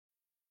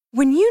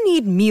When you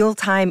need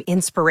mealtime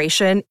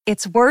inspiration,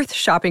 it's worth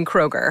shopping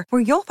Kroger,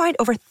 where you'll find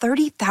over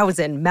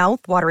 30,000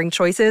 mouth-watering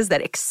choices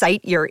that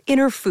excite your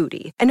inner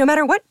foodie. And no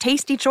matter what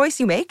tasty choice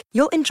you make,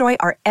 you'll enjoy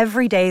our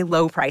everyday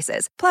low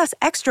prices, plus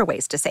extra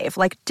ways to save,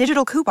 like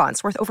digital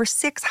coupons worth over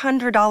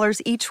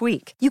 $600 each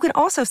week. You can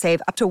also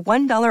save up to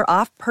 $1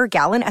 off per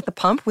gallon at the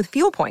pump with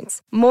fuel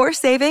points. More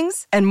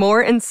savings and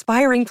more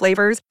inspiring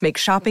flavors make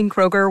shopping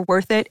Kroger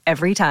worth it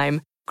every time.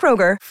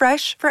 Kroger,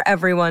 fresh for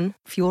everyone.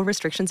 Fuel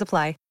restrictions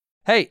apply.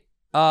 Hey,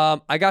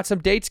 I got some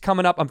dates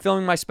coming up. I'm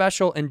filming my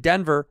special in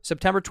Denver,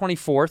 September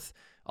 24th.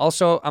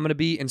 Also, I'm going to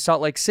be in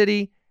Salt Lake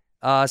City,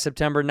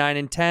 September 9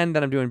 and 10.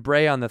 Then I'm doing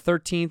Brea on the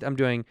 13th. I'm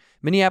doing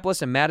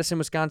Minneapolis and Madison,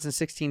 Wisconsin,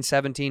 16,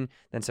 17.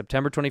 Then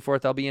September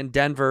 24th, I'll be in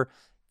Denver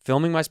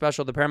filming my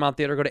special at the Paramount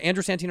Theater. Go to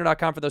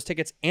andrewsantino.com for those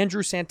tickets.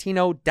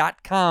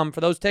 andrewsantino.com for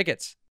those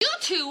tickets. You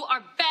two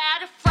are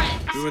bad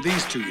friends. Who are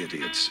these two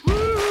idiots? A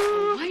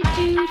white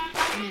dude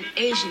and an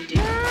Asian dude.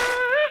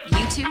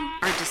 You two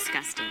are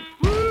disgusting.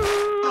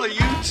 Well,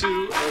 you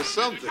two are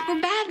something. We're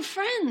bad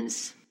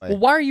friends. Well,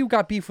 why are you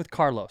got beef with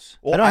Carlos?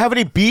 I don't have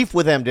any beef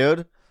with him,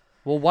 dude.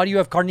 Well, why do you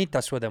have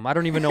carnitas with him? I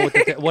don't even know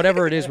what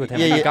whatever it is with him.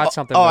 Yeah, You got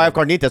something. Oh, with I him. have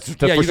carnitas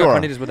for Yeah, you sure.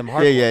 got carnitas with him.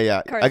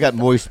 Yeah. I got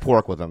moist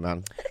pork with him,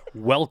 man.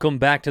 Welcome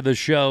back to the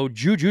show,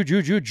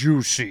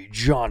 Juicy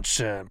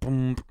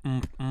Johnson.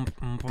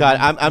 God,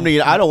 I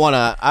mean, I don't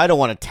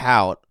want to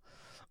tout,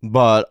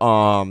 but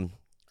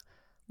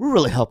we're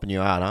really helping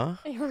you out,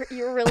 huh?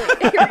 You're really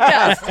your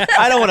best.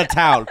 I don't want to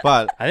tout,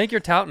 but I think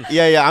you're touting.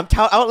 yeah, I'm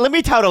tout. Let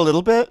me tout a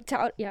little bit.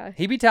 Yeah.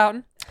 He be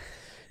touting.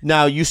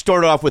 Now you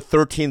started off with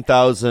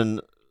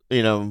 13,000,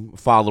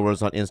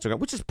 followers on Instagram,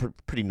 which is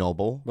pretty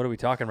noble. What are we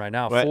talking right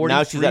now? Right?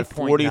 Now she's at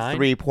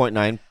 43.9.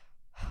 43.9.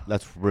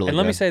 That's really. And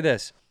let me good. say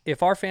this: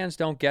 if our fans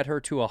don't get her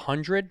to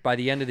 100 by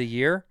the end of the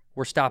year,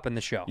 we're stopping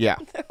the show. Yeah,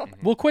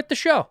 We'll quit the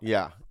show.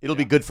 yeah. It'll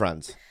be good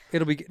friends.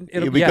 It'll be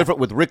It'll be good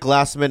with Rick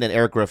Glassman and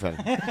Eric Griffin,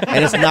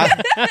 and it's not,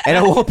 and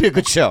it won't be a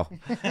good show.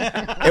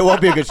 It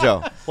won't be a good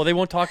show. Well, they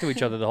won't talk to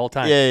each other the whole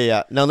time.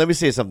 Yeah. Now let me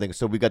say something.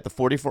 So we got the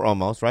 44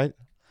 almost, right?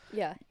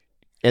 Yeah.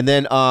 And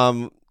then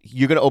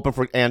you're gonna open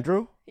for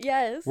Andrew.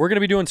 Yes. We're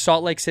gonna be doing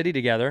Salt Lake City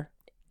together.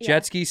 Yeah.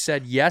 Jet Ski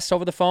said yes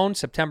over the phone.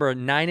 September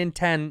 9 and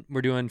 10.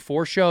 We're doing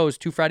 4 shows,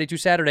 2 Friday, 2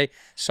 Saturday.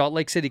 Salt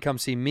Lake City. Come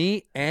see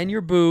me and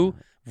your boo,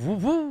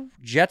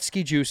 Jet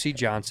Ski Juicy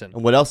Johnson.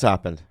 And what else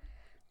happened?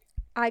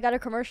 I got a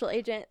commercial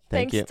agent.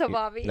 Thank thanks you. to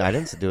Bobby. No, I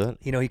didn't do it.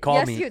 He called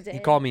Yes, me. you He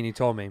did. called me and he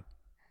told me.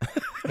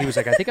 He was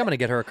like, I think I'm gonna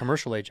get her a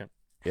commercial agent.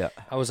 Yeah.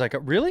 I was like,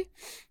 really?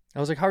 I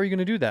was like, how are you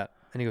gonna do that?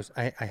 And he goes,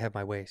 I have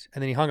my ways.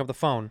 And then he hung up the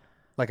phone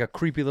like a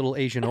creepy little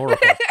Asian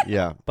oracle.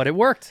 Yeah. But it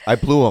worked. I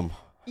blew him.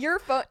 Your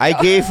phone. I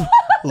gave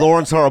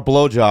Lawrence Har a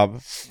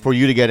blowjob for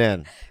you to get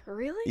in.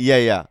 Really?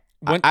 Yeah.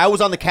 When- I was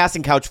on the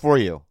casting couch for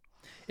you.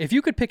 If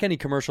you could pick any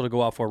commercial to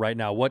go out for right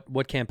now,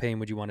 what campaign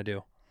would you want to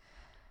do?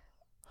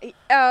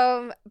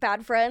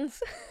 Bad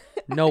friends.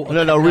 No,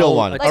 real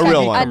one. Like A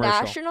real a one.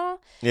 commercial.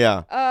 national.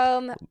 Yeah.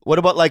 What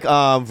about like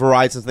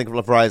Verizon? Think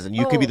of Verizon.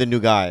 You could be Oh. the new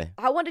guy.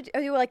 I wanted to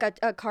do like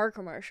a car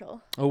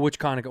commercial. Oh, what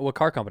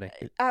car company?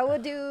 I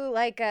would do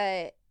like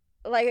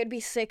it'd be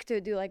sick to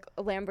do like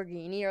a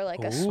Lamborghini or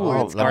like a Ooh.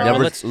 sports I've car. never,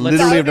 let's-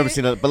 literally, I've Barbie. never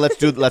seen it. But let's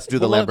do the Well,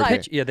 Lamborghini.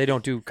 pitch- yeah, they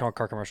don't do car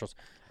commercials.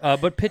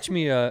 But pitch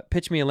me a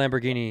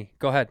Lamborghini.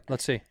 Go ahead.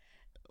 Let's see.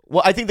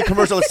 Well, I think the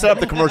commercial. Let's set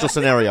up the commercial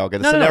scenario. Okay,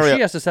 the No, scenario.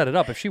 she has to set it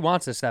up. If she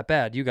wants this that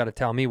bad, you got to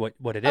tell me what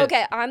it is.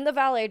 Okay, I'm the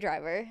valet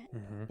driver.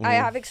 Mm-hmm. I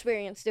have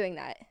experience doing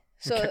that,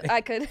 so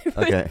I could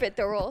Okay. fit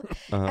the role.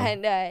 Uh-huh.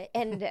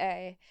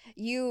 And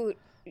you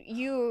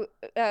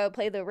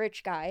play the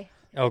rich guy.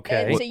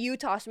 Okay. And so you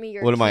toss me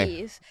your What am I?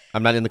 keys.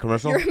 I'm not in the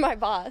commercial. You're my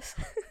boss.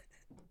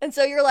 And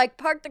so you're like,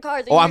 park the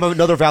cars. And Oh, you, I'm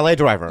another valet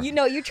driver.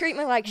 you treat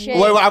me like shit.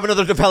 Wait, I'm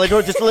another valet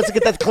driver. Just let's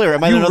get that clear.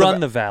 Am I You another run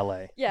the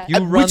valet. Yeah. You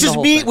run which the is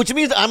whole me, thing. which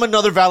means I'm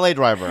another valet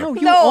driver. No,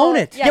 you No. own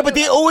it. Yeah. Yeah, but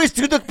they always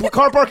do the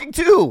car parking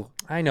too.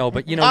 I know,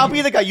 but I'll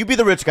be the guy. You be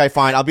the rich guy.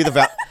 Fine. I'll be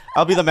the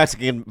I'll be the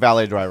Mexican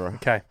valet driver.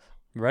 Okay.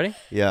 You ready?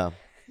 Yeah.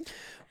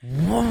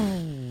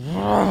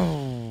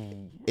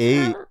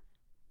 Hey,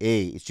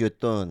 it's your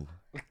turn.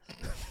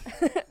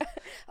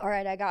 All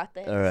right, I got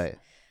this. All right.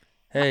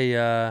 Hey,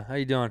 how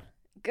you doing?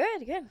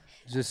 Good.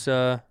 Is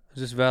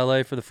this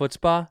valet for the foot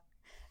spa?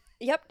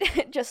 Yep.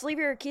 Just leave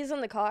your keys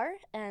in the car,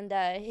 and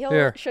he'll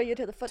Here, show you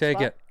to the foot Take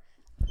spot.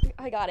 it.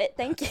 I got it.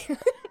 Thank you.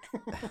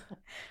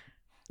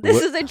 This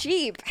What- is a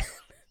Jeep.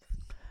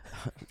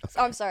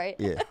 I'm sorry.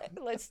 Yeah.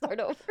 Let's start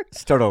over.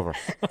 Start over.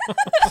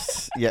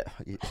 Yeah.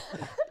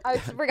 I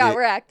forgot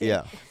we're acting.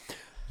 Yeah.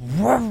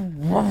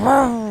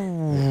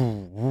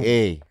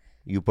 Hey,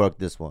 you park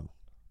this one.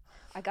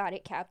 I got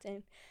it,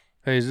 Captain.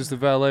 Hey, is this the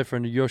valet for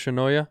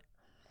Yoshinoya?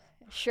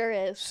 Sure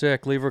is.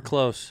 Sick. Leave her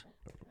close.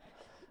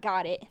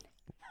 Got it.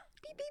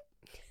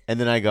 And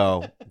then I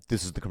go,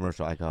 this is the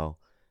commercial. I go,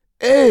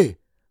 hey,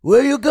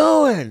 where you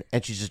going?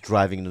 And she's just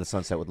driving into the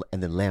sunset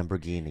and then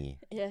Lamborghini.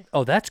 Yeah.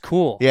 Oh, that's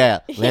cool.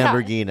 Yeah,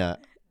 Lamborghini.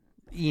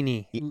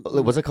 Eni.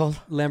 What's it called?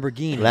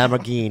 Lamborghini.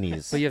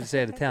 Lamborghinis. But you have to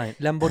say it Italian.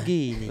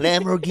 Lamborghini.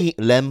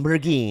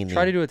 Lamborghini.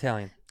 Try to do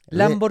Italian.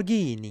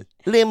 Lamborghini.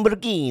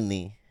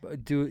 Lamborghini.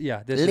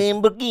 This is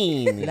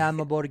Lamborghini.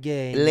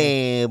 Lamborghini.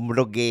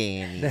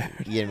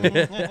 Lamborghini. You know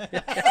what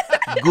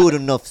I mean? Good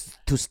enough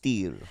to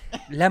steal.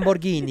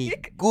 Lamborghini.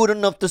 Good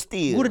enough to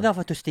steal. Good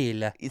enough to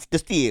steal. It's to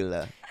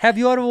steal. Have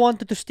you ever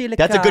wanted to steal a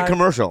That's car? a good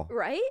commercial.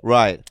 Right?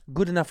 Right.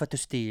 Good enough to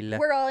steal.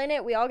 We're all in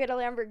it. We all get a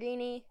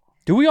Lamborghini.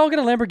 Do we all get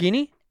a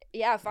Lamborghini?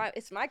 Yeah,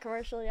 it's my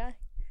commercial, yeah.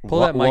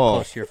 Pull that mic Whoa.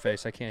 close to your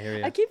face. I can't hear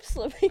you. I keep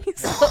slipping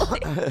slowly.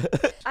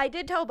 I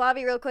did tell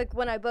Bobby real quick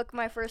when I booked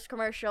my first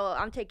commercial,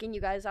 I'm taking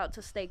you guys out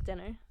to steak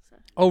dinner. So.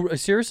 Oh,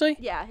 seriously?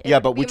 Yeah. Yeah,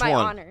 it'd but be which my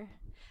one? honor.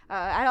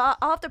 I'll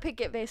have to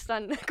pick it based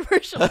on the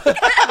commercial.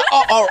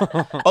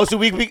 So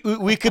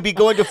we could be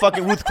going to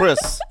fucking Ruth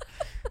Chris.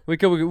 We're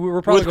probably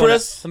With going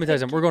Chris? to, let me tell you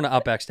something. We're going to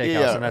Outback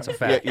Steakhouse, and that's a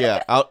fact.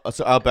 Yeah.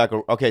 Outback.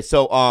 Okay,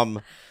 so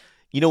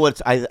you know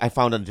what? I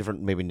found a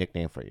different maybe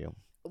nickname for you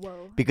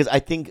Whoa. because I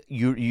think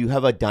you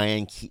have a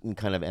Diane Keaton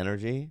kind of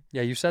energy.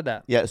 Yeah, you said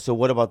that. Yeah. So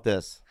what about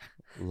this?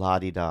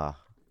 La-di-da.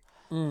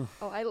 Oh,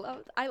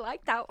 I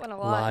like that one a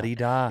lot.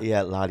 La-di-da.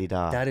 Yeah,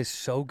 la-di-da. That is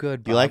so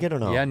good. Do you Bob. like it or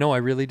no? Yeah, no, I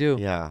really do.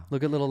 Yeah.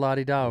 Look at little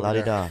la-di-da over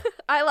there. La-di-da.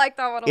 I like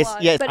that one a It's-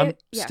 lot. yeah, it's- but I'm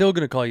yeah. still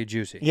going to call you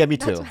Juicy. Yeah, me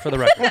too. For the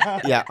record.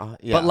 Yeah.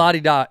 Yeah. But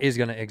la-di-da is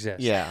going to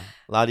exist. Yeah.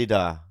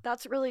 La-di-da.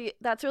 That's really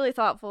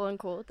thoughtful and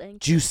cool. Thank you.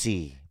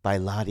 Juicy by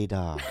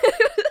la-di-da.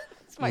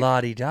 It's my-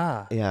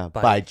 La-di-da. Yeah.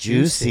 By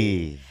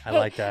Juicy. I Hey,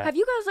 like that. Have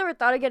you guys ever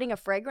thought of getting a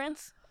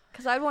fragrance?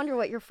 Because I wonder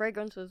what your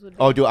fragrances would be.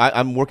 Oh,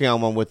 I'm working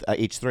on one with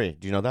H3.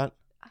 Do you know that?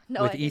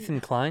 no, With I didn't. Ethan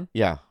Klein,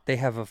 Yeah. they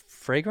have a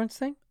fragrance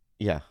thing?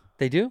 Yeah.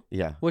 They do?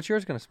 Yeah. What's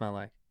yours going to smell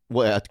like?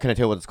 Well, can I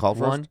tell you what it's called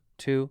first? 1,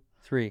 2,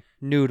 3.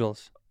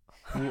 Noodles.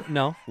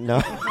 No.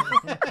 No.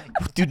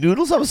 Do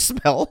noodles have a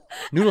smell?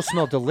 Noodles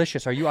smell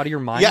delicious. Are you out of your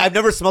mind? Yeah, I've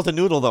never smelled a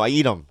noodle though. I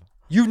eat them.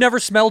 You've never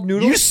smelled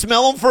noodles? You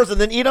smell them first and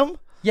then eat them?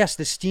 Yes,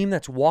 the steam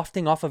that's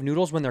wafting off of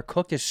noodles when they're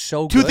cooked is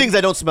so Two good. things I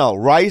don't smell: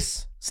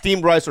 rice,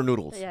 steamed rice, or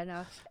noodles. Yeah,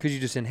 no. Because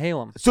you just inhale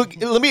them. So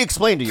let me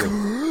explain to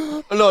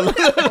you. no.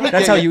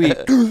 That's how you eat.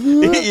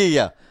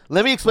 yeah.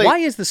 Let me explain. Why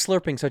is the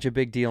slurping such a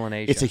big deal in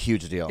Asia? It's a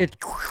huge deal.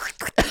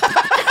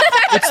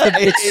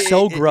 It's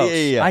so gross.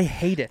 Yeah. I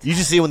hate it. You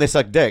just see when they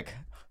suck dick.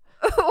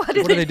 What did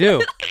What do they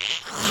do?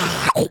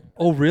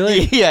 Oh,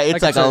 really? Yeah,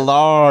 it's like a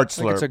large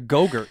slurp. Like it's a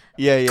Go-Gurt.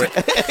 Yeah.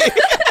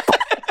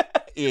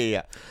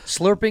 Yeah.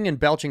 Slurping and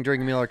belching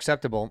during a meal are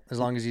acceptable as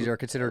long as these are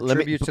considered Let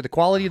me- tributes to the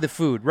quality of the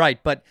food.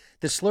 Right, but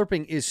the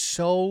slurping is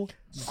so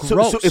So,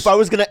 gross. so if I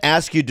was going to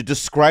ask you to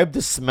describe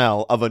the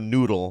smell of a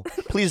noodle,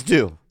 please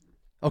do.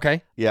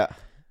 Okay. Yeah.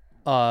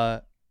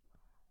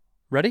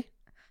 Ready?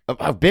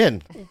 I've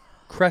been.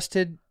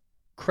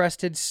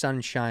 Crested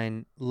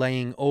sunshine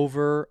laying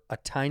over a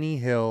tiny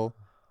hill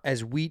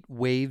as wheat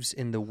waves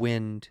in the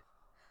wind.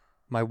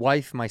 My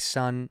wife, my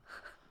son,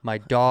 my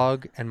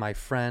dog, and my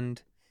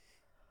friend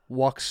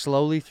walk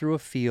slowly through a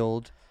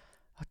field.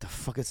 What the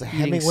fuck is a Eating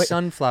Hemingway?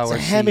 sunflower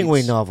It's a Hemingway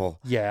seeds. novel.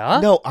 Yeah?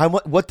 No,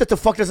 what the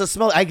fuck does it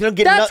smell like? I don't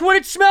get That's what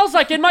it smells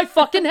like in my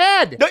fucking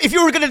head. No, if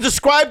you were going to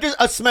describe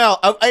a smell,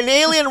 an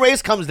alien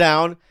race comes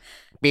down.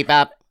 Beep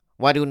up.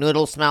 What do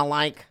noodles smell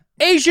like?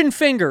 Asian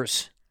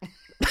fingers.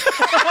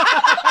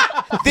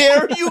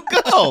 There you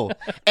go.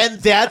 And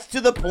that's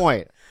to the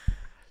point.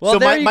 Well, so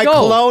there my, you my go.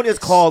 cologne is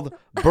called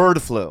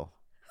Bird Flu.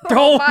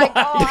 Oh my my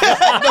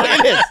God. No,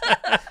 it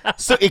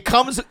is. So it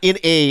comes in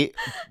a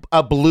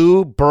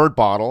blue bird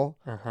bottle,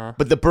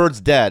 but the bird's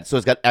dead, so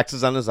it's got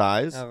X's on his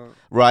eyes,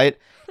 right?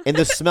 And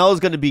the smell is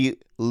going to be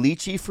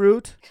lychee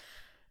fruit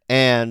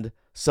and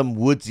some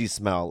woodsy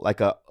smell, like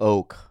a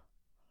oak,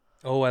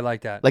 Oh, I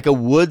like that. like a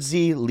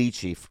woodsy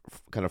lychee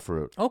kind of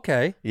fruit.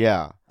 Okay.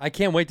 Yeah, I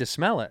can't wait to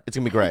smell it. it's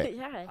going to be great.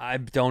 Yeah. I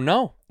don't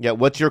know. Yeah,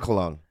 what's your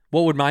cologne?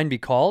 What would mine be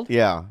called?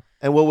 Yeah,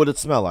 and what would it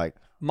smell like?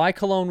 My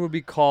cologne would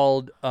be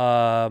called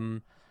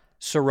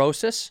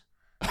cirrhosis.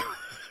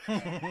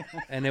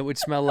 And it would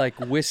smell like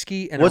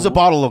whiskey and What's the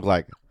bottle look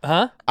like?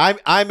 Huh?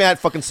 I'm at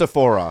fucking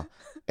Sephora,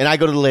 and I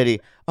go to the lady.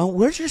 Oh,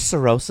 where's your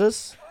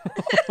cirrhosis?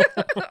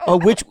 Oh,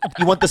 which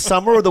you want, the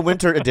summer or the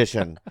winter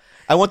edition?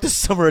 I want the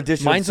summer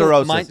edition. Mine's of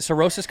cirrhosis. mine,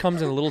 cirrhosis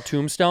comes in a little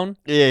tombstone.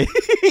 Yeah,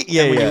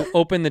 yeah, When yeah. you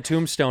open the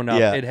tombstone up,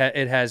 Yeah.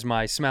 it has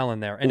my smell in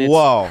there. And it's,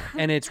 Whoa.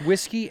 And it's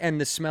whiskey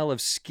and the smell of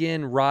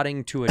skin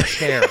rotting to a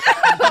chair.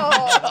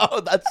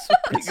 Oh, that's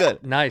pretty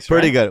good. Nice,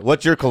 Pretty right? good.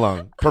 What's your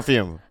cologne?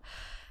 Perfume.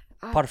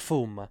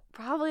 Parfum.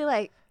 Probably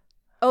like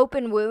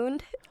open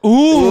wound.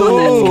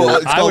 Ooh,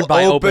 It's I called would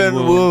buy open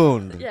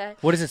wound. Yeah.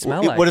 What does it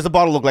smell like? What does the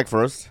bottle look like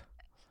first?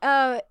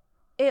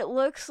 It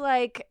looks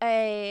like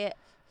a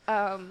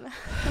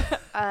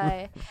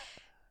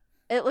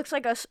it looks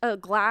like a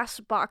glass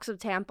box of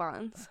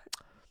tampons,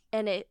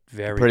 and it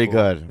Very Pretty cool.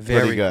 good.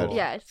 Very Pretty good. cool.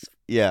 yeah, it's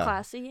Yeah.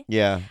 classy,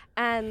 Yeah.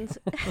 and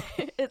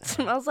it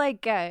smells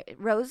like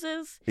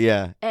roses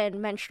Yeah.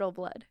 and menstrual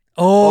blood.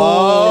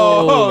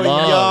 Oh,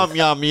 love.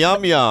 yum,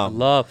 yum, yum.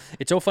 Love.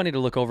 It's so funny to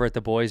look over at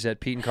the boys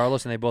at Pete and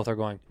Carlos, and they both are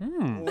going,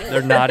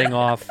 They're nodding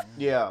off.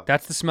 Yeah.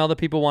 That's the smell that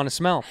people want to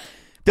smell.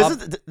 This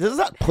is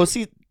not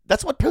pussy.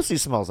 That's what pussy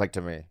smells like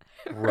to me.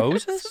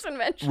 Roses?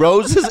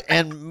 Roses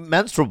and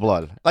menstrual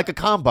blood, like a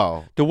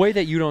combo. The way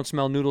that you don't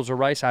smell noodles or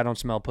rice, I don't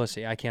smell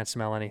pussy. I can't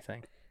smell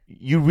anything.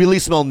 You really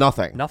smell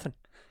nothing. Nothing.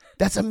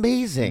 That's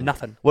amazing.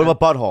 Nothing. What about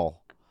butthole?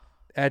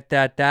 At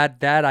that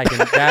I can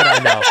that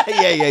I know.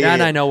 yeah.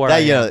 That I know where I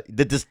am.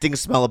 The distinct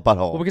smell of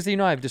butthole. Well, because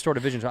I have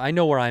distorted vision, so I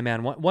know where I'm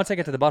at. Once I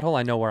get to the butthole,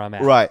 I know where I'm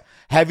at. Right.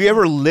 Have you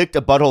ever licked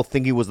a butthole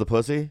thinking it was the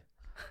pussy?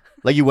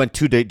 Like you went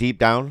too deep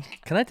down?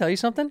 Can I tell you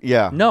something?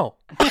 Yeah. No.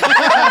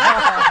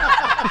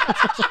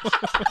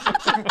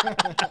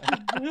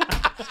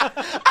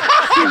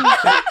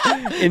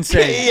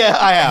 Insane. Yeah,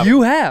 I have.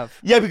 You have.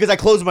 Yeah, because I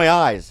closed my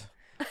eyes.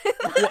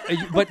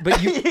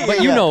 But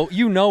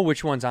you know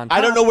which one's on top.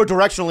 I don't know where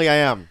directionally I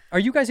am. Are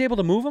you guys able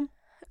to move them?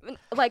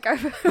 Like Your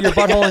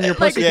butthole and your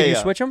pussy, can you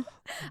switch them?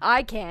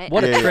 I can't.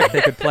 What a trick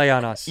they could play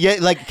on us. Yeah,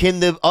 like can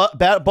the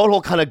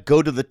butthole kind of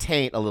go to the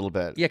taint a little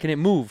bit? Yeah, can it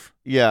move?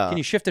 Yeah. Can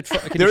you shift it?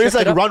 There is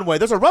like a runway.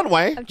 There's a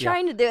runway. I'm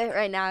trying to do it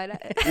right now.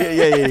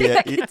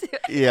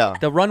 Yeah.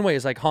 The runway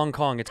is like Hong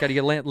Kong. It's got to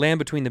get land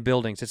between the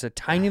buildings. It's a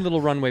tiny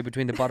little runway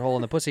between the butthole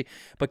and the pussy.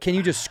 But can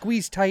you just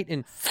squeeze tight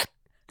and...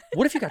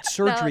 What if you got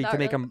surgery to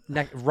make them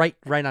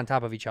right on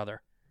top of each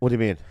other? What do you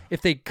mean?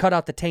 If they cut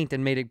out the taint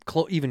and made it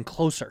even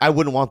closer. I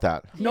wouldn't want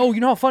that. No, you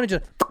know how fun it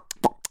is?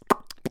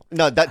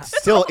 No, that's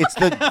still, it's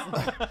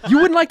the... You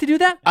wouldn't like to do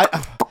that?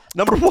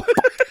 Number one.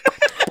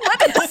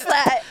 What is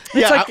that?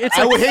 Yeah,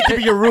 I would hate to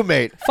be your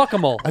roommate.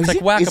 Fuck-a-mole. It's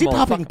like whack-a-mole. Is he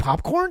popping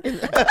popcorn?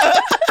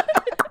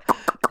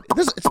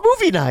 It's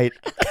movie night.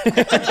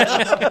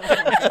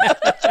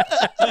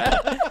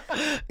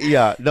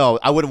 Yeah, no,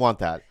 I wouldn't want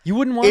that. You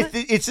wouldn't want it?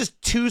 It's just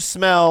two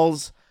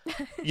smells, you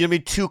know what I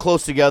mean, too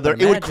close together.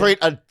 It would create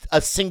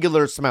a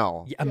singular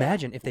smell. Yeah,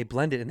 imagine if they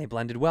blended and they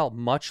blended well,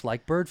 much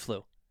like bird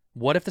flu.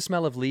 What if the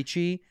smell of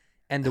lychee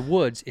and the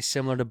woods is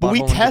similar to butthole But we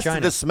and vagina?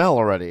 tested the smell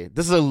already.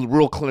 This is a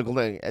real clinical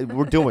thing.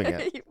 We're doing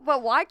it.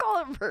 But why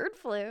call it bird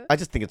flu? I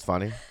just think it's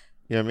funny.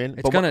 You know what I mean?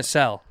 It's going to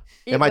sell.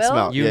 It might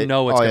smell. You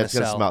know it's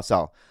going to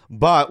sell.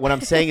 But what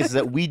I'm saying is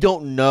that we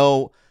don't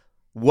know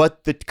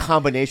what the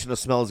combination of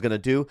smell is going to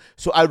do.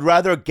 So I'd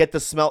rather get the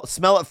smell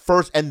it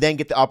first and then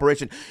get the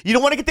operation. You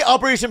don't want to get the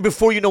operation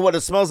before you know what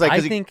it smells like.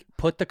 I think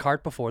put the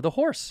cart before the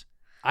horse.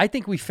 I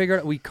think we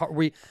figured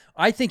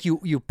I think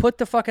you put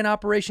the fucking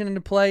operation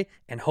into play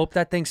and hope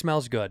that thing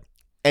smells good.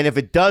 And if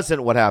it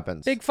doesn't, what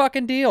happens? Big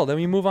fucking deal. Then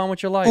you move on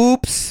with your life.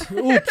 Oops.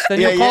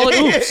 Then you'll call it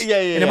oops. Yeah.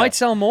 And it might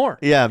sell more.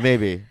 Yeah,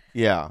 maybe.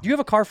 Yeah. Do you have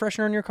a car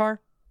freshener in your car?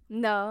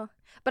 No.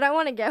 But I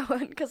want to get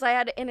one because I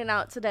had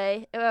In-N-Out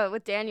today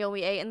with Daniel.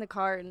 We ate in the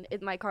car and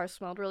my car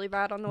smelled really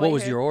bad on the way What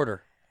was here. your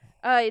order?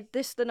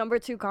 The number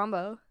 2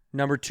 combo.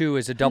 Number 2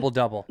 is a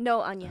double.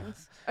 No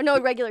onions. Or no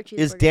regular cheeseburger.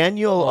 Is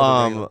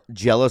Daniel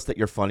jealous that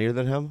you're funnier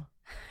than him?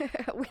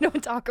 We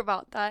don't talk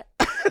about that.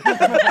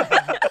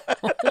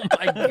 Oh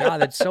my God,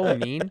 that's so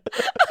mean.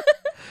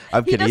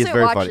 I'm kidding. He's doesn't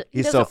very watch funny. it.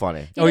 He's so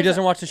funny. He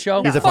doesn't watch the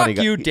show? He's a funny guy.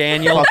 Fuck you,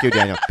 Daniel. Fuck you,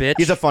 Daniel. Bitch.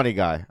 He's a funny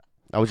guy.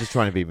 I was just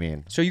trying to be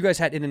mean. So you guys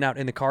had In-N-Out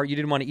in the car. You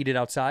didn't want to eat it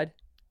outside?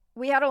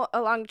 We had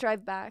a long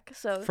drive back.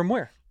 So From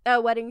where? a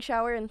wedding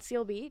shower in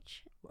Seal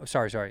Beach. Oh,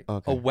 sorry.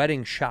 Okay. A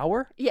wedding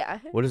shower? Yeah.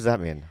 What does that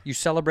mean? You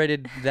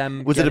celebrated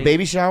them. Was it a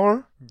baby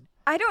shower?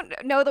 I don't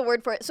know the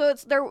word for it. So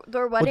it's their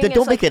wedding. Well, then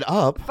don't make it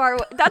up. Far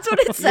away. That's what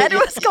it said. It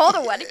was called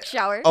a wedding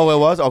shower. Oh, it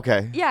was?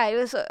 Okay. Yeah, it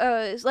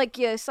was like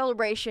a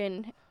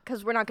celebration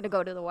because we're not going to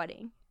go to the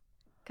wedding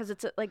because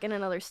it's like in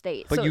another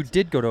state. But so you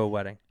did go to a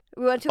wedding.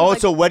 We went to Oh, like,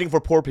 it's a wedding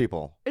for poor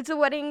people. It's a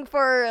wedding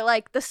for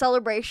like the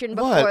celebration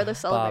before What? the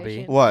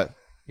celebration. Bobby. What?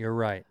 You're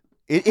right.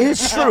 It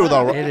is true,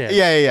 though. It is.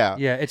 Yeah.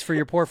 Yeah, it's for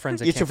your poor friends.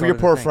 That It's can't for go your to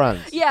the poor thing.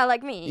 friends. Yeah,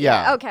 like me.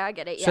 Yeah. Okay, I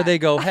get it. Yeah. So they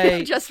go, hey,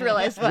 I just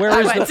realized what where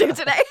I is went the- to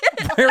today.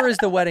 where is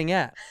the wedding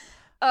at?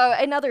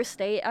 Another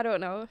state. I don't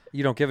know.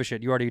 You don't give a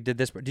shit. You already did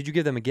this. Did you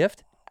give them a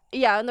gift?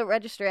 Yeah, in the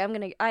registry.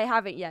 I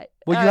haven't yet.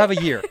 Well, you have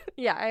a year.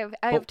 Yeah,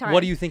 I have time.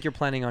 What do you think you're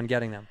planning on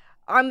getting them?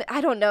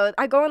 I don't know.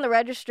 I go on the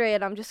registry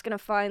and I'm just gonna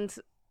find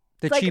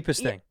The like,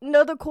 cheapest thing.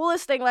 No, the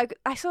coolest thing. Like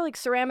I saw like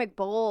ceramic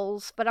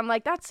bowls, but I'm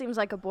like that seems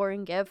like a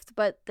boring gift.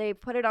 But they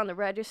put it on the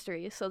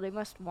registry, so they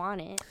must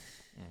want it.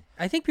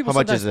 I think people How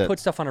much sometimes is it? put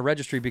stuff on a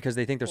registry because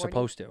they think they're 40.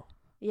 supposed to.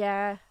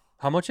 Yeah,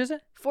 How much is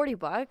it?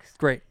 $40.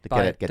 Great. Get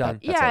Buy it. it. Get Done.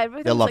 that. That's Yeah, it.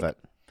 everything's They'll love like- it.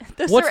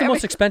 What's the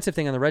most ceramic- expensive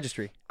thing on the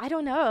registry? I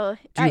don't know.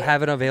 Do you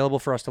have it available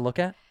for us to look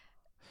at?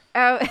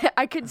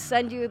 I could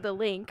send you the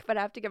link, but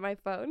I have to get my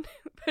phone.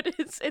 But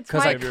it's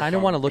Because my I kind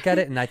of want to look at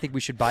it, and I think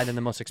we should buy them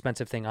the most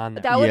expensive thing on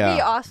there. that would Yeah,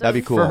 be awesome.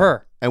 That'd be cool. For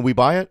her. And we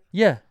buy it?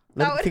 Yeah, Let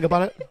That me would- think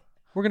about it.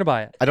 we're gonna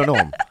buy it. I don't know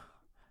him.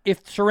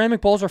 If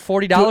ceramic bowls are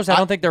 $40, Dude, I I-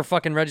 don't think their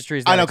fucking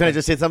registries. I know. Can I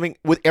just say something?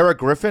 With Eric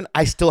Griffin,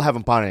 I still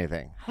haven't bought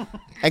anything.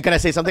 And can I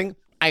say something?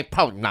 I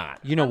probably not.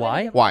 You know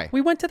why? Why? We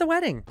went to the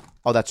wedding.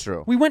 Oh, that's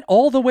true. We went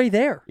all the way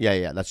there.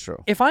 Yeah, that's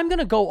true. If I'm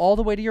gonna go all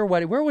the way to your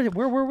wedding, where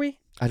were we?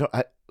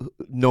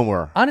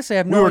 Nowhere. Honestly, I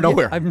have no We were idea.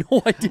 nowhere. I have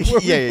no idea.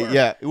 Where we were.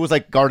 Yeah. It was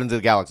like Gardens of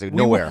the Galaxy.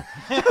 Nowhere.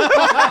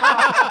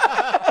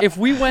 If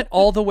we went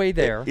all the way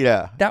there,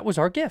 Yeah. that was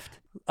our gift.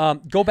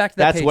 Go back to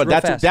that page real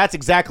fast. That's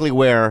exactly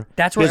where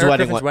That's where his Eric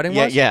wedding Griffin's wedding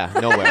yeah, was? Yeah,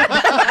 nowhere.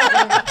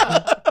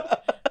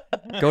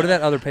 Go to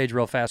that other page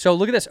real fast. So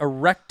look at this.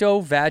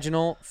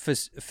 Erectovaginal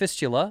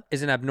fistula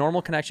is an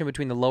abnormal connection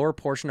between the lower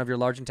portion of your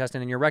large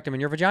intestine and your rectum and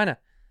your vagina.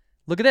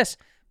 Look at this.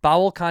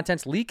 Bowel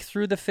contents leak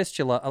through the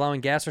fistula,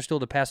 allowing gas or stool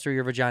to pass through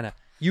your vagina.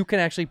 You can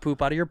actually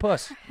poop out of your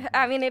puss.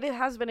 I mean, it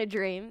has been a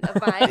dream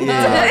of mine.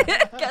 Yeah.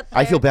 Get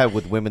I feel there. bad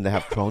with women that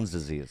have Crohn's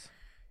disease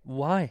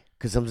Why?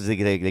 because sometimes they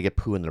get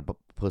poo in their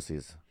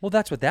pussies. Well,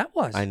 that's what that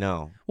was. I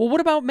know. Well, what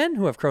about men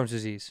who have Crohn's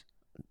disease?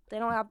 They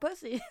don't have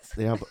pussies.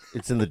 They have,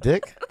 it's in the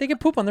dick They get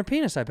poop on their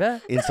penis, I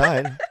bet.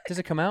 inside. Does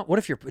it come out? What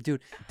if your if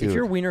Dude.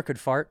 your wiener could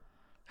fart?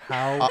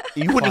 How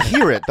You wouldn't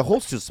hear it. The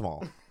hole's too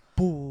small.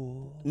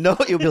 No,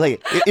 it'd be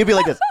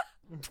like this.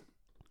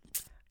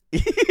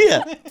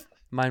 Yeah.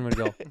 mine would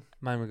go.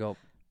 Mine would go.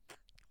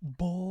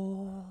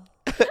 Bull.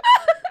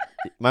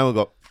 Mine would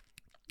go.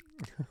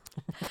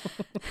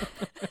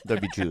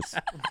 There'd be juice.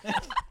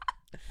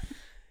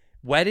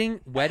 Wedding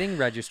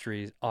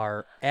registries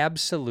are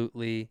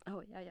absolutely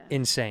Oh, yeah.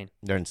 insane.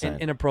 They're insane.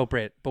 And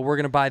inappropriate. But we're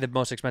gonna buy the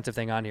most expensive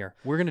thing on here.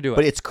 We're gonna do it.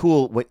 But it's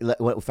cool.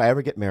 If I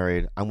ever get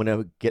married, I'm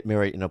gonna get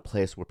married in a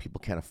place where people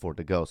can't afford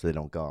to go, so they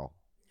don't go.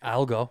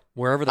 I'll go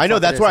wherever. The I know fuck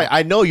it that's is. right.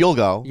 I know you'll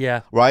go.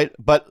 Yeah. Right,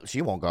 but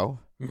she won't go.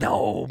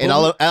 No. And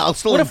I'll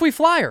still. What if we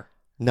fly her?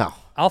 No.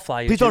 I'll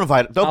fly you. Please too. don't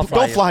invite. I'll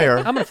Don't fly her.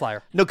 I'm gonna fly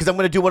her. No, because I'm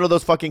gonna do one of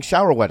those fucking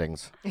shower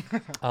weddings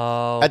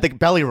Oh. at the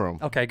belly room.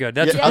 Okay, good.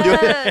 That's Yeah,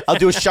 Yes. I'll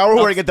do a shower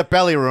wedding at the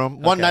belly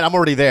room. One Okay. night I'm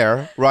already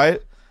there,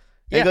 right?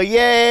 Yeah. And go,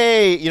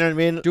 yay! You know what I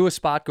mean? do a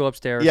spot. Go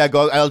upstairs. Yeah,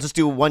 go. I'll just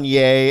do one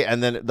yay,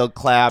 and then they'll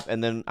clap,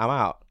 and then I'm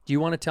out. Do you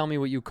want to tell me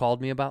what you called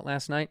me about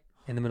last night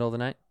in the middle of the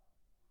night?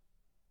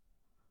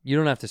 You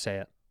don't have to say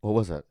it. What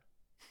was it?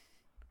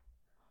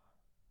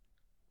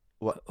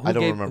 What? Who I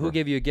don't gave, remember. Who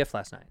gave you a gift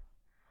last night?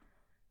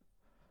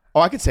 Oh,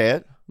 I can say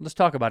it. Let's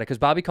talk about it because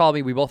Bobby called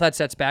me. We both had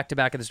sets back to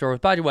back at the store.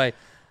 By the way,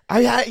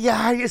 Yeah,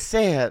 how do you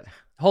say it?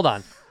 hold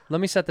on.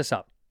 Let me set this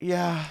up.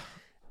 Yeah,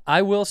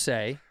 I will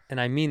say, and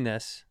I mean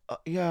this,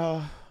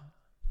 yeah,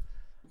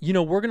 you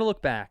know, we're going to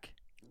look back.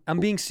 I'm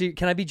being serious.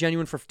 Can I be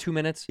genuine for 2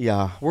 minutes?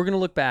 yeah. We're going to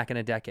look back in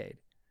a decade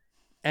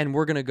and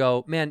we're going to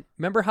go, man,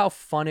 remember how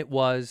fun it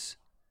was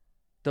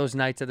those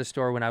nights at the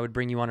store when I would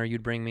bring you on or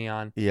you'd bring me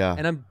on? Yeah.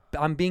 And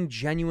I'm being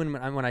genuine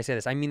when I say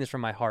this. I mean this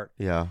from my heart.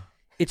 Yeah.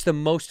 It's the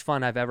most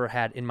fun I've ever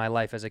had in my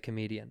life as a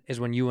comedian is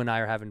when you and I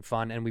are having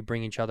fun and we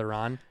bring each other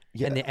on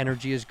and the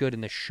energy is good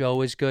and the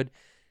show is good.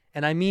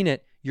 And I mean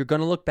it. You're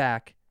going to look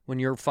back when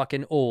you're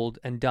fucking old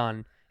and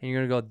done and you're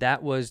going to go,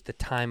 that was the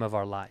time of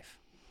our life.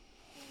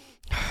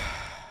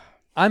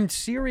 I'm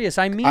serious.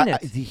 I mean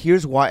it.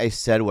 Here's why I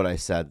said what I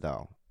said,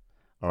 though.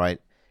 All right,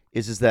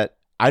 is that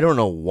I don't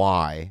know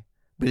why,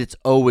 but it's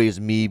always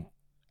me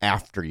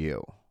after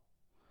you,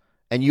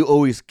 and you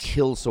always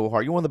kill so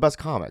hard. You're one of the best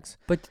comics,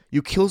 But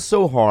you kill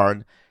so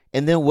hard,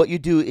 and then what you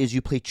do is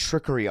you play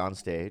trickery on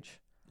stage.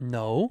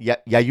 no, Yeah,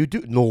 you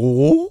do.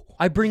 No,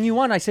 I bring you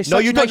on. I say, no,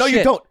 such you don't. nice No, you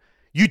shit. don't.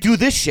 You do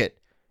this shit.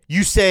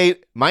 You say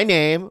my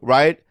name,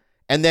 right?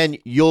 And then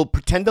you'll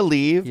pretend to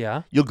leave.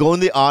 Yeah. You'll go in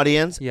the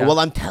audience. Yeah. While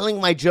I'm telling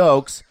my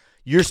jokes,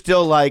 you're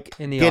still like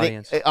In the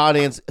getting,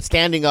 audience,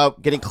 standing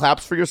up, getting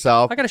claps for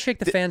yourself. I got to shake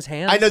the fans'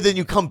 hands. I know. Then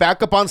you come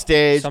back up on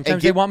stage. Sometimes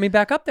and they want me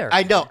back up there.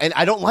 I know, and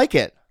I don't like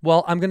it.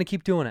 Well, I'm going to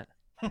keep doing it.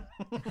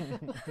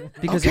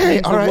 Because Okay, it,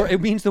 means all right.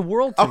 it means the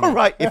world to me. All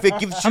right. If it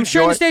gives you I'm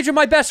sharing joy, the stage with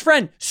my best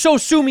friend. So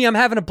sue me. I'm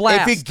having a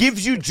blast. if it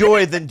gives you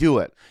joy, then do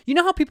it. You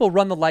know how people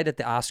run the light at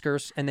the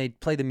Oscars and they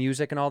play the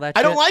music and all that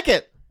I shit? don't like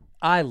it.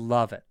 I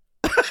love it.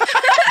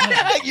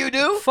 You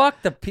do?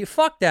 Fuck them.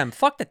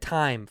 Fuck the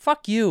time.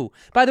 Fuck you.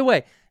 By the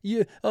way,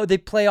 they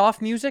play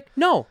off music?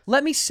 No.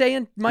 Let me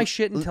say my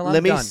shit until I'm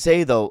Let me done.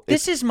 say though,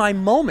 This is my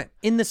moment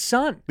in the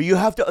sun. but you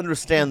have to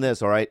understand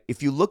this, all right?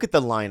 If you look at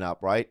the lineup,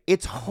 right,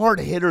 it's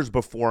hard hitters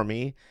before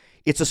me.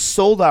 It's a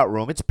sold out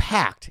room. It's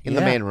packed in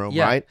the Yeah, main room,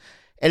 yeah. right?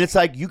 And it's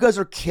like you guys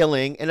are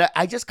killing, and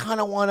I just kind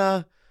of want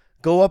to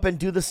go up and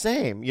do the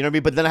same. You know what I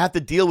mean? But then I have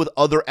to deal with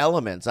other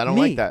elements. I don't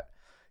Me. like that.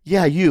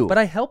 Yeah, you. But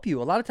I help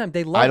you. A lot of times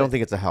they love I don't it.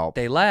 think it's a help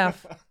They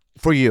laugh.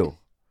 for you.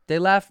 They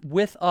laugh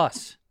with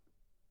us.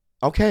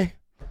 Okay,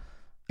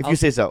 if you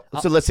say so.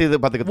 So let's say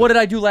about the What did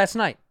I do last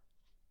night?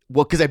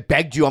 well, because I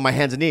begged you on my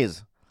hands and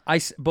knees,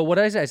 But what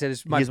did I say? I said,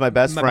 "This is He's my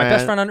best my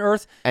best friend, friend on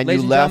earth." and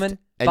Ladies you left, and gentlemen,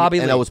 and, Bobby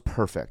and Lee. that was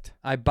perfect.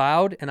 I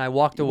bowed and I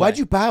walked away. Why'd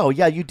you bow?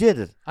 Yeah, you did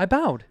it. I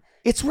bowed.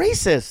 It's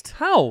racist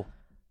How?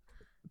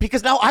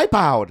 because now I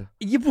bowed.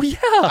 Yeah.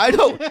 I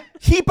don't.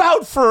 He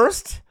bowed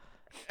first,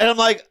 and I'm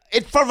like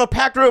in front of a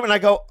packed room, and I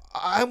go,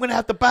 I'm gonna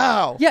have to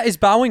bow. Yeah, is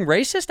bowing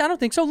racist? I don't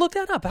think so. Look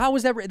that up. How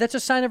is that? That's a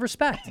sign of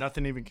respect.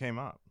 Nothing even came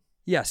up.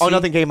 Yeah. Oh, see?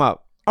 nothing came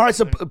up. All right,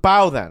 so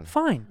bow then.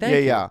 Fine. Thank Yeah,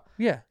 you. yeah.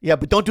 Yeah. Yeah,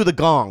 but don't do the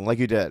gong like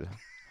you did.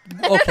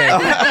 Okay.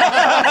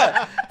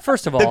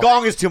 First of all, The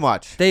gong is too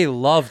much. they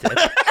loved it.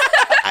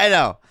 I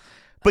know.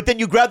 But then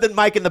you grab the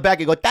mic in the back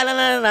and go, dun, dun,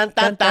 dun, dun,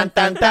 dun, dun,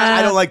 dun, dun.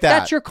 I don't like that.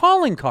 That's your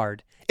calling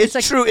card. It's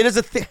like, true. It is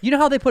a thing. You know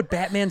how they put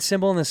Batman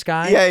symbol in the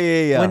sky? Yeah,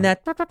 yeah, yeah. When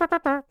that,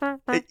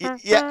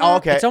 Yeah, oh,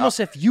 okay. it's almost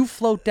if you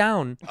float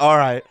down all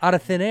right. out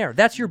of thin air.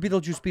 That's your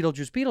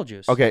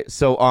Beetlejuice. Okay,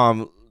 so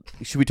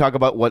should we talk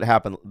about what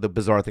happened? The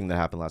bizarre thing that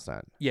happened last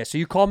night. Yeah. So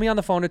you called me on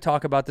the phone to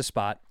talk about the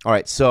spot. All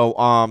right. So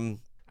I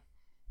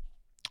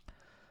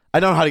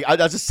don't know how to. I'll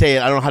just say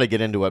it. I don't know how to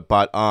get into it,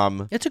 but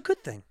It's a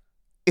good thing.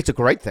 it's a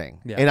great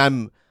thing. Yeah.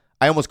 And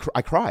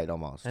I cried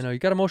almost. I know you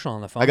got emotional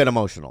on the phone. I got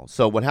emotional.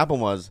 So what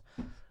happened was,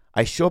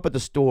 I show up at the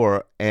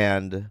store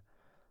and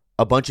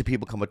a bunch of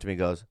people come up to me and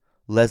goes,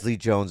 Leslie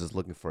Jones is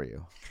looking for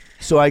you.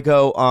 So I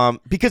go,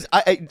 because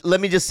I let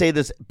me just say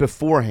this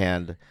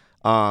beforehand.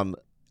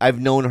 I've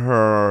known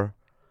her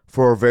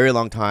for a very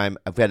long time.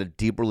 I've had a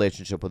deep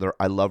relationship with her.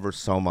 I love her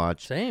so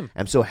much. Same.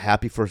 I'm so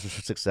happy for her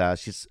success.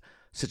 She's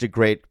such a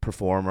great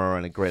performer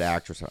and a great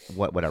actress.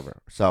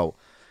 Whatever. So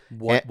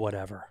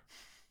Whatever.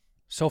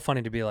 So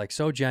funny to be like,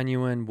 so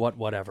genuine,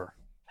 whatever.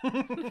 I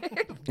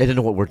didn't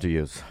know what word to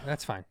use.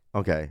 That's fine.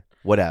 Okay.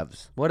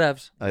 Whatevs.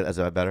 Whatevs. Is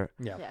that better?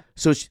 Yeah.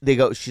 So they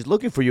go, she's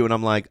looking for you, and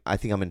I'm like, I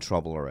think I'm in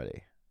trouble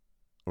already,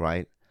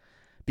 right?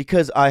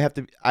 Because I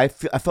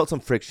felt some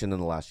friction in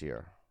the last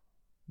year.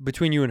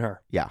 Between you and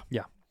her. Yeah.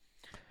 Yeah.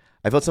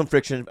 I felt some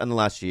friction in the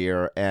last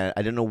year, and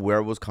I didn't know where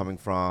it was coming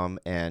from,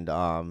 and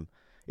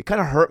it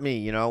kind of hurt me,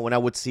 you know. When I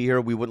would see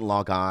her, we wouldn't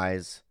lock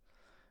eyes.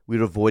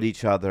 We'd avoid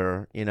each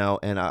other, you know,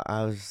 and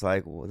I was just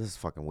like, well, this is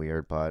fucking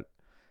weird, but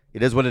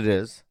it is what it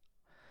is.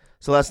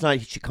 So last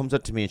night, she comes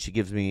up to me, and she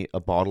gives me a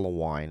bottle of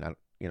wine.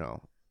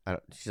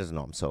 She doesn't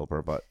know I'm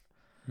sober, but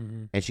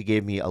and she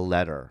gave me a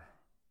letter.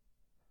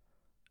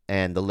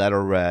 And the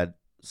letter read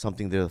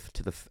something to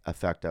the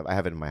effect of, I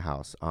have it in my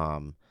house,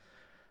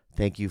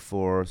 thank you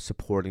for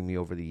supporting me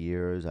over the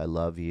years. I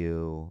love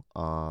you.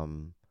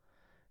 And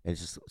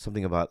it's just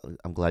something about,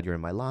 I'm glad you're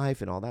in my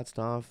life and all that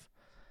stuff.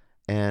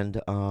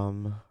 And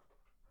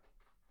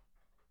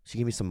she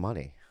gave me some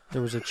money.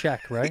 There was a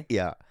check, right?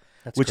 Yeah.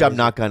 That's Which crazy. I'm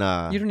not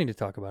gonna. You don't need to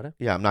talk about it.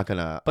 Yeah, I'm not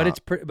gonna. But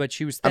but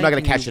she was. I'm not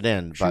gonna thanking cash you- it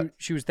in. But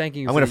she was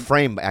thanking you. I'm for gonna the-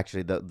 frame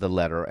actually the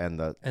letter and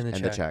the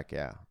check. check.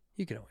 Yeah.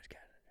 You can always cash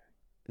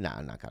it. No,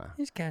 I'm not gonna.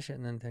 Just cash it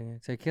and then take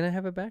it. Say, can I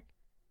have it back?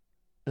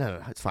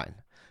 No, it's fine.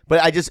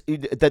 But I just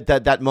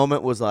that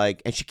moment was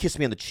like, and she kissed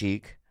me on the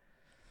cheek.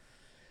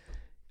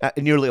 I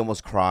nearly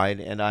almost cried,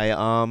 and I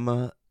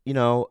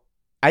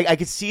I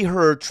could see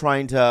her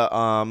trying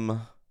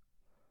to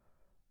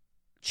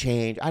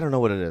change. I don't know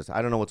what it is.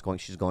 I don't know what's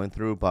she's going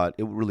through, but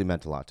it really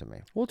meant a lot to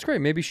me. Well, it's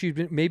great.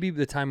 Maybe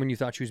the time when you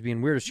thought she was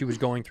being weird, she was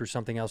going through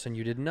something else and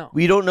you didn't know.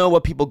 We don't know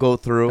what people go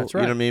through. That's You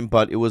know right. what I mean?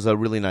 But it was a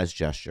really nice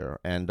gesture,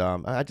 and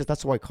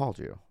that's why I called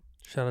you.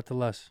 Shout out to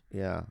Les.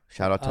 Yeah.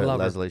 Shout out I to love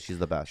her. Leslie. She's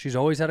the best. She's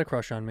always had a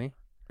crush on me.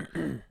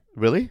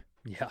 Really?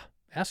 Yeah.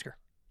 Ask her.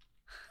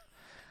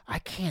 I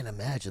can't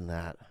imagine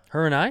that.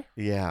 Her and I?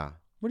 Yeah.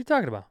 What are you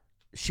talking about?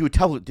 She would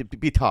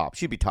be top.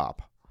 She'd be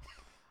top.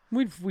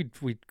 We'd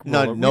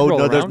No, roll, no, we'd roll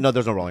no. around.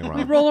 There's no rolling around.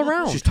 We'd roll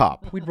around. She's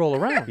top. We'd roll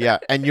around. Yeah,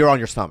 and you're on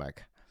your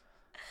stomach.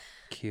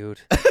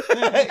 Cute.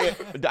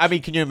 I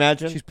mean, can you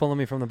imagine? She's pulling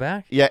me from the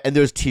back. Yeah, and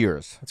there's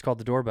tears. It's called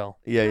the doorbell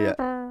Yeah.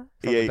 from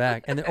the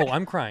back. And then,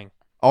 I'm crying.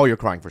 Oh, you're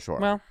crying for sure.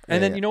 Well, Yeah,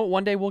 and then yeah. you know what?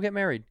 One day we'll get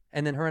married,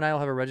 and then her and I will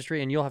have a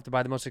registry, and you'll have to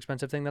buy the most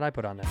expensive thing that I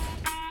put on there.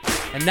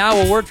 And now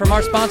a word from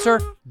our sponsor,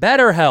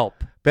 BetterHelp.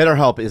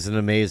 BetterHelp is an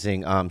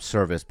amazing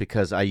service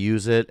because I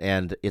use it,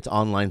 and it's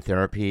online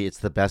therapy. It's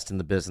the best in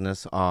the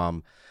business.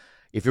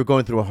 If you're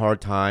going through a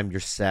hard time, you're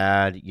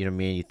sad, you know what I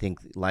mean, you think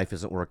life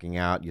isn't working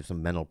out, you have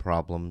some mental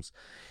problems,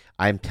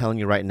 I'm telling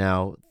you right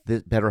now,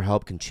 this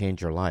BetterHelp can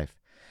change your life.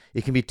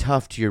 It can be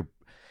tough to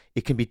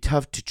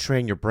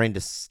train your brain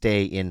to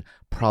stay in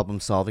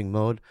problem-solving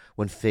mode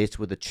when faced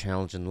with a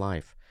challenge in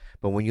life.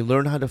 But when you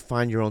learn how to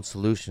find your own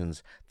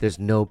solutions, there's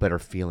no better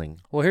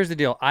feeling. Well, here's the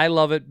deal. I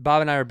love it.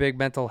 Bob and I are big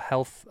mental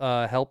health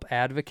help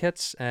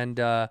advocates, and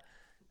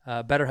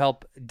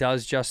BetterHelp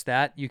does just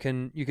that. You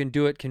can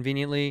do it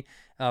conveniently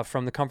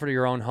from the comfort of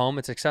your own home.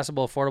 It's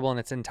accessible, affordable, and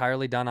it's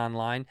entirely done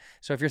online.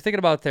 So if you're thinking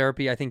about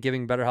therapy, I think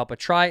giving BetterHelp a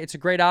try. It's a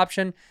great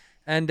option,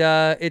 and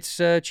it's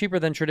cheaper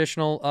than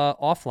traditional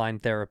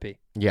offline therapy.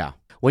 Yeah.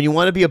 When you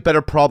want to be a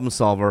better problem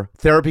solver,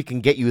 therapy can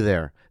get you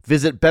there.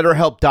 Visit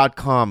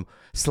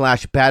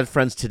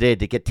BetterHelp.com/badfriends today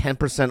to get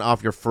 10%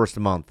 off your first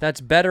month.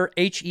 That's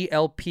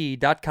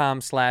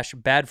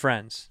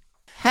BetterHelp.com/badfriends.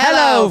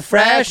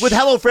 HelloFresh! With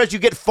HelloFresh, you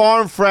get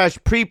farm fresh,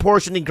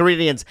 pre-portioned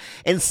ingredients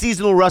and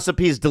seasonal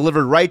recipes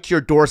delivered right to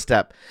your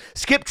doorstep.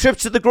 Skip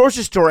trips to the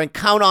grocery store and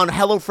count on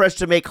HelloFresh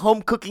to make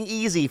home cooking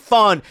easy,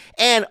 fun,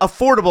 and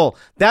affordable.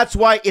 That's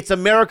why it's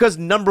America's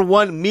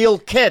 #1 meal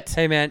kit.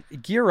 Hey, man,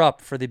 gear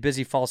up for the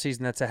busy fall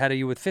season that's ahead of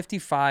you with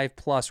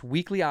 55-plus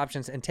weekly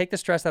options, and take the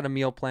stress out of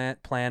meal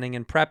planning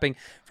and prepping.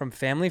 From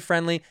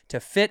family-friendly to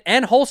fit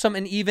and wholesome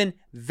and even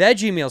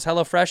veggie meals,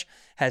 HelloFresh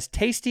has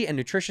tasty and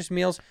nutritious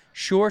meals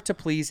sure to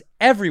please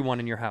everyone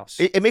in your house.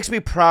 It makes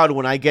me proud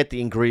when I get the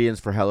ingredients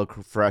for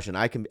HelloFresh and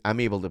I'm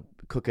able to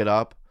cook it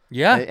up.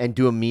 Yeah. And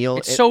do a meal.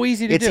 It's so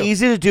easy to do. It's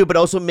easy to do, but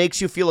also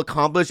makes you feel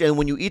accomplished. And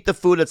when you eat the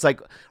food, it's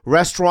like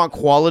restaurant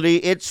quality.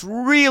 It's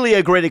really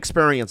a great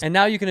experience. And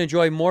now you can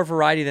enjoy more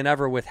variety than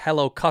ever with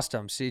Hello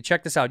Custom. See,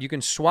 check this out. You can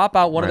swap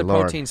out one of the My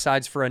Lord. protein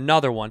sides for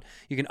another one.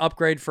 You can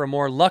upgrade for a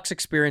more luxe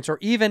experience or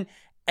even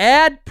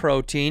add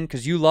protein,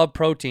 because you love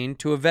protein,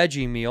 to a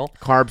veggie meal.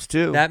 Carbs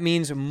too. That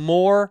means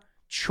more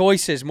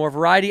choices, more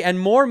variety, and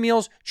more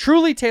meals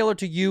truly tailored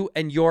to you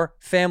and your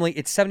family.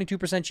 It's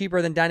 72%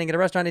 cheaper than dining at a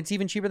restaurant. It's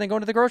even cheaper than going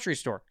to the grocery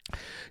store.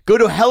 Go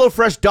to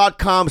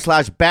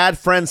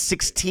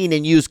HelloFresh.com/badfriends16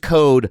 and use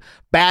code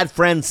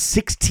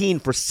BADFRIENDS16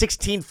 for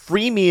 16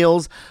 free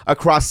meals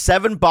across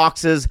 7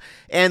 boxes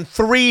and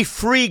 3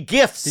 free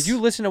gifts. Did you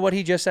listen to what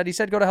he just said? He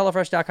said go to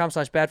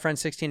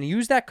HelloFresh.com/badfriends16 and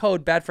use that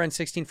code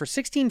BADFRIENDS16 for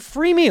 16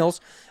 free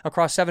meals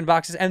across 7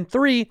 boxes and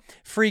 3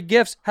 free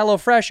gifts.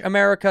 HelloFresh,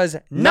 America's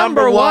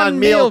number one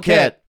meal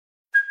kit.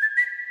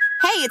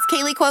 Hey, it's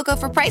Kaylee Cuoco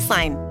for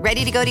Priceline.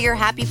 Ready to go to your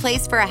happy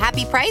place for a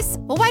happy price?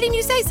 Well, why didn't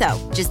you say so?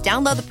 Just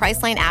download the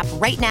Priceline app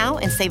right now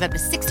and save up to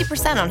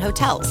 60% on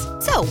hotels.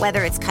 So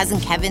whether it's Cousin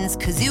Kevin's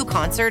Kazoo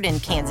Concert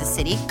in Kansas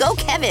City, go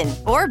Kevin,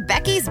 or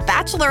Becky's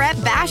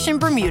Bachelorette Bash in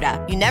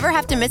Bermuda, you never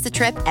have to miss a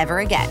trip ever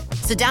again.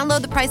 So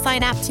download the Priceline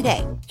app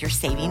today. Your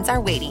savings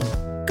are waiting.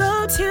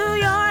 Go to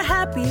your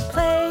happy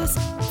place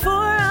for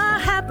a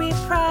happy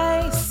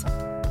price.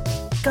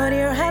 Go to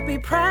your happy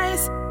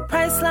price,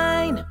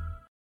 Priceline.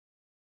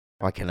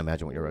 I can't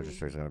imagine what your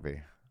registry is going to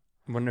be.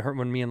 When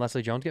me and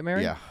Leslie Jones get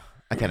married? Yeah,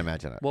 I can't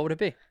imagine it. What would it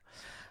be?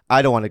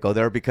 I don't want to go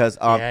there because...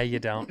 yeah, you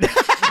don't. You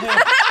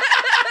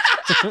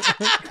know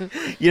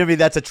what I mean?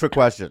 That's a trick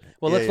question.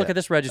 Well, let's look at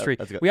this registry.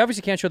 That's good. We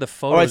obviously can't show the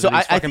photos All right, so of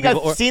these I fucking think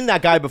people. I've seen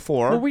that guy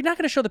before. Well, we're not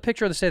going to show the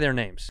picture or to say their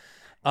names.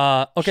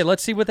 Okay,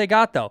 let's see what they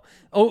got, though.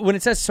 Oh, when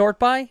it says sort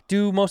by,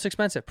 do most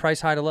expensive, price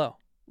high to low.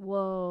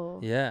 Whoa.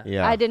 Yeah.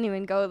 I didn't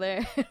even go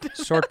there.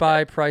 Sort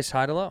by, price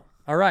high to low.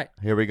 All right.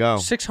 Here we go.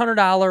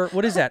 $600.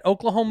 What is that?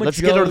 Oklahoma Let's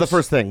Joe's get rid of the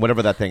first thing,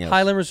 whatever that thing is.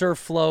 Highland Reserve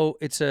Flow.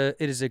 It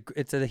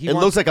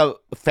looks like a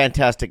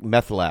fantastic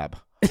meth lab.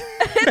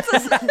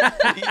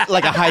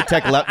 Like a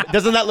high-tech lab.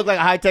 Doesn't that look like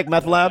a high-tech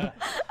meth lab?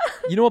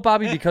 You know what,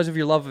 Bobby? Because of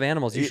your love of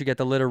animals, you should get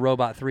the Litter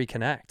Robot 3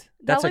 Connect.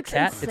 That's That a looks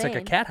cat. It's like a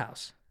insane. cat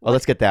house. Oh,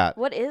 let's get that.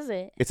 What is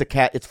it? It's a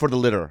cat. It's for the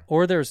litter.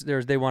 Or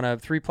they want a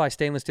 3-ply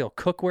stainless steel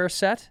cookware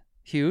set.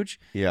 Huge.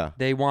 Yeah.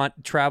 They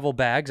want travel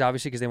bags,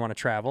 obviously, because they want to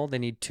travel. They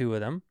need 2 of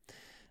them.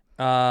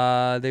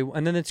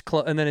 Then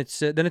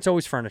it's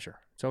always furniture.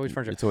 It's always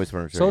furniture. It's always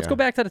furniture. So let's go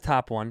back to the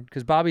top one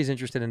because Bobby's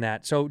interested in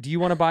that. So do you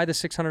want to buy the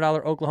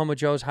 $600 Oklahoma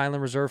Joe's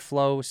Highland Reserve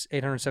Flow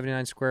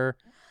 879 square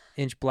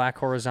inch black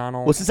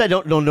horizontal? Well, since I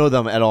don't know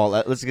them at all,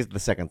 let's get to the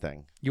second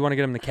thing. You want to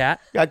get him the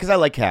cat? Yeah, because I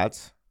like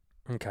cats.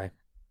 Okay.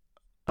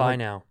 Buy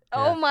now.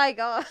 Oh my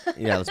god.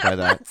 Yeah, let's buy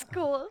that. That's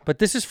cool. But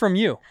this is from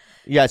you.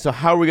 Yeah, so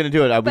how are we going to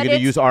do it? Are we But going to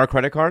it's- use our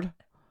credit card?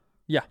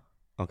 Yeah.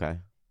 Okay.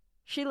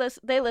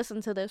 They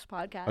listen to this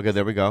podcast. Okay,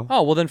 there we go.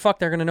 Oh, well then fuck,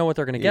 they're going to know what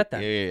they're going to get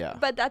then. Yeah.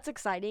 But that's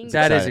exciting.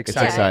 That is It's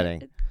exciting.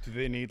 exciting. Do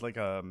they need like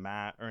a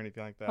mat or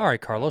anything like that? All right,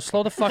 Carlos,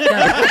 slow the fuck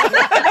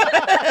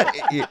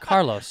down.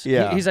 Carlos.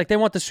 Yeah. He's like, they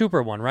want the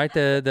super one, right?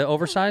 The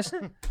oversized?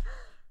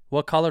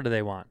 What color do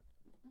they want?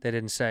 They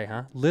didn't say,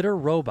 huh? Litter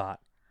Robot.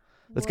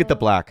 Let's get the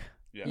black.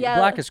 Yeah.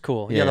 Black is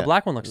cool. Yeah, the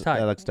black one looks tight.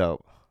 That looks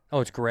dope.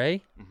 Oh, it's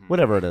gray?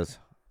 Whatever it is.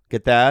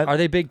 Get that. Are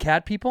they big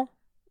cat people?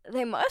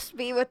 They must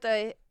be with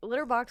the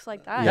litter box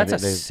like that. Yeah,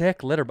 That's a they-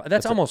 sick litter box.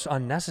 That's almost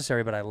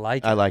unnecessary, but I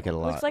like it. I like it a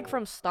lot. Looks like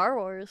from Star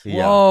Wars.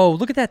 Yeah. Whoa,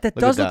 look at that. That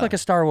Look does at look that. like a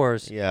Star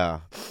Wars. Yeah.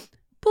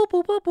 Boop,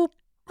 boop, boop, boop.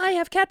 I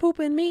have cat poop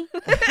in me.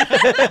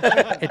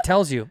 It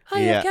tells you.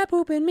 I Yeah. have cat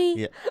poop in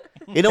me. Yeah.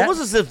 It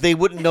almost as if they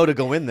wouldn't know to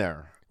go in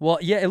there. Well,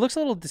 yeah, it looks a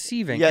little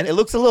deceiving. Yeah, And it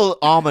looks a little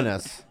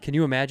ominous. can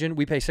you imagine?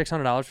 We pay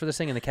 $600 for this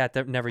thing and the cat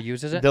never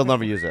uses it? They'll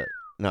never use it.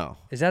 No.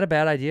 Is that a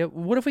bad idea?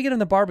 What if we get him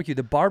the barbecue?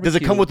 The barbecue.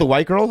 Does it come with the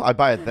white girl? I'd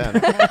buy it then.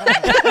 Wait,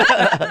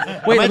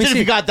 let me Imagine if see.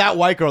 you got that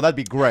white girl. That'd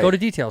be great. Go to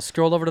details.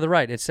 Scroll over to the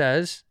right. It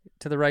says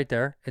to the right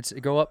there.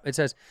 Go up. It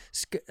says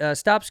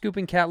stop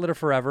scooping cat litter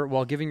forever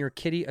while giving your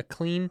kitty a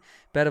clean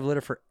bed of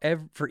litter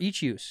for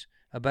each use.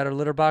 A better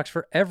litter box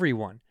for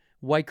everyone.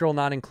 White girl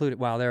not included.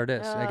 Wow, there it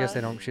is. I guess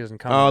they don't. She doesn't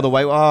come. Oh, with the it.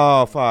 white.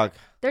 Oh, fuck.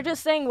 They're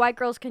just saying white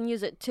girls can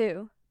use it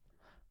too.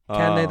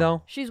 Can they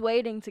though? She's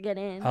waiting to get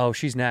in. Oh,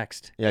 she's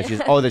next. Yeah,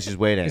 she's. Oh, that she's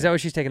waiting. Is that what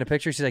she's taking a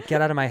picture? She's like,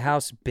 "Get out of my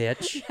house,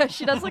 bitch! Yeah,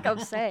 she does look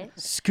upset.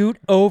 Scoot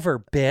over,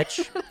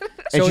 bitch!"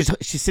 And So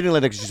she's sitting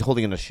like she's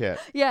holding in a shit.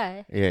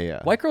 Yeah.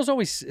 Yeah. white girls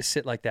always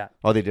sit like that.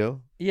 Oh, they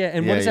do. Yeah,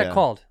 and Yeah, what is that yeah.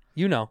 called?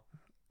 You know,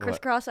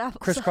 Crisscross applesauce.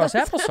 crisscross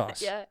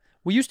applesauce. Yeah.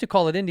 We used to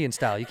call it Indian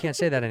style. You can't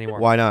say that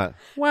anymore. Why not?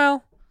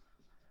 Well,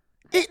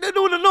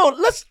 No.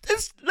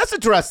 Let's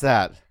address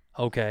that.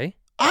 okay.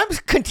 I'm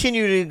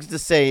continuing to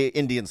say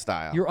Indian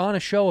style. You're on a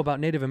show about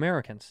Native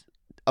Americans.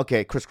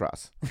 Okay,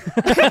 crisscross.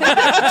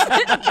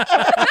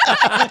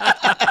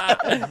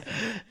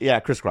 Yeah,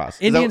 crisscross.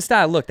 Is Indian that-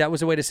 style. Look, that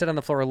was a way to sit on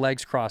the floor with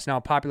legs crossed. Now,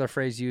 a popular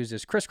phrase used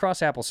is crisscross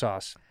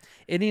applesauce.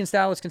 Indian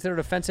style is considered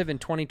offensive in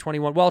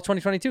 2021. Well,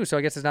 2022, so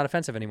I guess it's not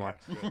offensive anymore.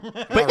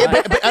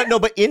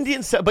 But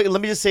Indian style. But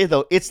let me just say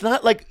though, it's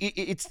not like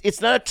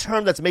it's not a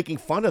term that's making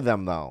fun of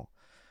them though.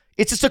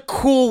 It's just a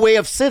cool way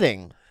of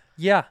sitting.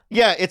 Yeah.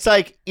 Yeah, it's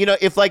like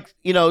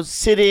if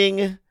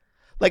sitting,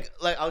 like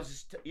I'll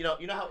just you know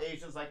how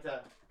Asians like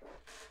to.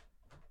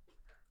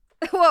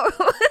 Whoa.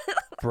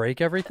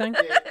 Break everything?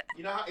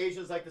 You know how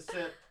Asians like to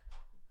sit.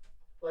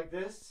 Like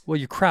this? Well,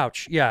 you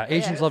crouch. Yeah,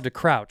 Asians love to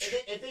crouch.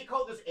 If they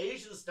called this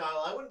Asian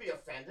style, I wouldn't be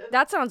offended.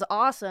 That sounds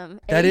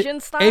awesome. That Asian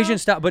style? Asian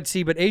style. But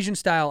Asian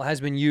style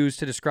has been used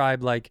to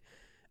describe like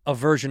a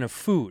version of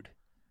food.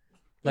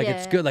 Like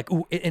it's good. Like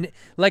ooh, and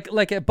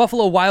like at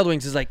Buffalo Wild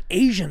Wings is like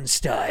Asian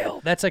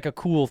style. That's like a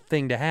cool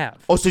thing to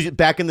have. Oh, so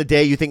back in the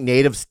day, you think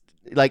natives,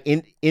 like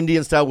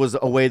Indian style was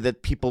a way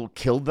that people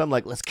killed them?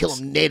 Like, let's kill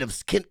them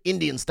natives,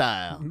 Indian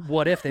style.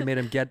 What if they made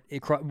him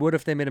what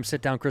if they made him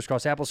sit down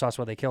crisscross applesauce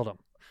while they killed him?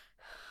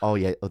 Oh,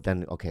 yeah. Oh,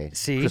 then, okay.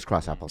 See?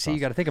 Crisscross applesauce. See, you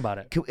got to think about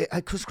it.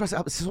 Crisscross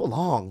applesauce is so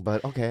long,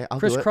 but okay, I'll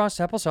do it. Crisscross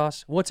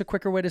applesauce. What's a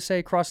quicker way to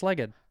say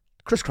cross-legged?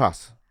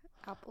 Crisscross.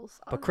 Applesauce.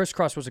 But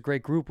Crisscross was a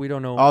great group. We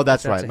don't know. Oh,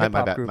 that's if right. A My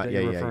hip-hop bad. group that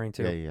you're referring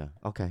to. Yeah.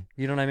 Okay.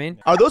 You know what I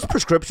mean? Are those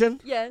prescription?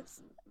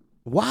 Yes.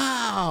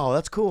 Wow,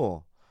 that's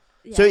cool.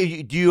 Yeah. So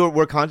do you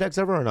wear contacts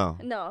ever or no?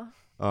 No.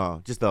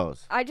 Oh, just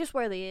those. I just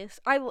wear these.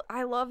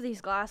 I love these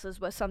glasses,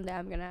 but someday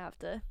I'm gonna have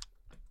to.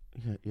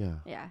 Yeah.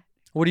 Yeah.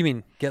 What do you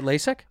mean? Get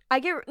LASIK? I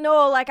get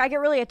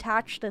really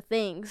attached to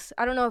things.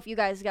 I don't know if you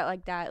guys get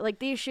like that. Like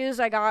these shoes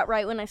I got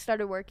right when I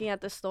started working at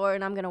the store,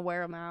 and I'm gonna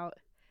wear them out.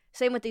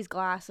 Same with these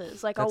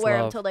glasses. Like I'll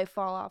wear them till they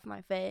fall off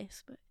my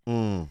face. But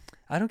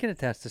I don't get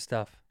attached to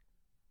stuff.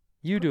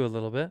 You do a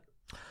little bit.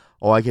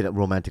 Oh, I get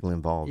romantically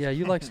involved. Yeah,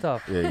 you like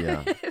stuff.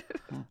 Yeah.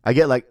 I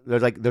get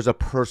there's a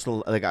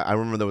personal, like I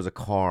remember there was a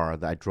car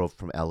that I drove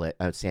from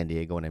San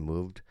Diego when I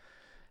moved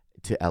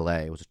to LA.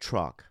 It was a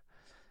truck.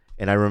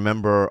 And I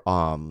remember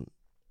I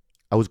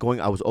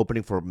was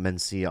opening for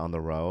Mencia on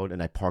the road,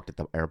 and I parked at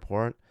the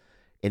airport,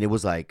 and it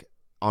was like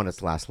on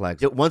its last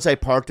legs. Once I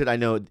parked it, I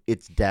know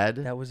it's dead.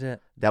 That was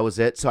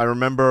it. So I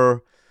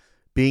remember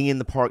being in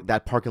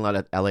that parking lot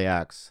at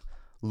LAX,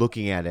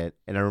 looking at it,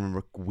 and I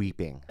remember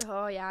weeping.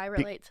 Oh yeah, I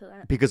relate to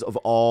that. Because of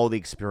all the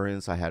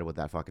experience I had with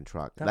that fucking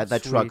truck.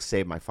 That truck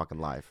saved my fucking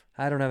life.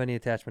 I don't have any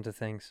attachment to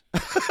things.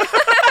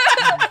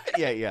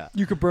 Yeah.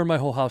 You could burn my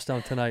whole house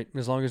down tonight,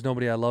 as long as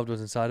nobody I loved was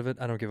inside of it.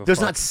 I don't give a fuck.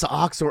 There's not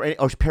socks or a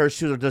pair of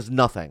shoes, or there's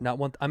nothing. Not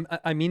one.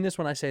 I mean this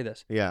when I say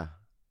this. Yeah.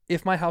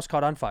 If my house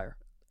caught on fire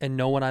and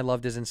no one I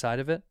loved is inside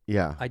of it,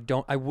 yeah,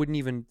 I wouldn't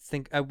even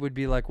think. I would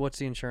be like, what's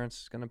the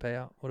insurance going to pay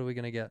out? What are we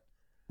going to get?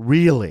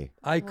 Really?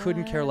 I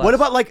couldn't care less.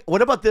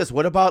 What about this?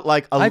 What about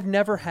like I've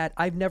never had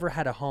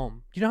a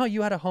home. Do you know how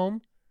you had a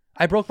home?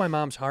 I broke my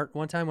mom's heart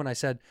one time when I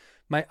said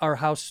our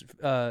house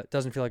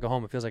doesn't feel like a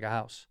home. It feels like a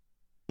house.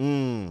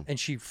 And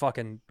she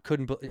fucking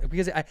couldn't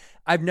because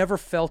I've never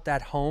felt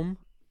that home.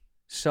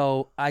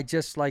 So I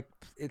just like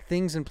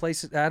things and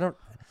places. I don't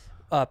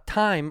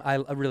time I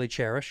really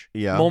cherish.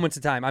 Yeah. Moments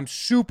of time. I'm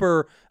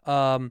super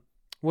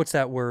what's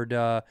that word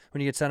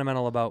when you get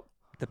sentimental about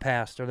the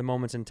past or the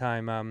moments in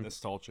time?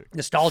 Nostalgic.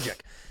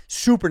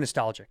 Super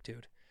nostalgic,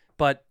 dude.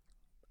 But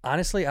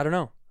honestly, I don't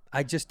know.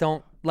 I just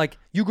don't like.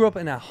 You grew up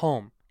in a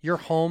home. Your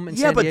home in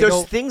San Diego. Yeah, but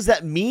there's things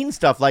that mean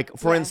stuff. Like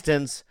for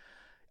instance,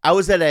 I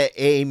was at an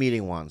AA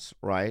meeting once,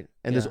 right?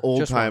 And this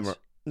old timer,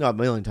 no, a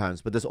million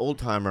times, but this old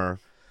timer,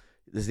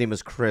 his name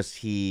is Chris.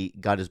 He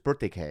got his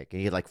birthday cake, and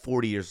he had like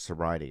 40 years of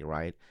sobriety,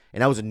 right?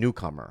 And I was a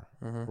newcomer,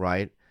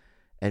 right?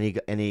 And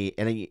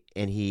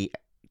he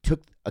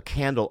took a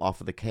candle off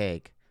of the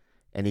cake,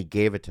 and he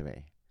gave it to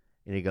me,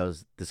 and he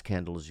goes, "This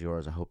candle is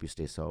yours. I hope you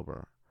stay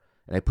sober."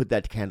 And I put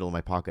that candle in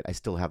my pocket. I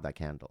still have that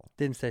candle.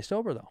 Didn't stay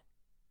sober though.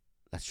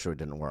 That's true. It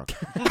didn't work.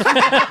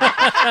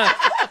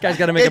 Guy's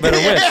got to make a better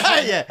wish.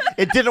 Yeah,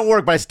 it didn't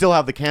work, but I still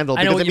have the candle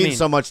because it means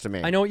so much to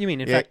me. I know what you mean.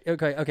 In fact,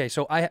 okay.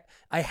 So I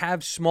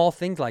have small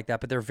things like that,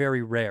 but they're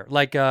very rare.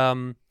 Like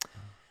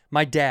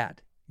my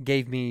dad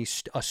gave me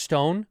a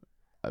stone.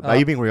 Are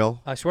you being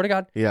real? I swear to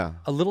God. Yeah.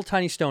 A little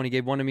tiny stone. He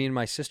gave one to me and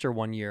my sister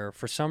one year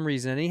for some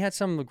reason, and he had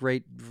some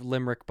great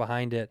limerick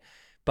behind it.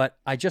 But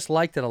I just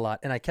liked it a lot,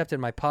 and I kept it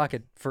in my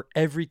pocket for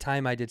every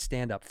time I did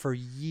stand up for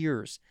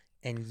years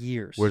and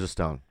years. Where's the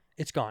stone?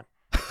 It's gone.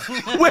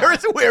 Where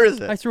is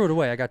it? I threw it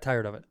away. I got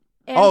tired of it.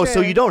 Andrew, oh,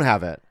 so you don't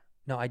have it?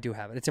 No, I do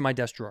have it. It's in my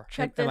desk drawer.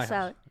 Check this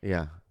out.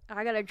 Yeah.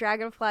 I got a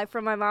dragonfly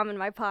from my mom in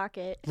my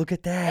pocket. Look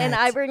at that. And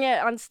I bring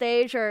it on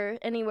stage or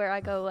anywhere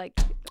I go. Like,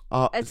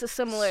 it's a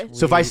similar.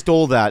 So if I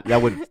stole that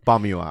would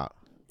bum you out.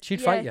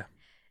 She'd fight you.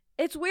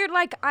 It's weird.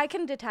 Like I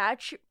can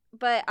detach,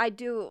 but I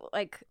do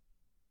like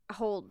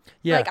hold.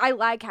 Yeah. Like I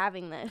like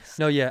having this.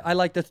 No, yeah. I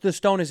like the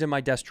stone is in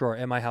my desk drawer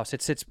at my house.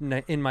 It sits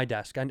in my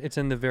desk and it's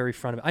in the very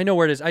front of it. I know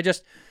where it is. I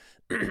just,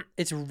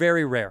 it's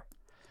very rare.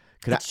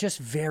 It's just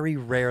very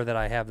rare that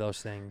I have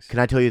those things. Can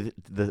I tell you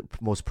the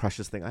most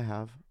precious thing I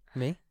have?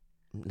 Me?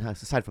 No,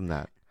 aside from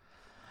that.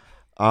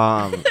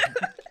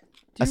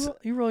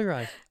 You roll your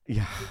eyes.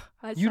 Yeah.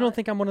 You don't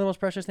think I'm one of the most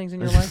precious things in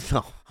your life?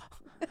 No.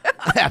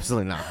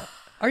 Absolutely not.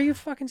 Are you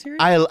fucking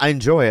serious? I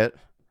enjoy it.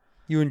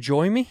 You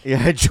enjoy me?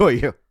 Yeah, I enjoy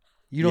you.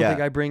 You don't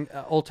think I bring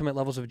ultimate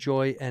levels of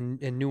joy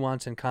and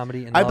nuance and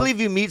comedy and I love?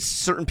 believe you meet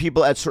certain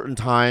people at certain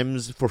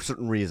times for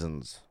certain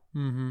reasons.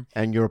 Mm-hmm.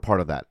 And you're a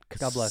part of that.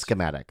 God bless.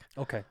 Schematic.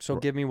 Okay, so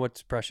give me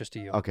what's precious to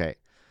you. Okay.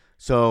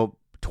 So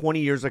 20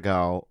 years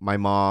ago, my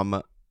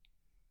mom,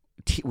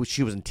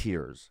 she was in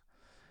tears.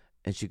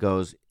 And she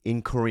goes,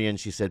 in Korean,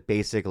 she said,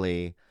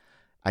 basically,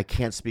 I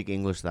can't speak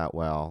English that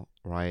well.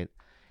 right?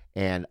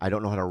 And I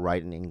don't know how to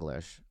write in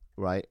English,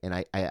 right?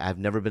 And I've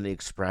never been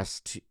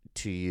expressed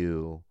to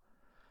you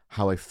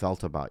how I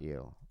felt about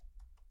you,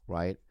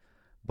 right?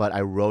 But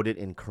I wrote it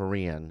in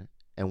Korean,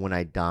 and when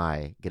I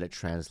die, get it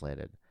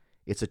translated.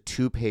 It's a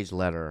 2-page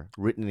letter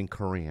written in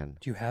Korean.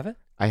 Do you have it?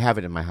 I have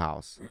it in my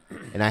house,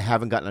 and I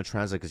haven't gotten it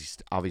translated because he's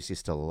obviously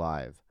still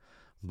alive.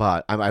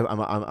 But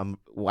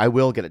I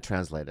will get it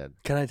translated.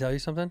 Can I tell you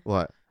something?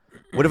 What?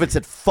 What if it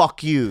said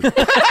 "fuck you"?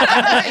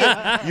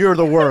 You're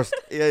the worst.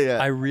 Yeah.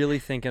 I really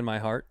think in my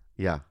heart,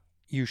 Yeah.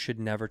 you should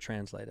never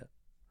translate it,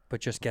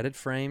 but just get it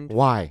framed.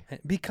 Why?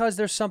 Because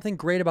there's something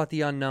great about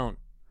the unknown.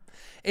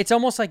 It's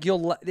almost like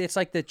it's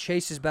like the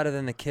chase is better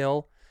than the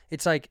kill.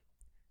 It's like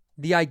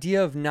the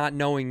idea of not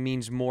knowing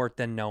means more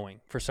than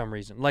knowing for some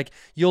reason. Like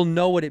you'll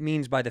know what it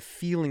means by the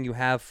feeling you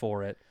have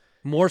for it,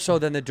 more so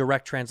than the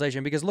direct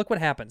translation. Because look what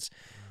happens.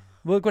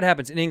 Look what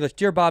happens in English.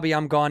 Dear Bobby,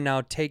 I'm gone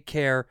now. Take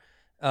care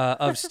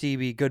of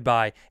Stevie.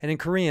 Goodbye. And in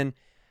Korean,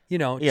 you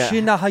know,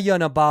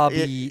 Chinahayana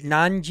Bobby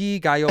Nanji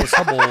Gayo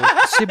Sabo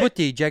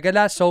Sibuti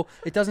Jagala. So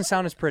it doesn't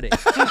sound as pretty.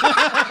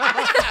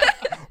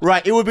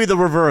 Right. It would be the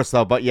reverse,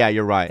 though. But yeah,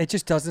 you're right. It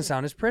just doesn't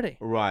sound as pretty.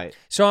 Right.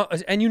 So,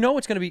 and you know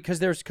it's going to be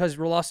because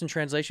lost in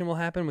translation will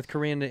happen with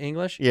Korean to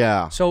English.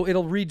 Yeah. So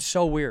it'll read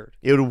so weird.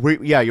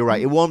 Yeah, you're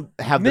right. It won't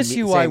have Miss the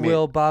you, same I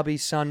will, Bobby,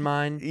 son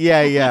mine.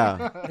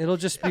 Yeah. It'll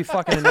just be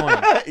fucking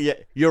annoying. Yeah,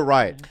 you're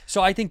right.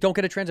 So I think don't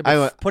get it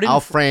translated. Put it.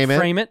 I'll frame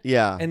it.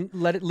 Yeah. And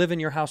let it live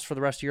in your house for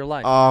the rest of your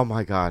life. Oh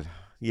my God.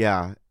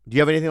 Yeah. Do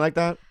you have anything like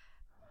that?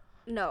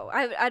 No,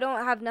 I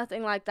don't have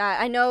nothing like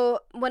that. I know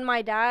when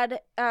my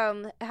dad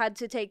had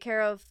to take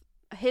care of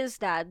his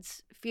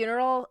dad's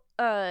funeral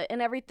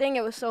and everything,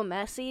 it was so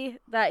messy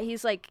that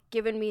he's like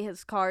given me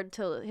his card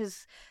to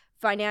his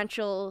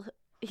financial.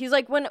 He's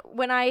like, when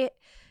I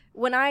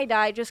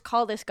die, just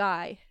call this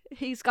guy.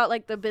 He's got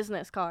like the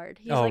business card.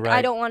 He's like, right.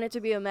 I don't want it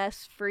to be a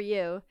mess for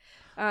you.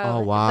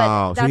 Oh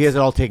wow! So he has it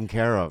all taken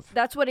care of.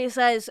 That's what he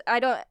says.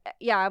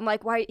 I'm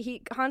like, why? He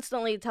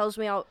constantly tells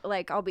me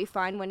I'll be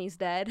fine when he's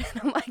dead.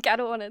 And I'm like, I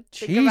don't want to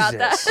think about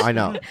that. I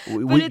know,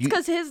 but it's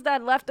because his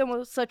dad left him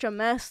with such a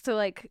mess to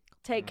like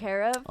take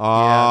care of.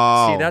 Oh,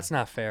 yeah. See, that's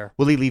not fair.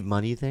 Will he leave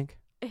money? You think?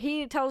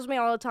 He tells me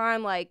all the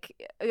time,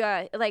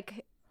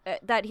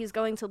 that he's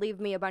going to leave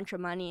me a bunch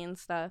of money and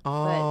stuff.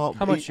 Oh,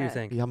 how much do you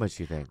think? How much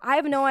do you think? I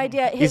have no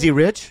idea. Is he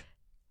rich?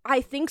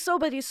 I think so,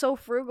 but he's so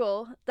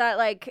frugal that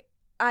like.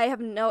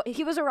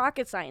 He was a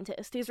rocket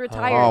scientist. He's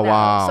retired now.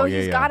 Wow. So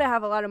he's got to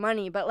have a lot of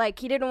money. But, like,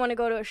 he didn't want to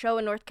go to a show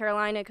in North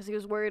Carolina because he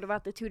was worried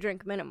about the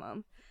 2-drink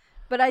minimum.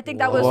 But I think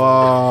that was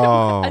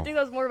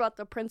more about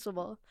the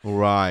principle.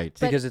 Right.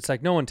 Because it's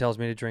like no one tells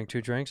me to drink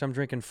 2 drinks. I'm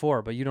drinking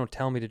 4, but you don't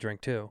tell me to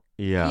drink 2.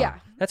 Yeah. Yeah.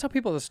 That's how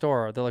people at the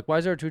store are. They're like, why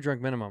is there a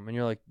 2-drink minimum? And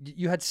you're like,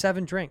 you had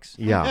 7 drinks.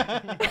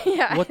 Yeah.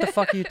 Yeah. What the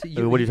fuck are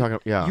you... What are you talking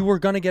about? Yeah. You were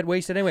going to get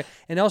wasted anyway.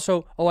 And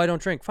also, I don't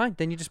drink. Fine.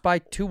 Then you just buy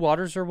 2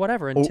 waters or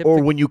whatever. And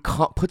or when you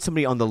put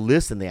somebody on the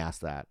list and they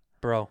ask that.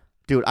 Bro.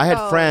 Dude, I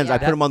had friends. Yeah. I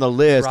put them on the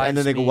list, and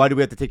then they go, "Why do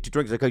we have to take 2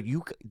 drinks?" I go,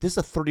 this is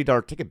a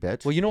 $30 ticket,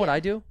 bitch." Well, you know what I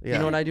do? Yeah. You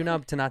know what I do now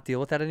to not deal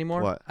with that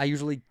anymore? What? I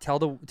usually tell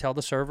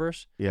the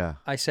servers. Yeah.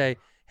 I say,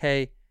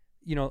 hey,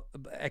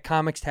 at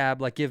Comics tab,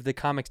 like give the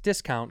Comics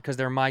discount because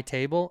they're my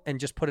table, and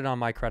just put it on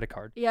my credit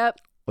card. Yep.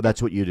 Well,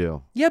 that's what you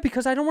do. Yeah,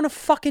 because I don't want to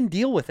fucking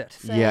deal with it.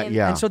 Same.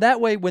 Yeah. And so that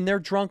way, when they're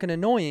drunk and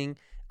annoying,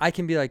 I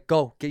can be like,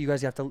 "Go, you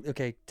guys have to.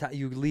 Okay,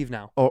 you leave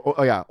now."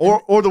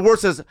 Or the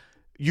worst is,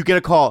 you get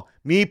a call,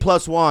 me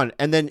plus 1,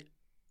 and then.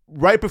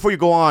 Right before you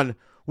go on,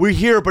 we're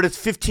here, but it's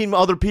 15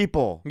 other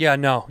people. Yeah,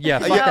 no. Yeah,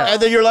 fuck that. And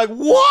then you're like,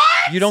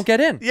 what? You don't get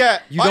in. Yeah.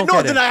 You don't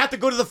get in. Then I have to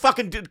go to the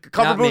fucking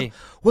cover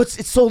booth.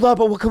 It's sold out,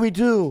 but what can we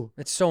do?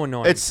 It's so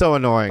annoying. It's so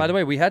annoying. By the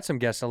way, we had some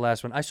guests the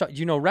last one. I saw,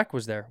 Rec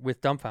was there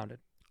with Dumbfounded.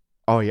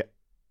 Oh, yeah.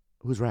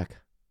 Who's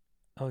Rec?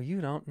 Oh, you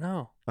don't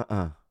know.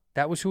 Uh-uh.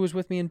 That was who was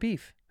with me in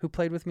Beef, who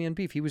played with me in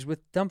Beef. He was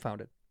with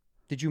Dumbfounded.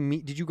 Did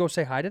you go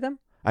say hi to them?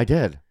 I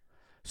did.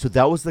 So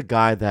that was the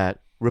guy that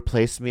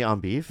replaced me on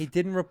Beef? He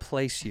didn't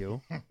replace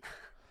you.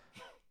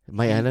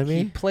 My enemy?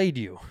 He played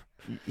you.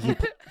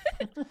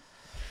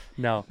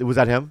 No. Was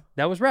that him?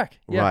 That was Rec.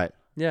 Yeah. Right.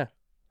 Yeah.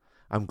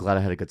 I'm glad I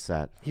had a good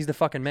set. He's the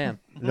fucking man.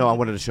 No, I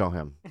wanted to show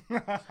him.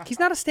 He's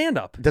not a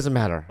stand-up. It doesn't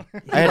matter.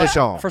 I had to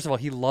show him. First of all,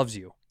 he loves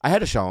you. I had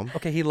to show him.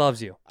 Okay, he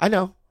loves you. I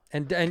know.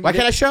 And why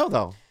can't I show,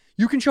 though?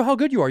 You can show how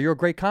good you are. You're a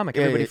great comic.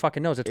 Yeah, Everybody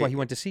fucking knows. That's why he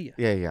went to see you.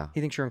 Yeah.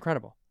 He thinks you're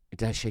incredible.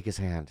 Did I shake his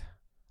hand?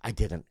 I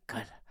didn't.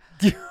 Good.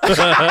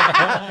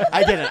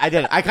 I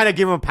didn't. I kind of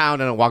gave him a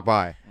pound and walked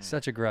by.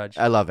 Such a grudge.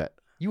 I love it.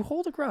 You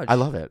hold a grudge. I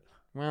love it.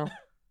 Well,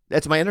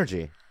 that's my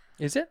energy.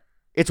 Is it?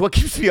 It's what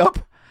keeps me up.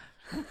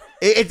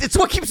 It's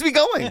what keeps me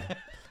going.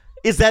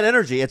 It's that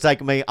energy. It's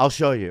like, I'll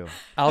show you.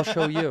 I'll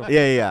show you.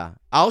 Yeah.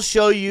 I'll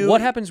show you.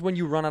 What happens when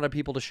you run out of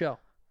people to show?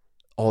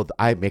 Oh,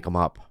 I make them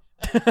up.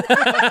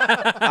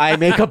 I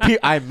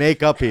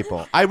make up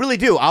people. I really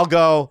do. I'll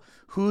go,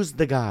 who's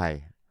the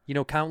guy?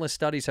 Countless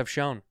studies have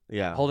shown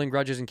holding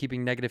grudges and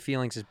keeping negative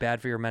feelings is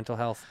bad for your mental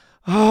health.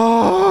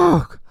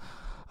 Oh,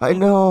 I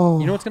know.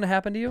 You know what's going to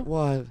happen to you?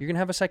 What? You're going to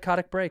have a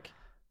psychotic break.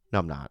 No,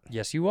 I'm not.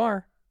 Yes, you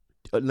are.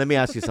 let me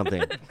ask you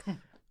something.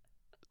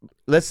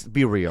 Let's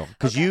be real,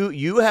 because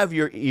you have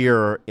your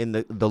ear in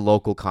the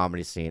local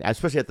comedy scene,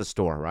 especially at the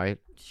store, right?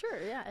 Sure,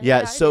 yeah.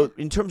 Yeah. So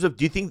in terms of,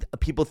 do you think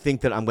people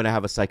think that I'm going to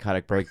have a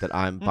psychotic break, that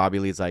I'm Bobby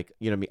Lee's like,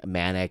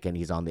 manic and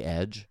he's on the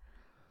edge?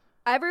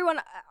 Everyone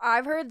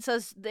I've heard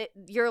says that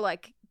you're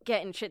like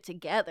getting shit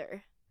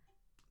together.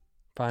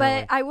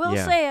 Finally. But I will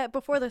say,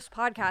 before this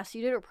podcast,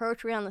 you did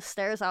approach me on the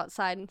stairs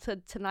outside and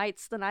said,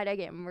 "Tonight's the night I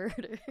get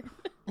murdered."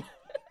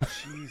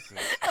 Jesus.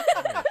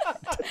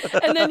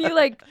 And then you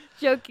like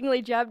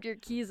jokingly jabbed your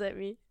keys at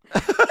me.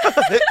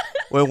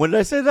 Wait, when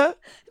did I say that?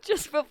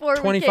 Just before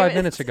 25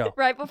 minutes ago.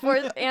 Right before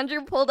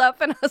Andrew pulled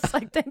up, and I was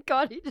like, "Thank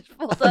God he just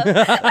pulled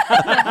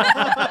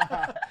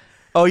up."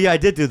 Oh yeah, I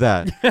did do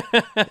that.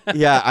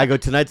 Yeah, I go,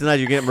 tonight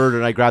you're getting murdered,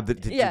 and I grabbed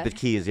the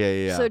keys.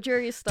 Yeah. So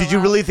jury's still Did you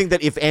out. really think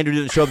that if Andrew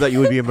didn't show up that you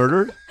would be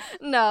murdered?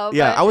 No.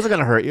 Yeah, but... I wasn't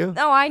gonna hurt you.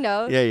 No, I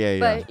know. Yeah.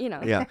 But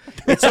Yeah.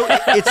 It's so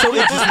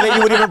interesting that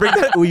you would even bring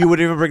that. You would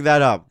even bring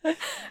that up.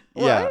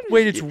 Yeah.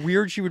 Wait, it's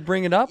weird she would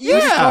bring it up? Yeah.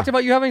 We just talked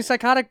about you having a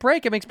psychotic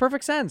break. It makes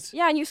perfect sense.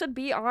 Yeah, and you said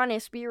be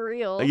honest, be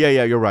real.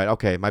 Yeah, you're right.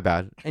 Okay, my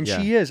bad. And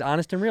yeah. she is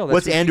honest and real. That's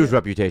What's what she Andrew's is.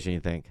 reputation,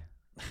 you think?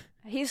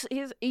 He's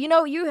you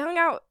hung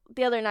out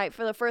the other night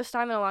for the first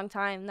time in a long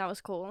time. That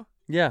was cool.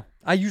 Yeah.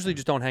 I usually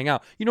just don't hang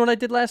out. You know what I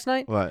did last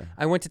night? What?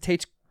 I went to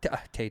Tate's.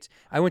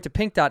 I went to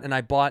Pink Dot and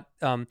I bought,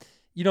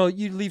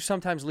 you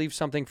sometimes leave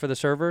something for the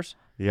servers.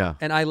 Yeah.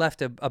 And I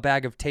left a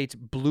bag of Tate's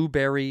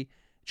blueberry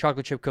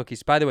chocolate chip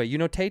cookies. By the way, you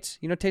know Tate's?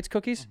 You know Tate's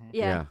cookies? Mm-hmm.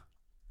 Yeah.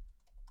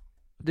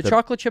 The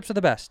chocolate chips are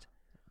the best.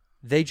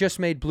 They just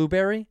made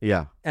blueberry.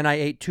 Yeah. And I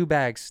ate 2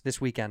 bags this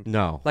weekend.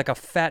 No. Like a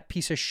fat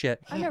piece of shit.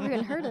 I've never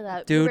even heard of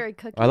that. Dude, Blueberry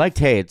cookie. I like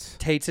Tate's.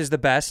 Tate's is the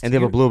best. And they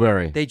have a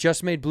blueberry. They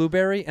just made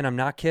blueberry, and I'm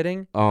not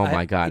kidding. Oh,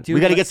 my God. Dude,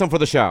 We got to get some for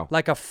the show.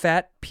 Like a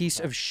fat piece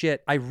of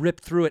shit. I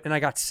ripped through it, and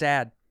I got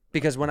sad.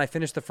 Because when I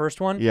finished the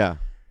first one, Yeah.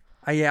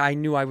 I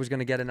knew I was going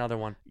to get another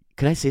one.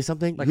 Can I say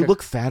something? Like you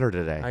look fatter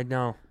today. I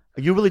know.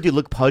 You really do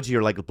look pudgy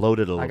or like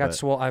bloated a little bit.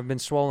 I've been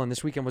swollen.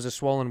 This weekend was a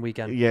swollen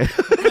weekend. Yeah.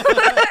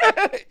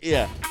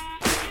 Yeah.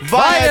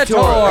 Viator!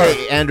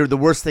 Hey, Andrew, the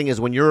worst thing is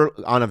when you're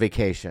on a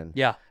vacation.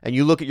 Yeah. And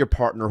you look at your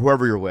partner,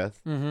 whoever you're with,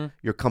 Mm-hmm.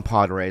 your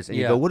compadres, and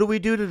you Yeah. go, what do we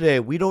do today?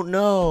 We don't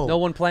know. No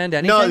one planned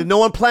anything? No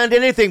one planned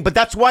anything, but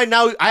that's why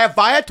now I have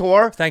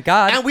Viator. Thank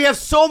God. And we have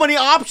so many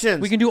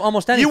options. We can do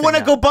almost anything. You want to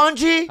now. go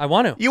bungee? I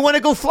want to. You want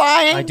to go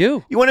flying? I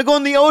do. You want to go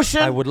in the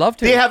ocean? I would love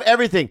to. They have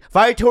everything.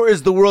 Viator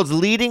is the world's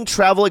leading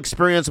travel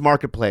experience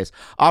marketplace,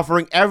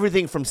 offering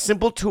everything from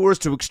simple tours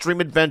to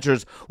extreme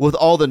adventures with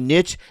all the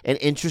niche and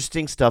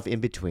interesting stuff in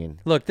between.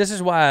 Look, this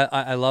is why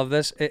I love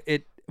this.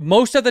 It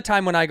most of the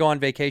time when I go on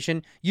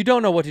vacation, you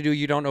don't know what to do,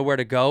 you don't know where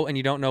to go, and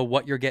you don't know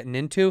what you're getting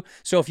into.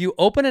 So if you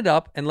open it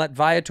up and let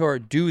Viator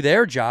do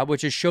their job,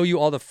 which is show you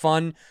all the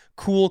fun,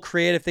 cool,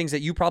 creative things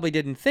that you probably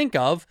didn't think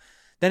of,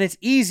 then it's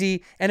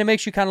easy and it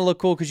makes you kind of look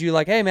cool because you're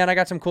like, hey, man, I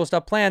got some cool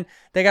stuff planned.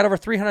 They got over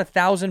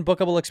 300,000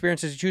 bookable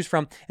experiences to choose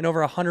from in over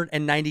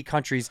 190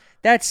 countries.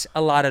 That's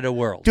a lot of the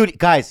world. Dude,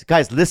 guys,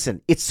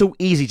 listen. It's so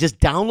easy. Just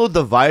download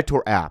the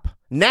Viator app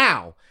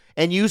now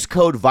and use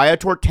code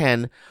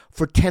Viator10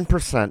 for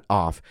 10%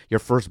 off your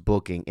first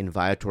booking in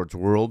Viator's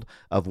world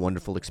of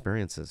wonderful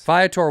experiences.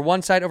 Viator,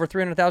 one site, over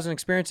 300,000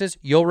 experiences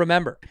you'll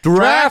remember.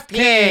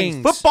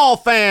 DraftKings! Football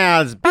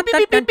fans! Beep, beep,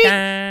 beep, beep,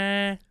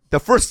 beep. The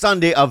first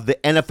Sunday of the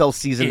NFL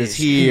season is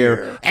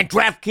here. And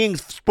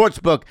DraftKings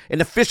Sportsbook, an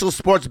official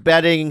sports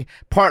betting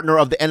partner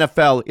of the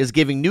NFL, is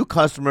giving new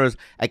customers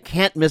a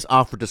can't-miss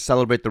offer to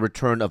celebrate the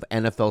return of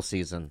NFL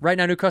season. Right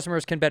now, new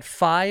customers can bet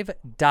 $5.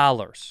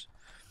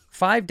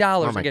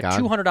 $5 and get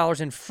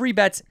 $200 in free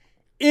bets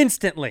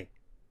instantly.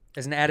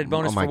 As an added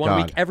bonus for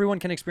 1 week, everyone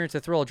can experience the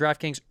thrill of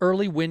DraftKings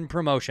early win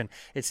promotion.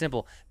 It's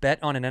simple. Bet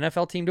on an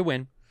NFL team to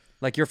win,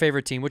 like your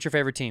favorite team. What's your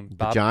favorite team,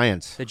 Bob? The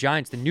Giants. The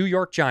Giants, the New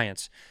York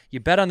Giants. You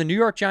bet on the New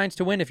York Giants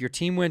to win. If your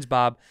team wins,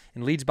 Bob,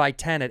 and leads by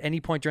 10 at any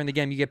point during the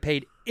game, you get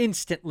paid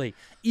instantly,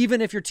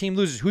 even if your team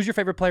loses. Who's your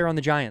favorite player on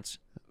the Giants?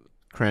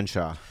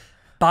 Crenshaw.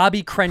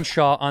 Bobby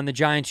Crenshaw on the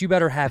Giants. You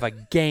better have a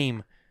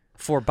game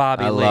for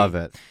Bobby Lee. I love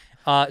it.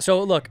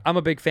 So look, I'm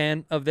a big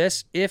fan of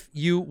this. If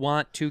you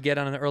want to get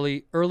on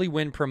an early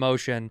win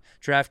promotion,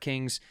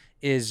 DraftKings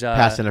is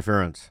pass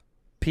interference.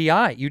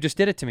 PI. You just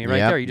did it to me right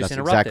there. You just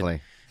interrupted.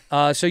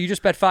 Exactly. So you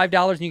just bet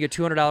 $5 and you get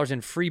 $200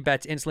 in free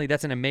bets instantly.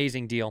 That's an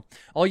amazing deal.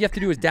 All you have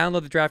to do is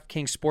download the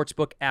DraftKings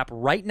Sportsbook app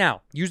right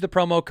now. Use the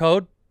promo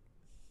code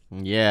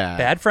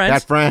Bad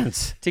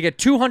Friends to get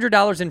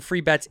 $200 in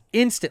free bets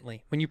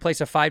instantly when you place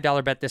a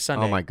 $5 bet this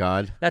Sunday. Oh, my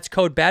God. That's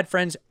code Bad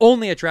Friends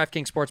only at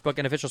DraftKings Sportsbook,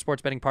 an official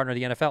sports betting partner of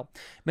the NFL.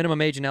 Minimum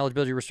age and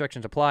eligibility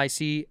restrictions apply.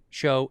 See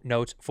show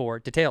notes for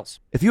details.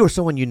 If you or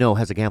someone you know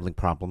has a gambling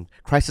problem,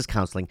 crisis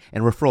counseling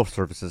and referral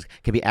services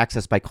can be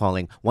accessed by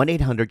calling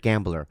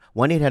 1-800-GAMBLER,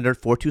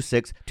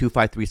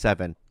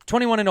 1-800-426-2537.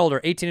 21 and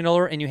older, 18 and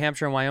older in New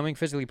Hampshire and Wyoming,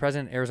 physically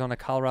present in Arizona,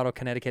 Colorado,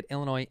 Connecticut,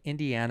 Illinois,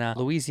 Indiana,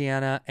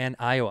 Louisiana, and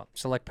Iowa.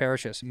 Select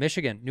parishes: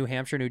 Michigan, New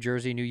Hampshire, New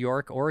Jersey, New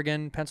York,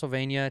 Oregon,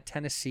 Pennsylvania,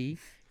 Tennessee,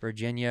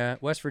 Virginia,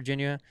 West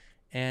Virginia,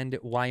 and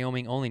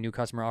Wyoming only. New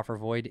customer offer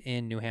void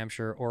in New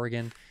Hampshire,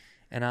 Oregon,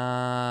 And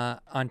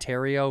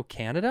Ontario,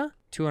 Canada,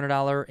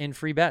 $200 in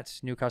free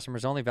bets. New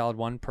customers only, valid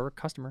one per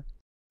customer.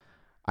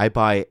 I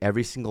buy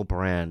every single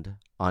brand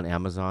on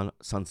Amazon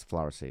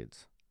sunflower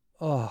seeds.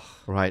 Oh,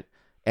 Right?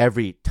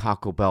 Every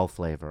Taco Bell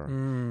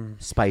flavor,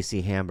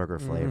 spicy hamburger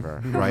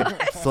flavor, right?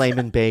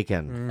 Flamin'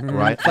 bacon,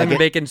 right? Flamin'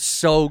 bacon's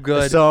so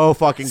good. So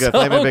fucking good.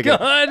 So Flamin' bacon.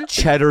 good.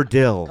 Cheddar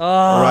dill,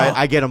 Oh. right?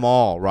 I get them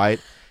all, right?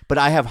 But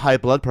I have high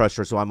blood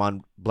pressure, so I'm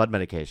on blood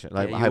medication,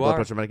 like Yeah, high you blood are.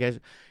 pressure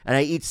medication. And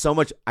I eat so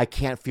much, I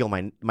can't feel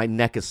my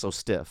neck is so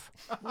stiff.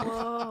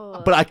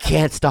 Whoa. But I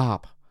can't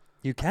stop.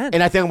 You can.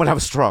 And I think I'm going to have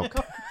a stroke.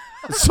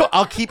 So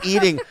I'll keep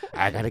eating.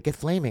 I got to get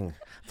flaming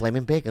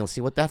bacon. Let's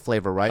see what that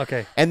flavor, right?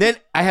 Okay. And then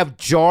I have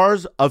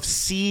jars of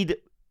seed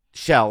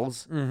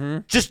shells,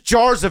 just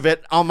jars of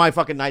it on my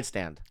fucking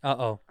nightstand.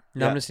 Uh-oh.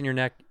 Numbness in your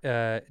neck,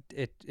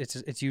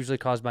 it's usually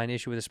caused by an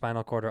issue with the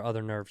spinal cord or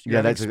other nerves. You're Yeah,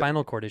 having that's a-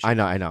 spinal cord issue. I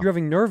know. You're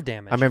having nerve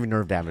damage. I'm having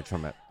nerve damage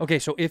from it. Okay,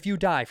 so if you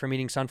die from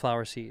eating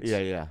sunflower seeds,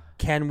 Yeah.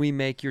 can we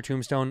make your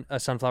tombstone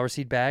a sunflower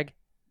seed bag?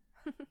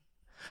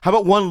 How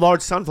about one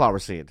large sunflower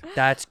seed?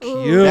 That's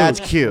cute. That's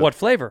cute. What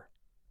flavor?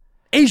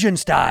 Asian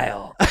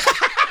style.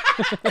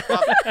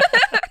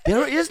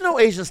 There is no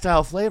Asian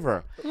style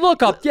flavor.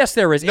 Look up. Yes,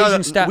 there is.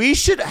 Asian style. We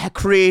should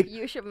create.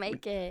 You should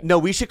make it. No,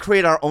 we should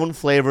create our own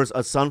flavors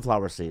of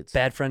sunflower seeds.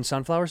 Bad friend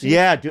sunflower seeds?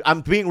 Yeah, dude,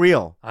 I'm being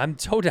real. I'm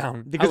so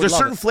down. Because there's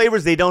certain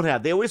flavors they don't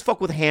have. They always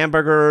fuck with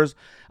hamburgers.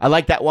 I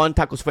like that one,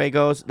 Tacos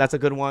Fuegos. That's a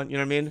good one. You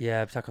know what I mean?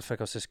 Yeah, tacos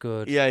fecos is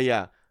good.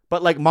 Yeah.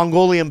 But like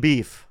Mongolian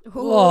beef.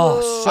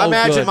 Oh, so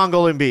Imagine good.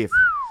 Mongolian beef.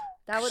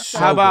 That was so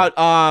How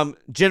about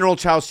General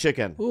Chow's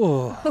chicken?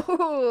 Ooh.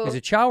 Is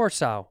it Chow or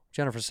Sow?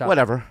 Jennifer Sow.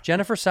 Whatever.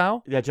 Jennifer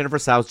Sow? Yeah, Jennifer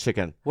Chow's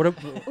chicken. What? Ooh,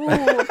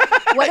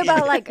 what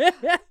about like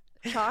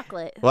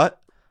chocolate? What?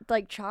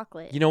 Like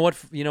chocolate. You know what?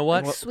 You know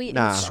what? Sweet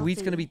Nah. and Sweet's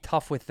salty. gonna be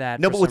tough with that.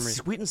 No, for but some what's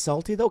reason. sweet and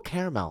salty though?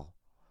 Caramel.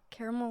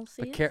 Caramel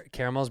seeds? But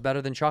caramel's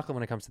better than chocolate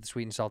when it comes to the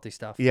sweet and salty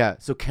stuff. Yeah.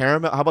 So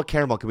caramel. How about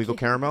caramel? Can we go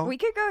caramel? We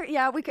could go.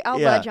 Yeah, we could. I'll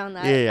yeah. budge on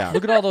that. Yeah.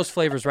 Look at all those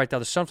flavors right there.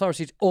 The sunflower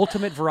seeds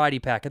ultimate variety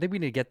pack. I think we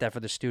need to get that for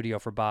the studio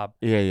for Bob.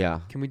 Yeah.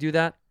 Can we do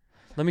that?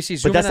 Let me see.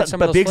 Zoom But in that's on not, some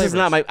but of those Biggs flavors.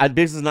 is not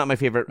Biggs is not my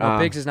favorite. No,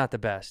 Biggs is not the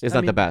best. It's I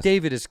not the mean, best.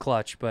 David is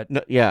clutch, but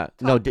No, yeah.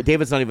 No,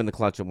 David's not even the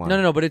clutch one.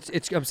 no. But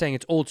it's. I'm saying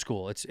it's old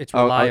school. It's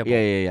Oh, reliable.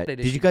 yeah. They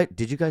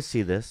Did you guys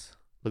see this?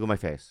 Look at my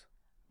face.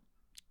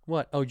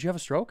 What? Oh, did you have a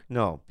stroke?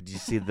 No. Did you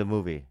see the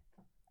movie?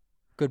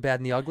 Good, bad,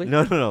 and the ugly.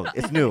 No.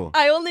 It's new.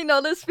 I only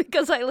know this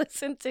because I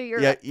listened to your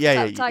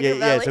Yeah. Tiger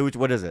Valley. So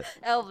what is it?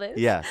 Elvis.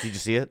 Yeah. Did you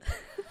see it?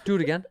 Do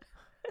it again.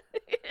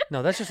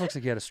 No, that just looks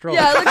like you had a stroke.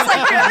 Yeah, it looks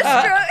like you had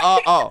a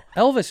stroke. Oh.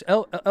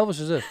 Elvis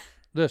is this.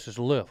 This is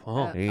lip.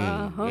 Uh-huh.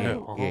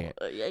 Yeah.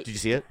 Did you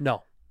see it?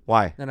 No,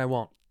 Why? then I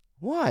won't.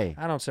 Why?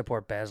 I don't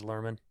support Baz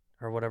Luhrmann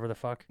or whatever the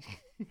fuck.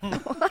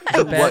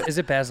 What? Is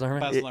it Baz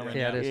Luhrmann? Baz Luhrmann,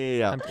 Yeah, it is.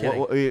 Yeah. I'm kidding.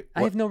 What-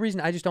 I have no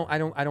reason. I just don't. I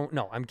don't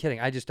know. I'm kidding.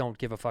 I just don't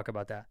give a fuck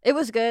about that. It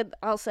was good.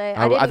 I'll say.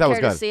 I I didn't thought it was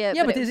care to good. see it.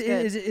 Yeah, but but it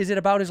was good. is it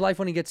about his life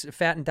when he gets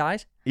fat and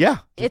dies? Yeah.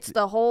 It's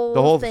the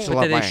whole thing. Celeb-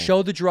 But did they Bang.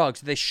 show the drugs?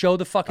 Did they show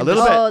the fucking? A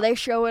little bit. Oh, they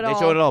show it They all.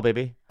 showed it all,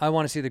 baby. I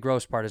want to see the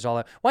gross part. Is all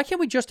that? Why can't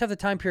we just have the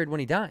time period when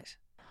he dies?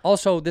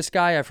 Also, this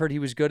guy, I've heard he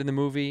was good in the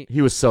movie.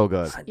 He was so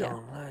good. I Yeah.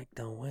 don't like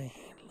the way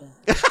he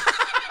looks.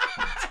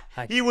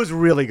 He was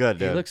really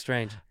good, He dude. looks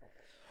strange.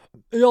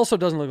 He also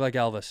doesn't look like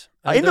Elvis.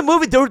 In the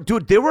movie,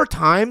 there were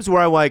times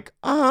where I'm like,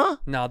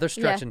 No, they're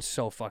stretching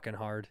so fucking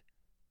hard.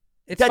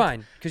 It's That-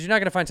 fine because you're not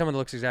gonna find someone that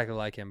looks exactly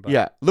like him. But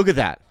yeah. Look at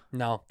that.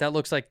 no, that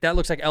looks like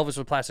Elvis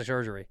with plastic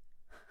surgery.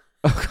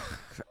 All It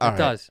right.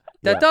 does.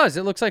 That Yeah. does.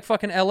 It looks like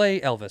fucking L.A.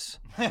 Elvis.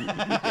 It's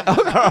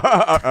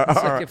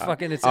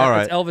like it's All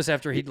right. it's Elvis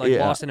after he like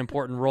Yeah. lost an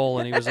important role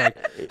and he was like,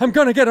 "I'm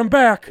gonna get him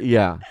back."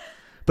 Yeah.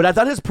 But I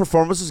thought his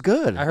performance was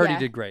good. I heard he Yeah.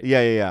 did great.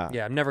 Yeah.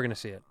 Yeah, I'm never gonna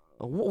see it.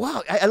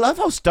 Wow. I love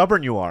how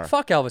stubborn you are.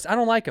 Fuck Elvis. I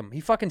don't like him. He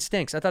fucking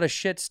stinks. I thought his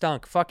shit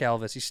stunk. Fuck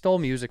Elvis. He stole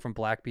music from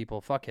black people.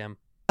 Fuck him.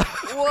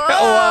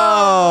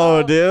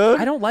 Whoa, dude.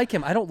 I don't like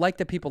him. I don't like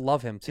that people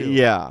love him too.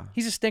 Yeah.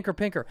 He's a stinker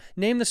pinker.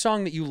 Name the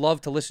song that you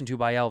love to listen to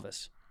by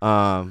Elvis.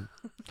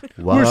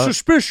 What?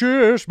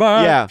 suspicious,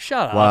 man. Yeah.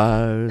 Shut up.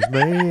 Wise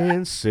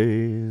man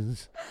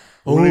says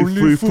only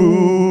free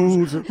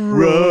fools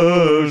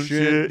rush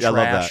it. Yeah, I love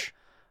that. Trash.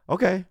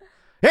 Okay.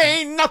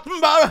 Ain't nothing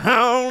but a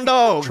hound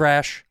dog.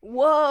 Trash.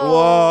 Whoa.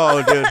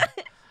 Whoa, dude.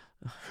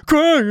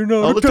 Crying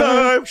All the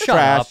time. Shut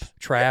Trash. up.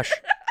 Trash.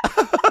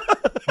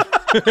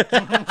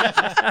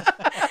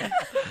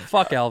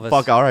 Fuck Elvis.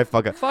 Fuck. All right.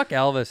 Fuck it. Fuck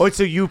Elvis. Oh,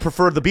 so you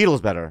prefer the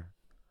Beatles better?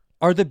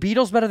 Are the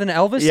Beatles better than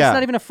Elvis? Yeah. It's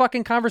not even a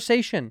fucking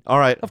conversation. All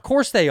right. Of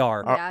course they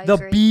are. Yeah, I the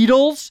agree.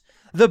 Beatles?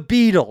 The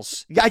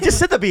Beatles. Yeah, I just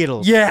said the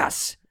Beatles.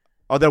 Yes.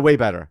 Oh, they're way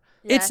better.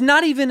 Yeah. It's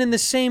not even in the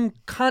same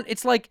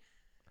it's like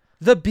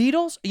the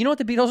Beatles. You know what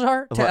the Beatles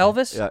are to What?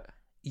 Elvis? Yeah.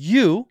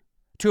 You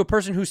to a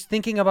person who's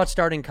thinking about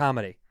starting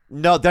comedy.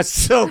 No, that's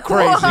so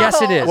crazy.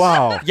 Yes, it is.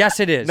 Wow. Yes,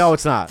 it is. No,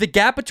 it's not. The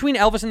gap between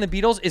Elvis and the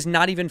Beatles is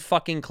not even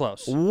fucking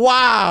close.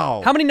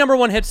 Wow. How many number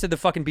one hits did the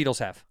fucking Beatles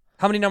have?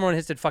 How many number one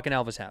hits did fucking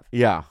Elvis have?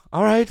 Yeah.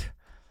 All right.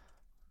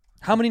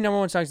 How many number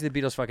one songs did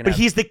the Beatles fucking But have?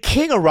 he's the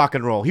king of rock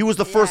and roll. He was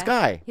the first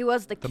guy. He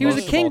was the king. He was a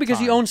most of king all because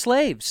he time. owned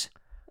slaves.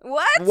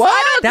 What?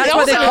 What? That's That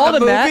why they wasn't in called the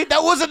him that. movie?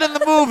 That wasn't in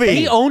the movie.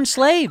 He owned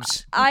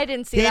slaves. I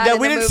didn't see He- that. in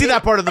we the didn't see movie.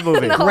 that part of the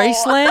movie. No.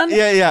 Graceland?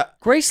 Yeah, yeah.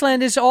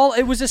 Graceland is all.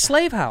 It was a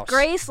slave house.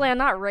 Graceland,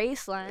 not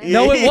Raceland.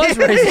 No, it was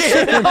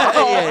Graceland.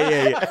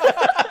 yeah.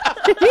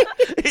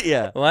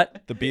 Yeah.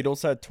 What? The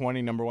Beatles had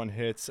 20 number one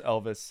hits.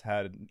 Elvis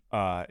had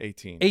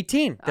 18.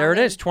 18. There it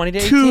is. 20 to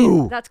 18.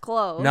 Two. That's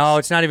close. No,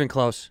 it's not even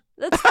close.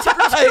 That's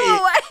two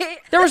away.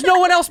 There was no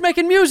one else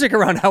making music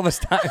around Elvis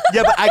time.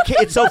 Yeah, but I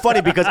can't. It's so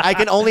funny because I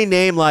can only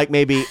name like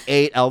maybe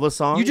 8 Elvis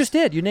songs. You just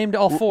did. You named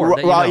all 4.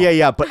 that you Well, know.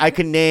 yeah. But I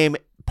can name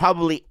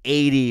probably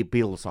 80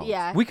 Beatles songs.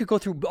 Yeah. We could go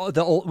through all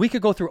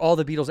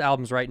the Beatles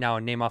albums right now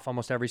and name off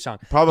almost every song.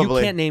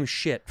 Probably. You can't name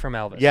shit from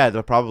Elvis. Yeah,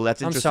 probably.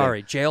 That's I'm interesting.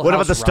 sorry. Jailhouse What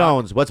about the Rock.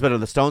 Stones? What's better,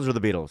 the Stones or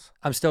the Beatles?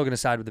 I'm still gonna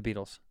side with the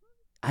Beatles.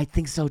 I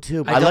think so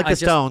too. I don't- like the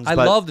just- Stones. I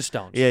but- love the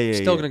Stones. Yeah.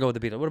 Still gonna go with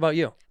the Beatles. What about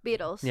you?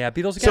 Beatles. Yeah,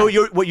 Beatles again.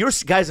 So what your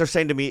guys are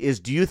saying to me is,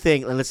 do you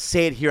think? And let's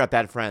say it here at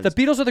Bad Friends. The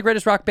Beatles are the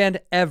greatest rock band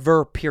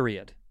ever.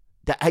 Period.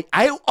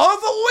 I've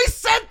always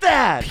said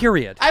that.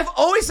 Period. I've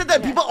always said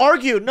that. People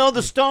argue. No,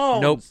 the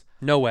Stones. Nope.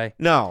 No way.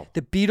 No.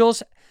 The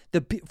Beatles.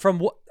 From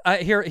what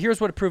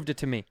here's what it proved it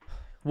to me.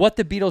 What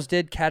the Beatles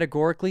did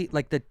categorically,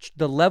 like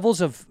the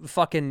levels of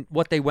fucking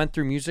what they went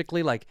through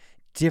musically, like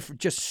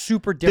just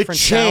super different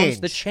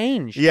sounds. The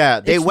change. Yeah,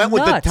 they It's went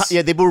with the nuts. time.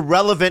 Yeah, they were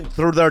relevant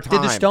through their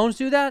time. Did the Stones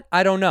do that?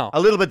 I don't know. A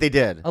little bit they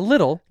did. A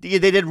little. Yeah,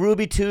 they did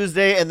Ruby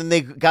Tuesday, and then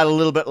they got a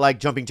little bit like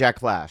Jumping Jack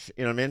Flash.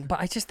 You know what I mean? But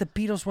the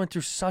Beatles went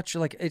through such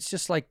it's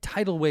just like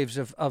tidal waves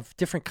of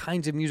different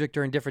kinds of music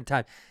during different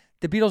times.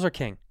 The Beatles are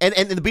king. And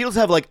the Beatles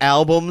have like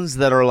albums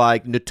that are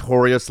like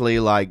notoriously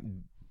like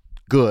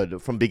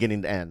good from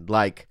beginning to end.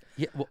 Like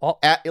Yeah, well,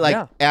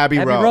 Abbey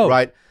Road,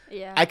 right?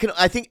 Yeah.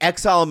 I think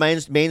Exile on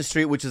Main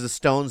Street, which is a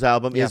Stones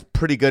album, Yeah. is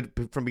pretty good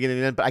from beginning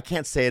to end, but I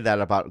can't say that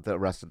about the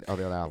rest of the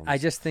other albums. I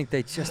just think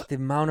the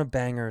amount of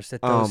bangers that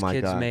Oh those my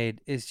kids God.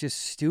 made is just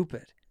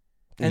stupid.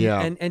 And,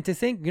 Yeah. and to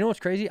think, you know what's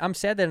crazy? I'm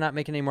sad they're not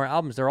making any more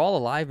albums. They're all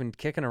alive and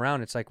kicking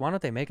around. It's like, why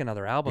don't they make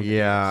another album?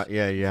 Yeah.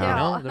 You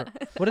know?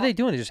 What are they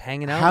doing? They're just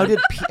hanging out.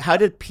 How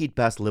did Pete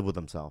Best live with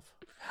himself?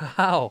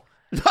 How?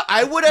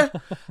 I would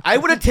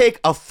have take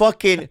a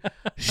fucking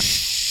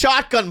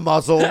shotgun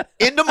muzzle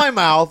into my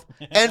mouth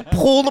and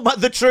pulled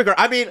the trigger.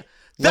 I mean,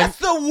 that's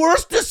the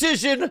worst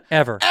decision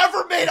Ever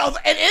made of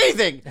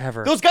anything.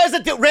 Ever. Those guys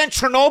that ran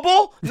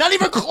Chernobyl, not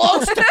even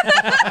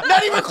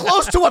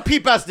close to what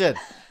Pete Best did.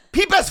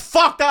 Pete Best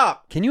fucked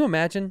up. Can you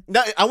imagine?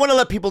 Now, I want to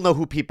let people know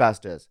who Pete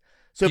Best is.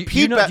 So do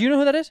Pete you Best. do you know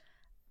who that is?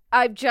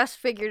 I've just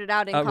figured it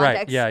out in Right.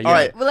 context. Yeah. All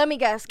right. Well, let me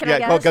guess. Can Yeah, I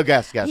guess? go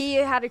guess. He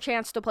had a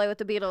chance to play with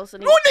the Beatles,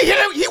 and He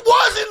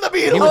was in the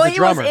Beatles. He was oh, the he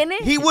drummer. was in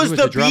it. He was was the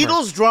the drummer.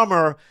 Beatles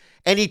drummer,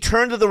 and he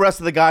turned to the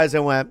rest of the guys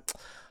and went,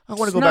 I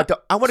want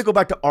to go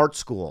back to art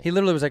school. He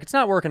literally was like, it's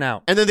not working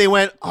out. And then they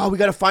went, oh, we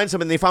got to find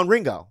someone. And they found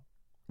Ringo,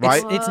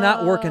 right? It's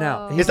not working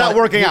out. It's not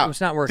working out. It's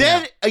not working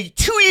then, out.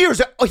 2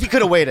 years, he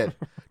could have waited.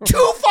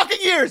 2 fucking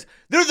years.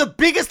 They're the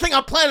biggest thing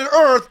on planet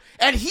Earth,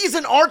 and he's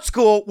in art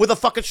school with a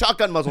fucking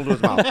shotgun muzzle to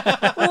his mouth.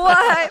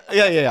 What?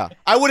 Yeah.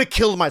 I would have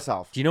killed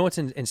myself. Do you know what's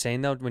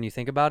insane though? When you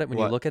think about it, when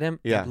What? you look at him,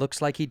 Yeah. it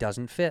looks like he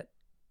doesn't fit.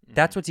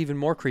 That's what's even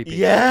more creepy.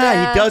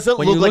 Yeah, he doesn't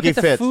When look you like look he at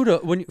the fits.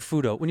 fudo, when you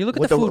look at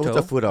What's the the- futo,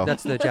 what's a futo?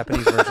 that's the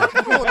Japanese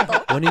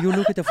version. When you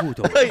look at the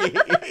futo,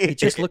 it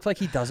just looks like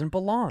he doesn't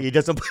belong. He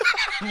doesn't.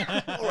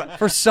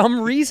 For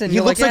some reason, He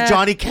you're looks like "Eh."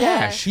 Johnny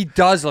Cash. He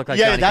does look like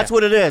Yeah, Johnny that's Cash.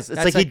 what it is. It's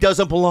That's like he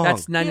doesn't belong.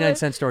 That's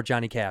 99-cent store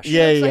Johnny Cash.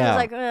 Yeah, So yeah.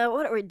 he's like,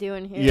 what are we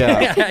doing here?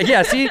 Yeah.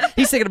 yeah. See,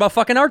 he's thinking about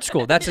fucking art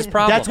school. That's his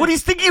problem. That's what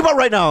he's thinking about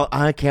right now.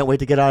 I can't wait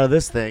to get out of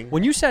this thing.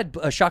 When you said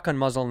a shotgun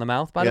muzzle in the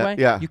mouth, by the Yeah, way,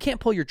 yeah. you can't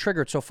pull your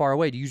trigger so far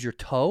away to use your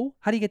toe.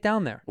 How do you get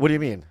down there? What do you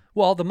mean?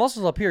 Well, the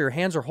muzzle's up here. Your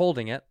hands are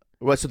holding it.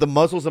 What, so the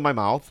muzzle's in my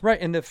mouth? Right,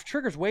 and the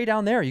trigger's way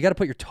down there. You got to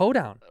put your toe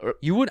down.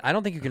 I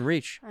don't think you can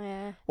reach.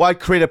 Yeah. Well, I'd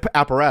create an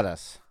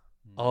apparatus.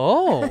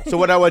 Oh. So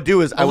what I would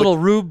do is A little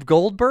Rube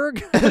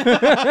Goldberg?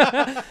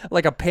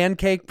 Like a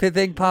pancake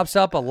thing pops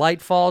up, a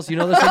light falls. You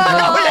know this thing?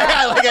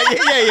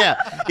 yeah.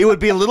 It would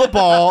be a little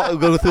ball. It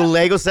would go through a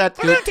Lego set.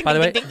 By the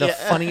way, the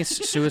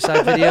funniest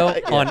suicide video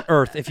on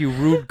earth if you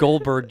Rube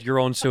Goldberg your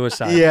own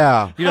suicide.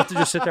 Yeah. You'd have to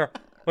just sit there,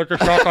 put your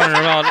shotgun in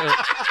your mouth.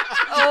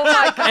 Oh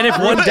my god. And if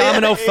one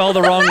domino fell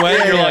the wrong way,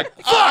 you're like,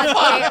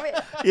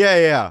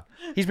 Yeah.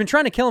 he's been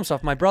trying to kill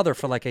himself, my brother,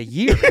 for like a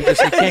year. He can't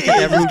get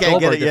that Just Rube can't get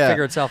Goldberg it, to yeah.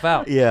 figure itself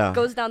out. Yeah.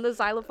 Goes down the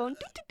xylophone.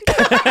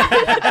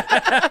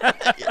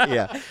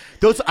 Yeah.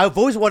 Those I've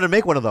always wanted to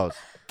make one of those.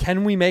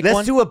 Can we make Let's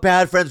one? do a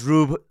Bad Friends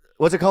Rube.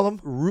 What's it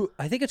called?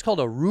 I think it's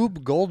called a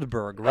Rube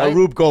Goldberg, right?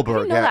 Rube I Goldberg.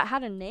 didn't know Yeah. that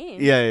had a name.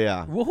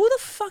 Yeah. Well, who the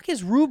fuck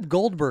is Rube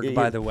Goldberg,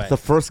 by the way? The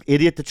first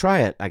idiot to try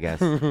it, I guess.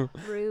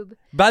 Rube.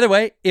 By the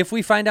way, if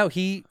we find out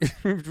he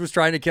was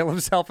trying to kill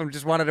himself and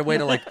just wanted a way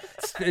to like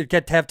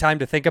have time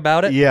to think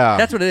about it, Yeah.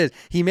 that's what it is.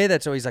 He made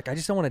that so he's like, I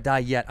just don't want to die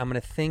yet. I'm going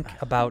to think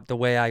about the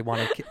way I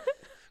want to.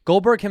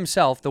 Goldberg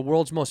himself, the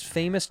world's most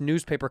famous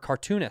newspaper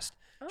cartoonist,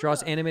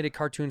 draws animated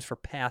cartoons for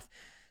Path.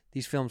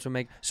 these films would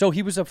make. So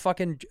he was a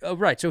fucking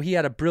right. So he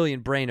had a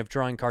brilliant brain of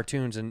drawing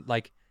cartoons and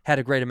like had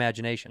a great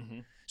imagination. Mm-hmm.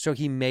 So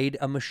he made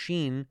a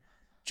machine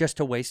just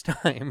to waste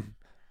time.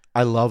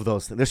 I love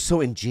those things. They're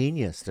so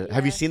ingenious.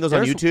 Have you seen those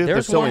on There's- YouTube? They're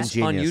There's so ones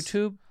on ingenious.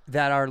 YouTube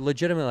that are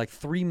legitimately like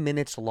 3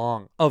 minutes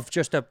long of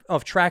just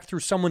of track through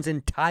someone's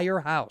entire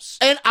house.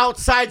 And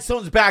outside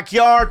someone's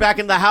backyard, back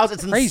in the house.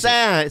 It's Crazy.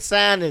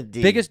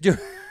 insanity. Biggest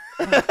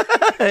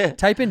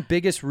type in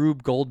biggest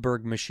Rube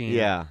Goldberg machine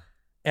Yeah.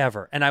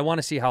 ever, and I want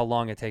to see how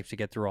long it takes to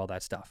get through all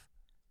that stuff.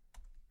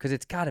 Because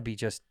it's got to be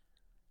just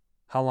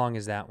how long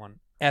is that one?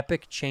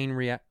 Epic chain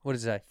react. What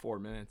is that? 4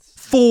 minutes.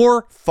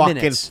 4 Fucking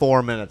minutes.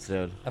 4 minutes,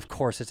 dude. Of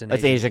course, it's an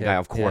It's Asian kid. guy.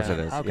 Of course Yeah, it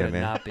is. How Yeah, could it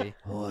man. not be?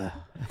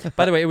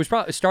 By the way,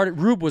 it started.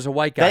 Rube was a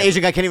white guy. That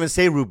Asian guy can't even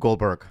say Rube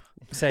Goldberg.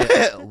 Say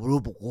it.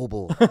 Rube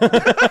Goldberg.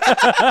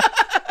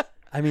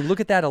 I mean, look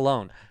at that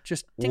alone.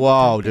 Just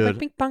Wow, dude.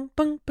 And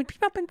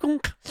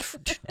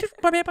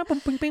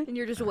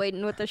you're just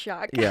waiting with the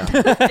shock. Yeah.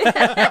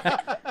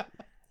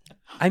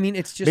 I mean,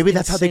 it's just Maybe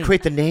that's how they insane.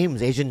 create the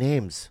names, Asian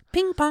names.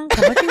 Ping pong.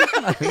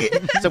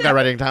 Some guy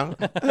writing it down.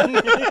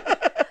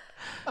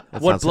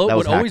 What was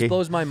always hacky.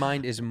 blows my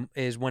mind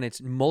is when it's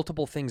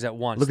multiple things at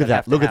once. Look at have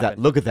that. to Look at that.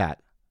 happen. Look at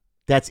that.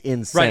 That's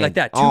insane. Right, like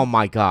that. Oh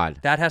my God.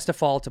 That has to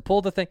fall to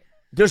pull the thing.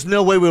 There's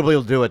no way we'll be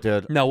able to do it,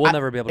 dude. No, we'll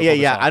never be able to. Yeah, pull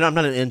this yeah. off. I'm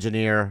not an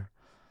engineer.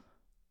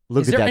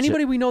 Look Is at there that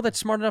anybody shit. we know that's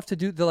smart enough to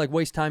do like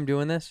waste time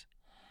doing this?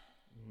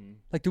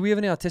 Like, do we have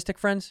any autistic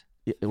friends?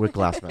 Yeah, Rick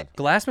Glassman.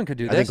 Glassman could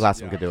do I this. think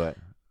Glassman could do it.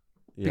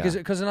 Yeah.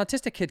 Because an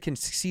autistic kid can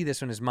see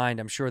this in his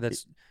mind. I'm sure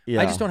that's. Yeah.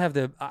 I just don't have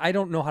the. I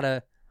don't know how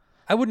to.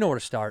 I wouldn't know where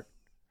to start.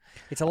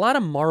 It's a lot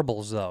of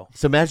marbles, though.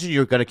 So imagine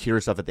you're gonna kill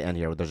yourself at the end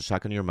here. There's a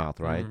shotgun in your mouth,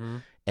 right? Mm-hmm.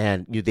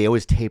 And they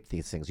always tape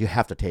these things. You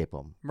have to tape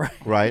them, Right.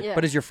 right? Yeah.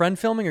 But is your friend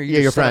filming, or you Yeah,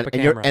 just your set friend. up a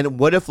And, camera? and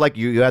what if like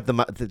you had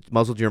the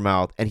muzzle to your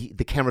mouth and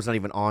the camera's not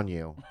even on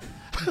you?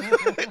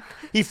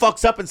 He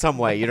fucks up in some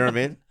way. You know what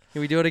I mean?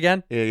 Can we do it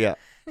again? Yeah, yeah.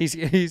 He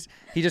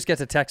just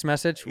gets a text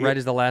message right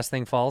as the last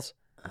thing falls.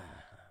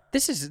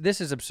 This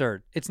is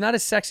absurd. It's not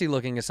as sexy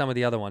looking as some of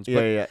the other ones. Yeah,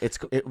 But yeah.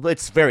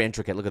 It's very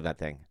intricate. Look at that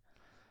thing.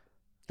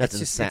 That's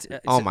It's just- insane.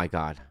 it's Oh a- my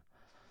God.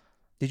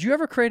 Did you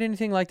ever create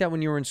anything like that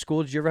when you were in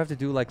school? Did you ever have to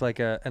do like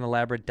an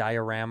elaborate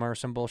diorama or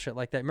some bullshit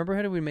like that?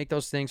 Remember how we make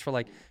those things for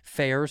like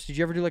fairs? Did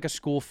you ever do like a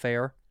school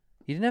fair?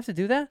 You didn't have to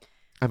do that?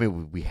 I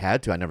mean, we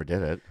had to. I never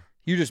did it.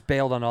 You just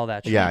bailed on all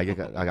that shit. Yeah,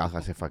 I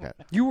say fuck it.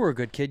 You were a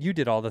good kid. You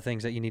did all the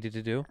things that you needed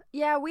to do.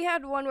 Yeah, we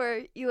had one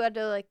where you had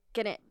to like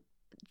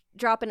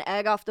drop an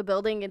egg off the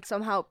building and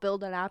somehow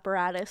build an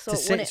apparatus so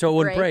it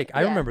wouldn't break.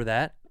 I Yeah. remember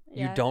that.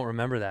 Yeah. You don't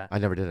remember that. I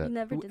never did You it.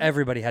 never did that.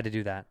 Everybody had to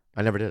do that.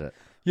 I never did it.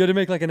 You had to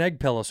make like an egg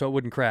pillow so it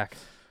wouldn't crack.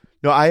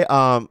 No,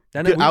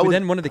 Then, dude,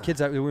 then one of the kids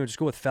that we went to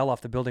school with fell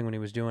off the building when he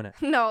was doing it.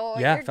 No,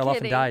 Yeah, you're fell off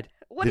and kidding. died.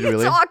 What Did are he you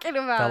really? talking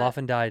about? Fell off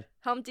and died.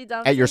 Humpty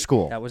Dumpty. at your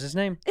school. That was his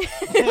name.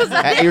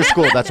 At your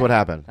school, that's what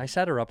happened. I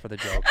set her up for the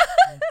joke.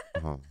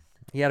 Uh-huh.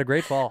 He had a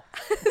great fall.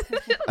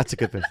 That's a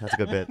good bit. That's a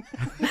good bit.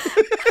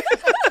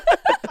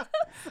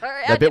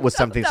 Sorry, That I bit didn't was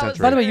know 17th that was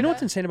century. By the way, for you know that.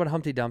 what's insane about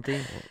Humpty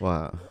Dumpty?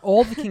 Wow.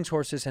 All the king's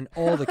horses and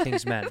all the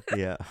king's men,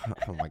 Yeah.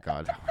 Oh my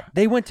God.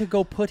 they went to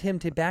go put him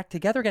back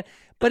together again.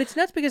 But it's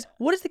nuts because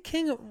what does the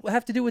king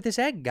have to do with this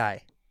egg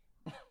guy?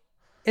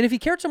 And if he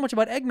cared so much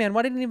about Eggman,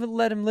 why didn't he even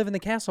let him live in the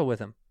castle with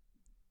him?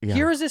 Yeah.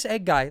 Here is this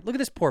egg guy. Look at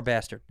this poor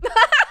bastard.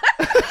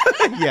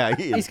 Yeah.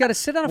 He's got to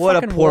sit on a What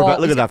a fucking poor wall. guy.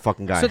 Look He's at got- that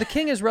fucking guy. So the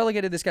king has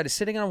relegated this guy to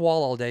sitting on a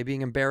wall all day,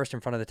 being embarrassed in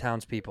front of the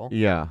townspeople.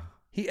 Yeah.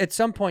 He at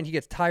some point he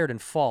gets tired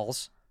and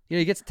falls. You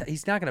know,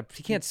 he's not gonna.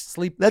 He can't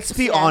sleep. Let's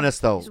be Yeah,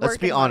 honest, though. he's Let's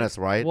be working hard. honest,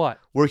 right? What?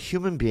 We're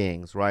human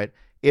beings, right?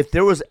 If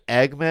there was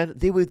Eggmen,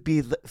 they would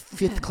be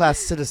fifth-class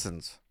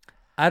citizens.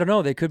 I don't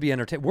know. They could be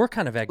entertained. We're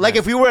kind of egg. Like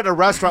if we were at a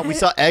restaurant, we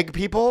saw egg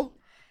people,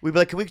 we'd be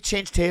like, "Can we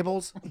change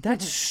tables?"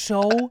 That's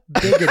so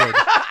bigoted.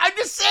 I'm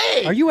just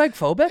saying. Are you egg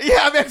phobic? Yeah,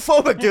 I'm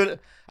egg-phobic, dude.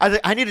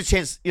 I need to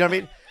change. You know what I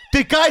mean?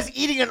 The guy's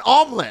eating an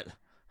omelet.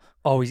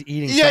 Oh, he's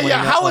eating. Yeah, someone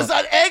yeah. in How that- is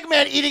that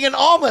Eggman eating an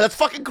omelet? That's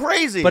fucking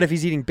crazy. But if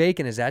he's eating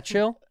bacon, is that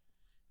chill?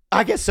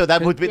 I guess so.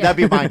 That would be that'd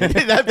be mine.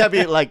 that'd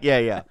be like,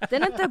 yeah.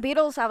 Didn't the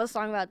Beatles have a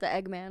song about the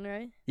Eggman,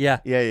 right? Yeah.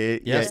 Yeah.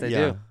 Yes, they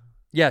do.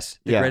 Yes,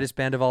 the Yeah. greatest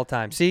band of all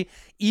time. See,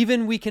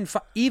 even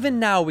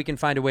now we can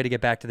find a way to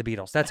get back to the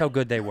Beatles. That's how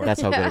good they were.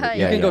 That's how good. Yeah, Yeah,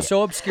 you can yeah. go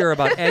so obscure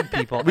about egg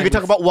people. We could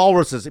talk about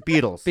walruses,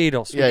 Beatles.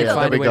 Beatles. Yeah, we can yeah. find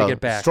There a we way go. to get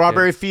back.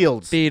 Strawberry dude.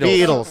 Fields.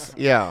 Beatles.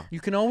 Yeah. You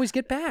can always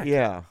get back.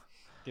 Yeah.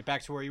 Get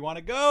back to where you want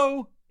to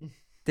go.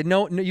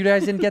 No, you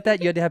guys didn't get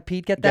that. You had to have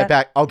Pete get that. Get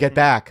back. Oh, get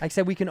back. I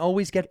said we can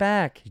always get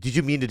back. Did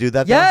you mean to do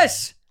that? though?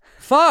 Yes.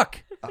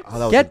 Fuck. Oh,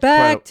 that was Get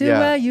back to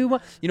incredible. where you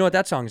want. You know what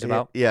that song's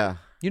about? Yeah.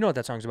 You know what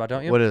that song's about,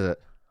 don't you? What is it?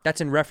 That's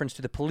in reference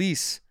to the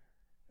police.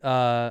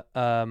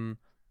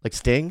 Like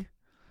Sting?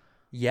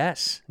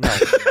 Yes. No.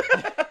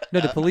 No,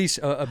 the police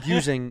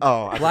abusing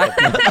Oh, I black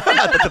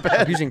people,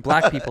 abusing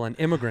black people and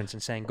immigrants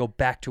and saying, "Go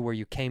back to where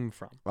you came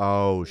from."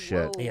 Oh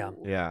shit. Whoa. Yeah,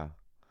 Yeah.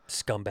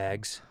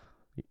 scumbags.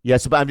 Yeah.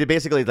 So, but I mean,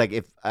 basically, like,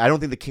 if I don't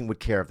think the king would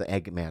care if the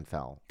Eggman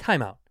fell.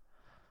 Time out.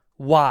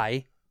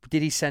 Why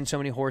did he send so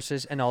many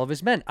horses and all of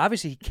his men?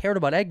 Obviously, he cared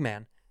about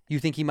Eggman. You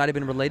think he might have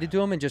been related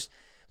to him and just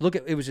look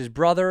at it was his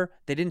brother.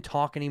 They didn't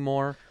talk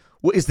anymore.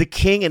 Well, is the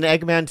king an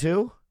Eggman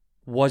too?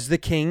 Was the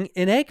king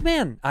an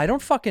Eggman? I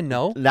don't fucking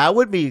know. That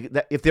would be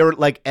if they were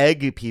like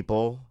egg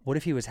people. What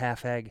if he was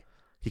half egg?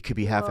 He could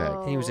be half egg.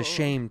 And he was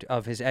ashamed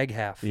of his egg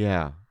half.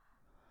 Yeah.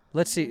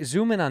 Let's see.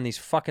 Zoom in on these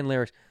fucking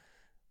lyrics.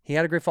 He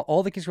had a great fall.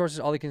 All the king's horses,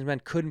 all the king's men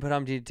couldn't put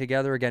them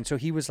together again. So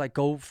he was like,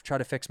 go try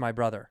to fix my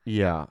brother.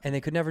 Yeah. And they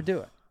could never do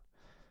it.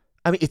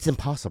 I mean, it's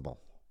impossible.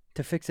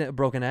 To fix a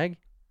broken egg?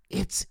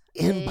 It's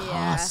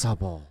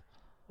impossible.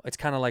 It's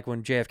kind of like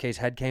when JFK's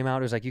head came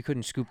out. It was like you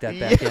couldn't scoop that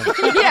back in.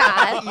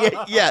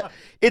 Yeah.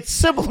 It's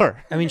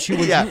similar. I mean,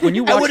 when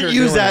you watch I wouldn't her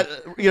use doing that.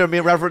 it- You know what I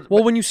mean? Reverend.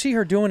 Well, when you see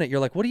her doing it, you're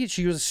like, what are you?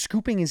 She was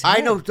scooping his head.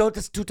 I know. Don't.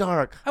 It's too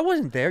dark. I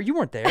wasn't there. You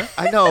weren't there.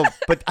 I know,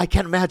 but I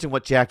can't imagine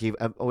what Jackie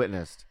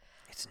witnessed.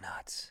 It's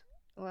nuts.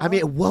 I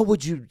mean, what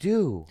would you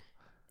do?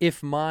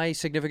 If my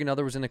significant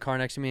other was in the car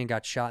next to me and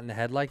got shot in the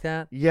head like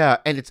that, Yeah,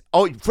 and it's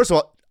first of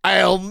all,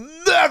 I'll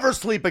never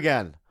sleep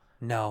again.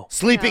 no.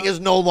 Sleeping is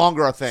no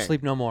longer a thing.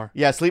 Sleep no more.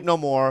 Yeah, sleep no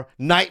more.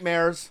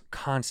 Nightmares.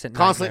 Constant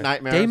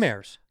nightmares.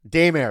 Daymares.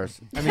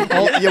 Daymares. I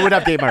mean, you would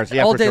have daymares.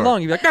 Yeah, all for day sure.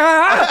 long. You'd be like,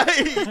 ah!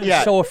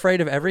 Yeah. So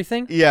afraid of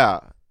everything. Yeah.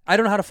 I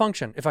don't know how to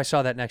function if I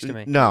saw that next to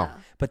me. No.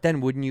 But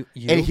then wouldn't you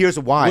And here's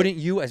why. Wouldn't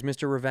you, as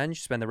Mr.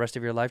 Revenge, spend the rest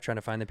of your life trying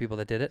to find the people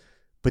that did it?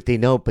 But they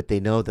know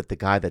that the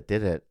guy that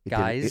did it,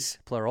 Guys,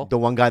 plural. the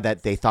one guy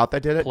that they thought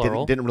that did it,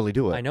 Plural. didn't really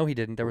do it. I know he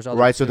didn't. There was other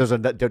Right. So there's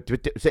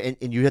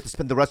and you have to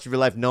spend the rest of your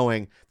life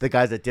knowing the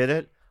guys that did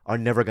it are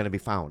never going to be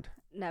found.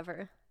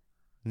 Never.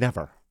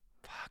 Never.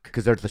 Fuck.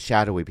 Because they're the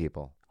shadowy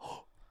people.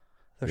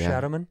 the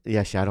Yeah. Shadowman.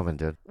 Yeah, Shadowman,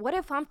 dude. What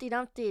if Humpty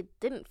Dumpty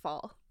didn't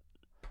fall?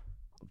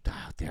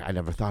 I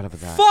never thought of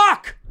that.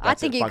 Fuck, I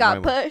think he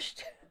got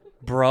pushed.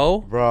 bro.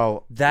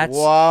 Bro, That's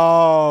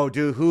whoa,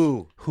 dude.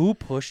 Who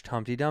pushed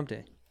Humpty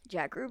Dumpty.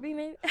 Jack Ruby,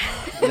 maybe?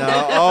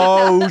 No.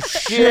 Oh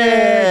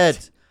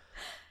shit!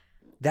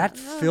 That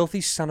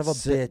filthy son of a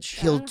bitch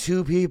killed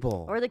 2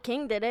 people. Or the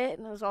king did it,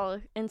 and it was all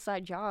an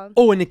inside job.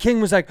 Oh, and the king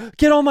was like,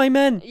 "Get all my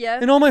men,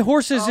 and all my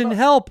horses, and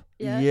help."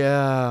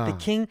 Yeah. The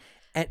king,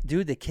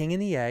 dude, the king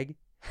and the egg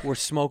were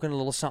smoking a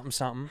little something,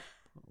 something.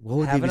 What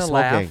would they having be a smoking?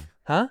 laugh,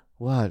 huh?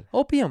 What?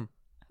 Opium.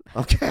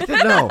 Okay, I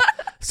didn't know.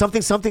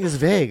 Something is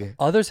vague.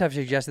 Others have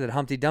suggested that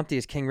Humpty Dumpty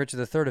is King Richard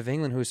III of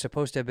England, who is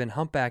supposed to have been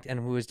humpbacked and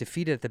who was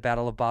defeated at the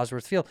Battle of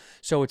Bosworth Field.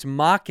 So it's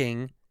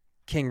mocking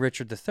King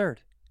Richard III.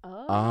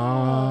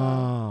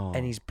 Oh.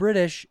 And he's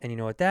British, and you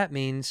know what that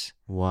means?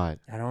 What?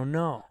 I don't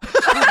know.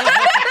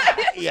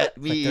 Yeah,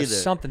 me But either.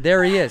 there's something.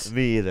 There he is.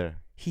 Me either.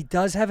 He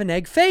does have an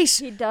egg face.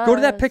 He does. Go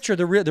to that picture,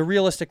 the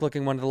realistic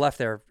looking one to the left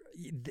there.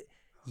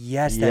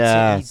 Yes,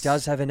 that's it. He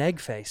does have an egg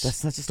face.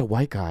 That's not just a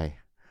white guy.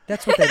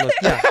 That's what they look.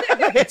 Yeah,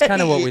 that's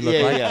kind of what we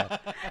look like. Yeah.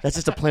 That's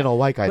just a plain old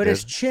white guy. But dude.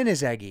 his chin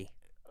is eggy.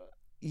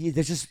 Yeah,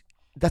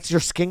 that's your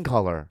skin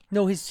color.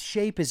 No, his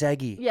shape is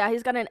eggy. Yeah,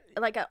 he's got an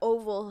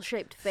oval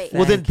shaped face.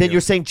 Well, then you. you're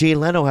saying Jay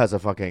Leno has a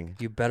fucking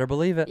You better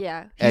believe it.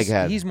 Yeah.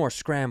 egghead. He's more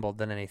scrambled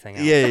than anything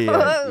else.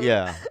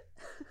 Yeah.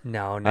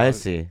 No, I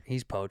see.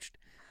 He's poached.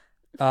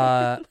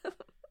 And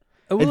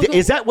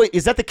is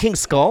that the king's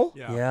skull?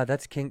 Yeah,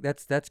 that's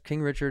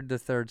King Richard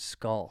III's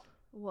skull.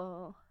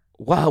 Whoa.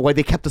 Wow, why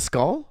they kept the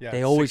skull? Yeah,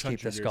 They always keep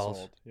 600 the years skulls.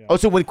 old. Yeah. Oh,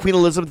 so when Queen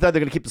Elizabeth died, they're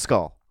gonna keep the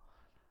skull.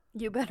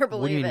 You better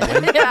What do you believe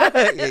mean? it. When? Yeah.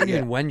 What do you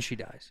mean when she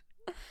dies?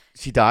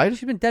 She died?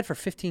 She's been dead for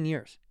 15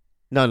 years.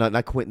 No,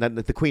 not Queen. Not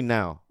the Queen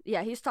now.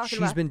 Yeah, he's talking She's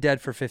about. been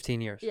dead for 15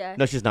 years. Yeah.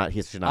 No, she's not.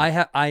 She's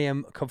not. I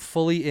am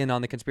fully in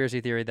on the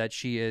conspiracy theory that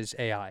she is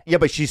AI. Yeah,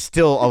 but she's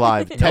still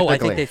alive. Technically. No, I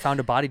think they found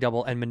a body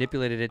double and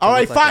manipulated it. To All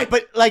right, look like fine,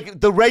 but like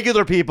the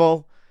regular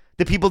people,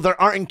 the people that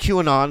aren't in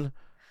QAnon,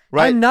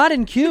 right? I'm not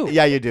in Q.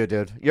 Yeah, you do,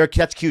 dude.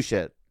 That's Q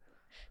shit.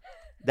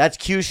 That's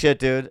Q shit,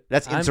 dude.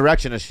 That's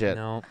insurrectionist shit.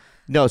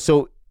 No,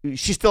 so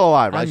she's still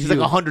alive, right? I'm She's you. like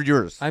 100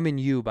 years. I'm in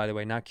U, by the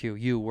way, not Q.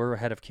 U, we're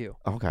ahead of Q.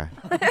 Okay.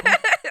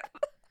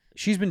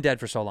 She's been dead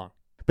for so long.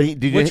 But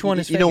Which one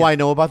is you know fake? why I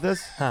know about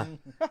this? Huh.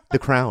 The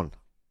Crown.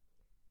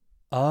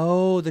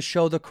 Oh, the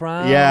show The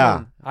Crown.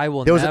 Yeah. I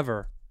will There was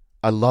never.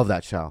 I love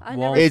that show. I've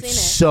never It's seen it.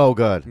 so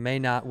good. May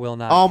not, will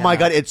not. Oh my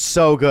cannot. god, it's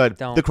so good.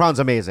 Don't. The Crown's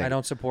amazing. I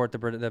don't support the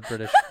British.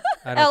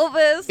 I don't.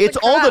 Elvis. It's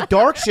all the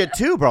dark shit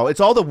too, bro. It's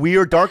all the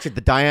weird dark shit,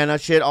 the Diana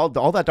shit, all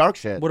that dark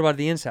shit. What about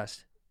the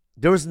incest?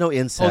 There was no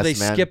incest, Oh, they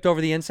man. skipped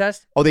over the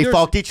incest? Oh, they There's-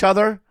 fucked each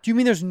other? Do you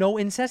mean there's no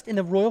incest in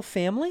the royal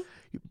family?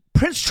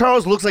 Prince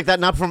Charles looks like that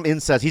not from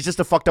incest. He's just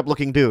a fucked up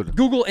looking dude.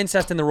 Google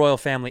incest in the royal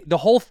family. Their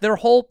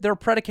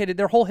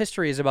whole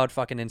history is about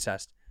fucking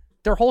incest.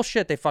 Their whole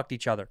shit, they fucked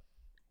each other.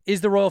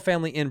 Is the royal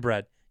family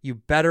inbred? You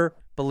better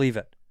believe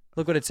it.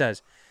 Look what it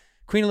says.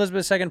 Queen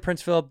Elizabeth II,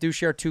 Prince Philip do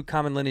share 2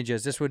 common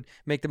lineages. This would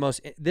make the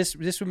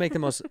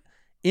most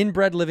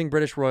inbred living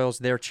British royals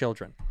their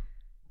children.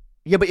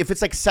 Yeah, but if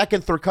it's like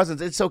second, third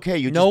cousins, it's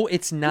okay.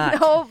 It's not.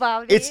 No,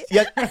 Bobby. It's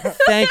yeah.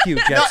 Thank you,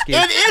 Jet Ski.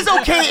 It is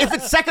okay if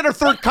it's second or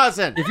third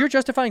cousin. If you're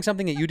justifying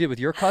something that you did with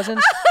your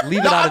cousins, leave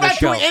it out of the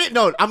show.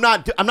 I'm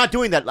not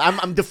doing that.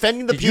 I'm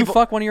defending the people. Did you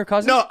fuck one of your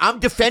cousins? No, I'm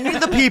defending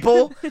the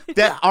people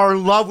that are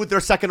in love with their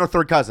second or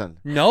third cousin.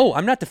 No,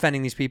 I'm not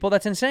defending these people.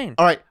 That's insane.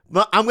 All right,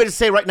 I'm going to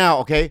say right now,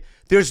 okay?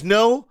 There's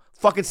no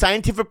fucking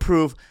scientific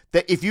proof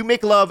that if you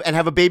make love and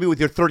have a baby with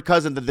your third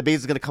cousin, that the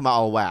baby's going to come out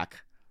all whack.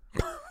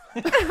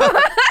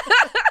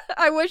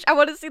 I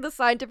want to see the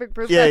scientific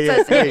proof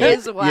that says it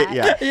is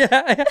whack.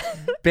 Yeah.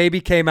 Baby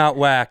came out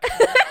whack.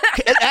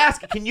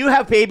 Ask, can you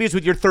have babies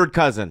with your third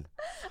cousin?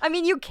 I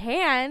mean, you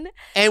can.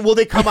 And will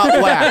they come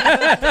out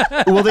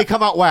whack? Will they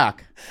come out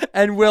whack?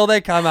 And will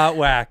they come out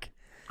whack?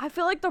 I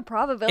feel like the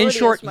probability In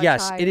short, is much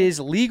yes, higher. it is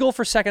legal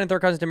for second and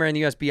third cousins to marry in the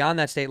U.S. Beyond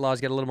that, state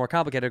laws get a little more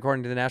complicated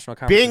according to the National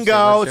Conference.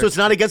 Bingo! So it's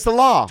not against the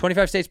law.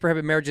 25 states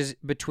prohibit marriages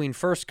between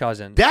first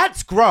cousins.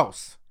 That's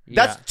gross.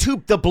 That's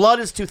the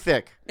blood is too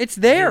thick. It's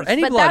there.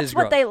 Any but blood that's is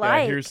what gross. they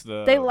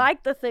like. They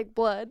like the thick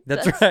blood.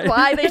 That's right.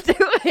 Why they do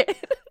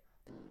it.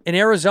 In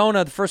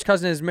Arizona, the first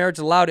cousin is marriage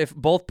allowed if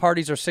both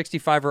parties are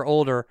 65 or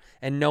older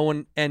and no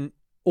one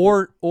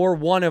or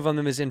one of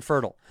them is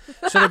infertile.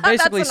 So they're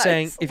basically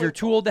saying if you're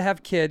too old to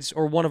have kids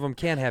or one of them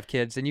can't have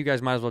kids, then you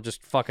guys might as well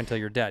just fuck until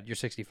you're dead. You're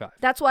 65.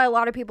 That's why a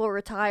lot of people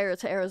retire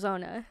to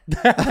Arizona.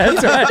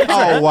 That's right.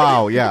 Oh,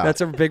 wow. Yeah. That's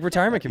a big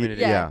retirement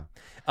community. Yeah.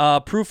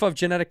 Proof of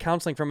genetic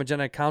counseling from a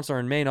genetic counselor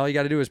in Maine. All you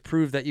got to do is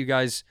prove that you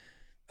guys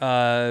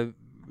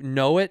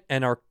know it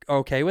and are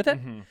okay with it.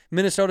 Mm-hmm.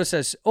 Minnesota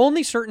says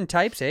only certain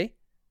types, eh?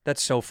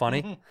 That's so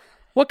funny. Mm-hmm.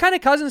 What kind of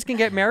cousins can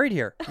get married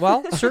here?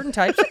 Well, certain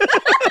types.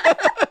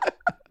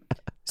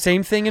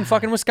 Same thing in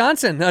fucking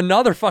Wisconsin.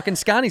 Another fucking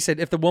Scotty said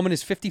if the woman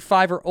is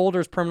 55 or older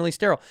is permanently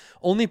sterile.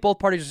 Only if both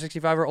parties are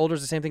 65 or older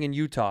is the same thing in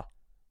Utah.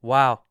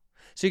 Wow.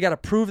 So you got to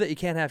prove that you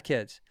can't have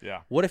kids. Yeah.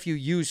 What if you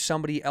use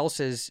somebody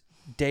else's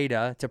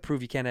data to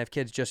prove you can't have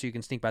kids just so you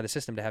can sneak by the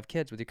system to have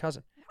kids with your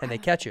cousin? And they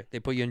catch you. They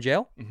put you in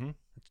jail? Mm-hmm.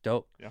 That's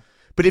dope. Yeah.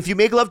 But if you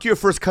make love to your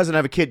first cousin and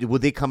have a kid,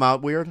 would they come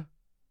out weird?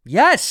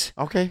 Yes.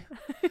 Okay.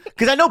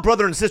 Because I know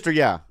brother and sister,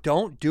 yeah.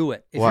 Don't do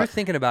it. If What? you're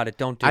thinking about it,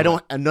 don't do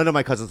it. And none of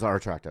my cousins are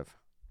attractive.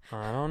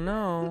 I don't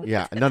know.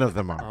 Yeah, none of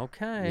them are.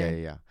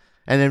 Okay. Yeah.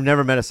 And they've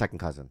never met a second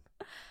cousin.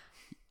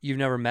 You've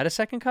never met a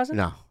second cousin?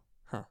 No.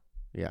 Huh.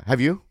 Yeah. Have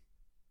you?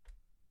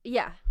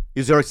 Yeah.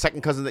 Is there a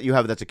second cousin that you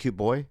have that's a cute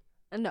boy?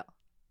 No.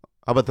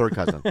 How about third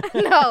cousin?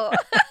 No.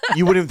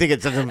 You wouldn't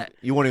even think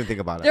you wouldn't even think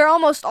about it. They're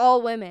almost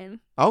all women.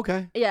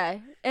 Okay. Yeah.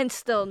 And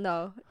still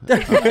no. All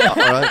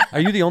right. Are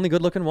you the only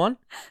good-looking one?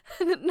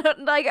 No,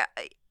 like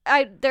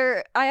I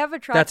have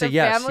attractive That's a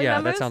yes. family Yeah,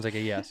 members. that sounds like a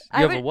yes.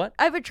 You have a what?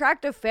 I have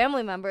attractive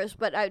family members,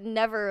 but I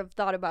never have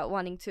thought about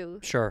wanting to.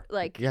 Sure.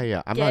 Like.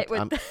 Yeah.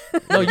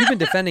 No, you've been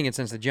defending it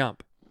since the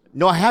jump.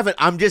 No, I haven't.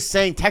 I'm just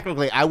saying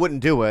technically I wouldn't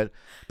do it,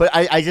 but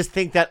I just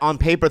think that on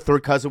paper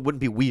third cousin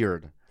wouldn't be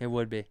weird. It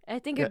would be. I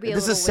think it'd be.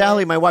 This a little is Sally,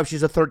 weird. my wife.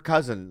 She's a third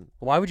cousin.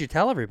 Why would you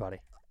tell everybody?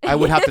 I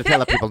would have to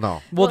tell people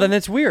no. Well, then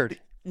it's weird.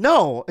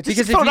 No, it's Because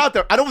just if throw it you- out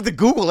there. I don't have to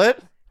Google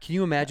it. Can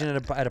you imagine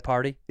at a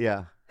party?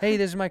 Yeah. Hey,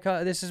 this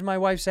is my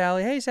wife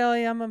Sally. Hey,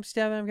 Sally, I'm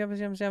Steven.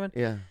 I'm Steven.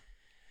 Yeah.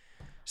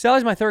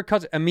 Sally's my third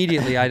cousin.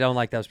 Immediately, I don't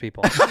like those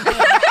people.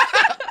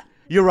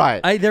 You're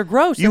right. They're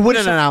gross. You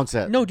wouldn't announce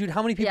it. No, dude.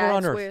 How many people Yeah, are on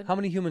it's Earth? weird. How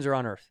many humans are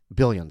on Earth?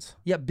 Billions.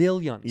 Yeah,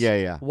 billions.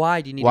 Yeah.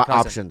 Why do you need What a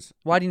cousin? options?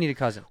 Why do you need a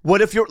cousin?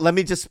 What if let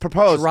me just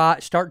propose.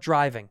 Start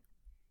driving.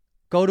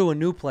 Go to a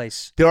new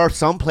place. There are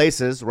some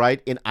places,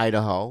 right, in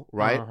Idaho,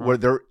 right, where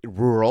they're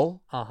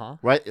rural,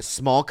 right, a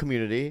small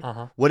community.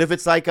 What if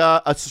it's like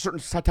a certain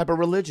type of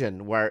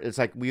religion where it's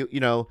like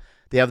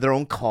they have their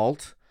own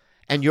cult,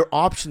 and your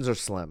options are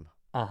slim,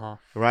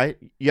 right?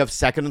 You have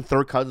second and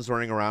third cousins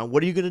running around.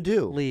 What are you gonna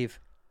do? Leave.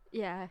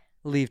 Yeah.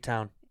 Leave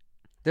town.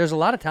 There's a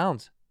lot of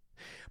towns.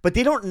 But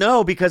they don't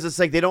know because it's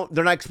like they're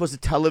not exposed to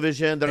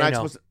television. They're They not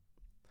know. exposed to...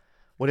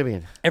 What do you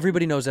mean?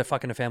 Everybody knows that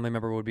fucking a family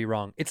member would be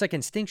wrong. It's like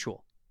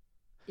instinctual.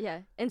 Yeah.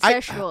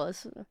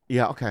 Incestual.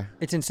 Yeah, okay.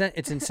 It's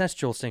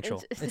incestual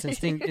instinctual. It's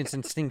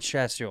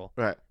instinctual.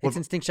 Right. It's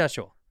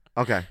instinctual.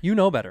 Okay. You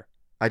know better.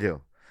 I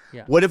do.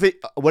 Yeah. What if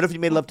you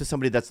made love to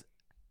somebody that's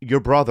your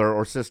brother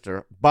or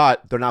sister,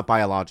 but they're not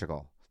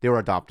biological? They were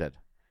adopted.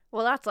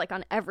 Well, that's like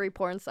on every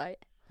porn site.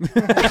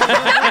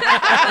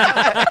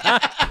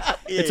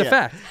 It's a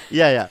fact.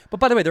 Yeah. But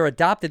by the way, they're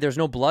adopted. There's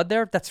no blood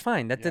there. That's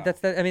fine. That's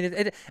I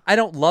mean, I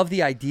don't love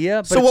the idea.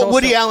 But So it's what also,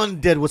 Woody Allen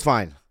did was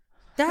fine.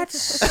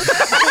 That's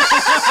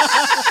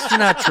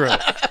not true.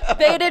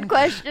 Baited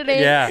questioning.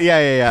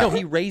 Yeah. No,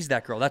 he raised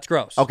that girl. That's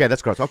gross. Okay,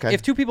 that's gross. Okay.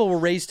 If two people were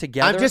raised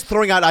together, I'm just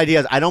throwing out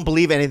ideas. I don't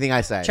believe anything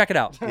I say. check it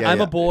out. Yeah, I'm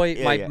yeah. a boy.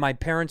 Yeah, my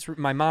parents,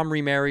 my mom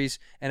remarries,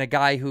 and a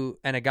guy who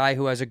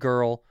has a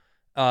girl,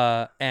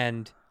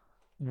 and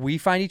we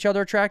find each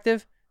other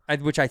attractive,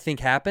 which I think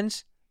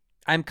happens.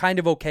 I'm kind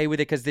of okay with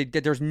it because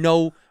there's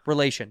no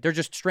relation. They're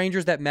just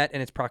strangers that met,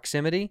 and it's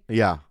proximity.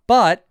 Yeah.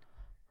 But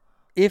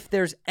if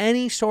there's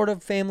any sort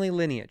of family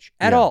lineage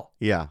at all,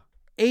 Yeah.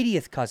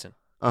 80th cousin,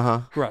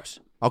 gross.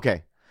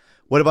 Okay.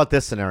 What about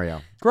this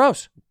scenario?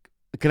 Gross.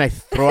 Can I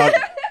throw out?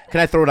 Can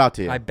I throw it out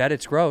to you? I bet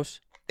it's gross.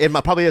 It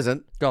probably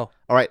isn't. Go.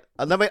 All right.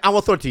 I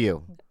will throw it to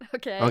you.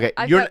 Okay. Okay,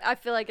 I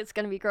feel like it's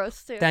gonna be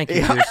gross too. Thank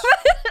you.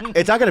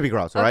 It's not gonna be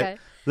gross. All right. Okay.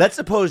 Let's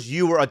suppose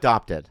you were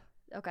adopted.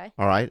 Okay.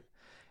 All right.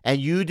 And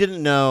you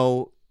didn't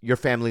know your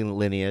family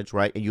lineage,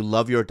 right? And you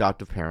love your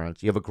adoptive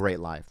parents. You have a great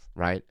life,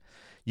 right?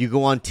 You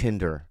go on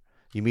Tinder.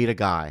 You meet a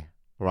guy,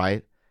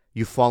 right?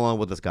 You fall in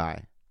with this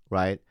guy,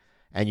 right?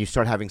 And you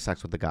start having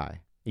sex with the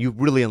guy. You're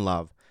really in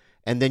love.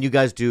 And then you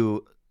guys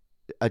do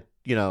a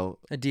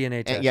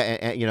DNA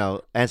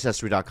test.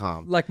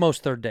 Ancestry.com. Like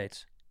most third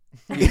dates.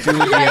 You do a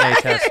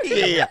DNA test.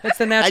 Yeah. It's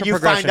the natural And you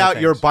progression find out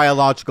of your things.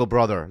 biological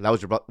brother. That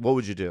was your brother. What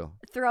would you do?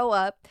 Throw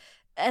up,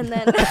 and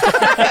then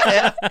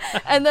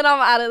and then I'm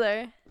out of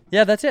there.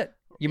 Yeah, that's it.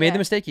 You made Yeah. the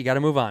mistake. You got to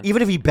move on.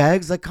 Even if he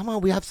begs, like, come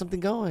on, we have something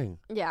going.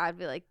 Yeah, I'd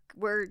be like,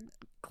 we're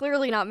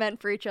clearly not meant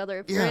for each other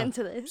if we're Yeah.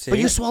 into this. See? But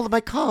you swallowed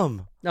my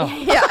cum. Oh,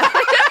 Yeah.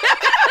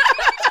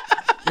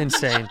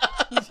 insane.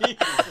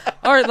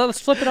 All right, let's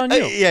flip it on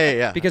you.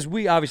 Yeah. Because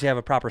we obviously have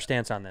a proper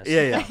stance on this.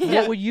 Yeah.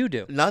 What would you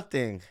do?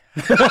 Nothing.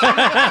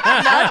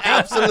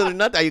 Absolutely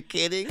nothing. Are you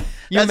kidding?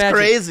 You That's imagine,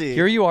 crazy.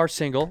 Here you are,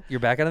 single. You're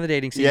back out on the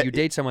dating scene. Yeah. You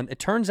date someone. It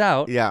turns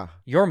out Yeah.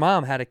 your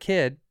mom had a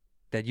kid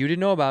that you didn't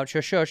know about.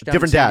 Shush, down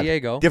Different in San dad.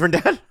 Diego.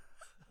 Different dad?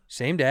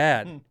 Same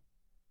dad.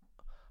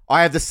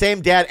 I have the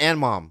same dad and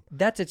mom.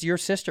 It's your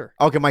sister.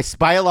 Okay, my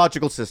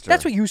biological sister.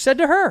 That's what you said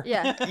to her.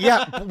 Yeah.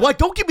 Yeah. What?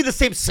 Don't give me the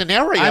same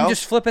scenario. I'm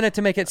just flipping it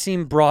to make it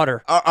seem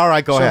broader. All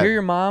right, go so ahead. here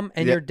your mom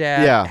and Yeah, your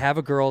dad yeah. have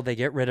a girl. They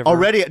get rid of her.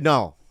 Already?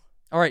 No.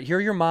 All right, here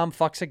your mom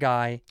fucks a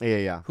guy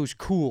Yeah. who's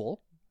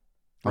cool,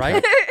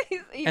 right?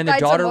 He And the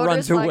rides a daughter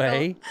runs motorcycle.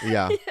 away,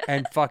 Yeah.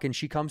 and fucking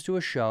she comes to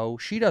a show.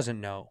 She doesn't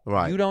know.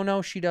 Right. You don't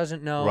know. She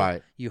doesn't know.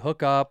 Right. You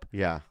hook up,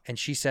 Yeah. and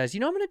she says,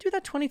 I'm going to do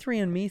that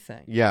 23andMe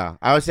thing. Yeah.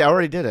 I would say I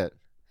already did it.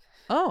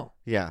 Oh.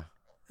 Yeah.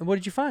 And what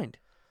did you find?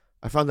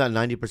 I found out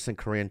 90%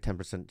 Korean,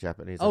 10%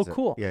 Japanese. Oh, That's it.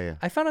 cool. Yeah.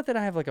 I found out that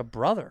I have like a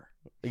brother.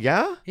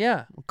 Yeah?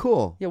 Yeah.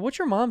 Cool. Yeah. What's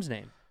your mom's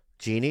name?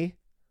 Jeannie?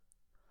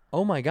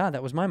 Oh my God,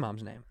 that was my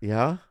mom's name.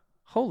 Yeah?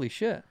 Holy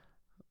shit.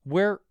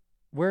 Where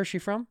is she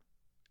from?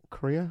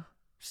 Korea?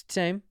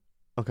 Same.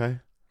 Okay.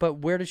 But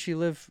where does she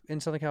live in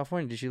Southern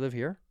California? Does she live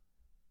here?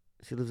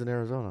 She lives in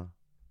Arizona.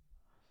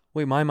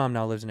 Wait, my mom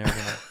now lives in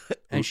Arizona.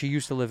 And she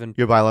used to live in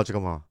Your biological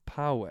mom.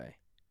 Poway.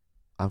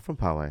 I'm from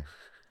Poway.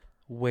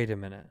 Wait a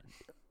minute.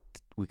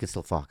 We can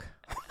still fuck.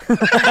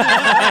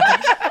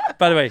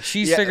 By the way,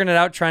 she's figuring it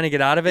out, trying to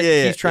get out of it.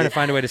 Yeah, He's trying to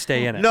find a way to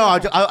stay in it. No,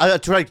 I'll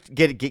try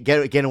to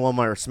get in one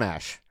more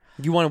smash.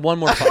 You wanted one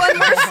more fuck. One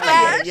more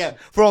smash. Yeah,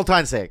 for old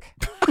time's sake.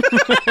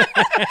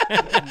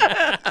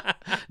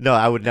 No,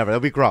 I would never.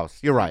 That'd be gross.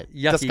 You're right.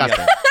 Yucky,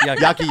 Disgusting.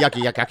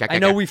 yucky. Yucky. I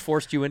know we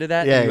forced you into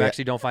that, Yeah, and you yeah.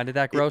 actually don't find it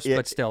that gross, Yeah.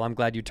 but still, I'm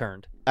glad you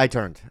turned. I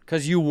turned.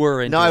 Because you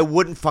were into No, I it.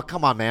 wouldn't fuck.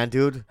 Come on, man,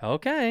 dude.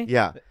 Okay.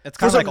 Yeah. It's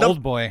kind of First like off,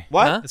 Old Boy.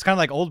 What? Huh? It's kind of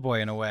like Old Boy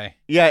in a way.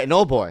 Yeah, an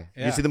Old Boy.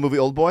 Yeah. You see the movie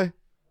Old Boy?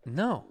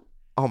 No.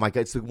 Oh my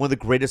god, it's one of the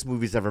greatest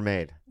movies ever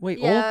made. Wait,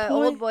 Yeah,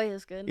 Old Boy?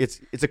 is good. It's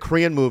a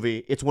Korean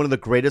movie. It's one of the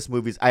greatest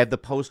movies. I have the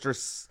poster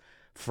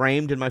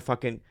framed in my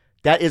fucking.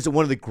 That is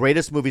one of the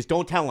greatest movies.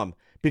 Don't tell him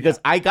because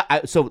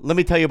so let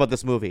me tell you about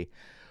this movie.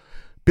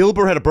 Bill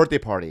Burr had a birthday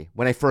party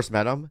when I first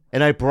met him,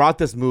 and I brought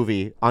this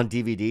movie on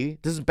DVD.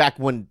 This is back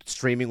when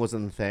streaming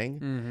wasn't a thing,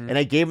 and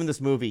I gave him this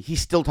movie. He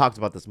still talks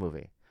about this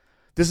movie.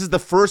 This is the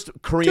first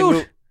Korean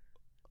movie.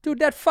 Dude,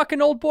 that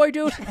fucking Old Boy,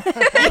 dude.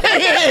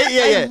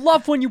 Yeah. I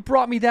love when you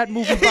brought me that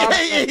movie, Bob.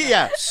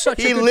 Yeah. Such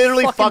a He good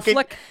literally fucking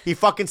flick. He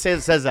fucking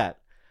says that.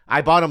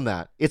 I bought him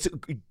that.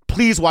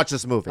 Please watch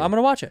this movie. I'm going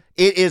to watch it.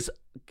 It is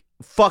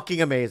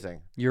fucking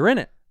amazing. You're in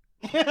it.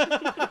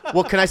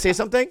 Well, can I say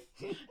something?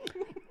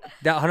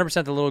 That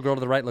 100% the little girl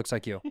to the right looks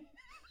like you.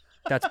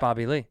 That's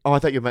Bobby Lee. Oh, I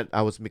thought you meant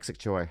I was Mixik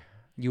Choi.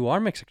 You are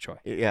Mixik Choi.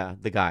 Yeah,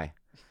 the guy.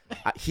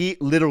 He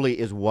literally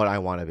is what I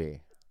want to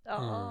be.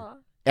 Aw.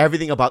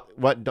 Everything about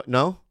what?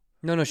 No.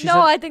 No, she's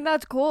No, I think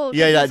that's cool. 'cause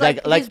Yeah, he's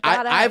he's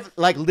badass. I've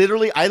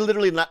literally,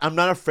 I'm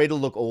not afraid to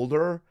look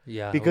older.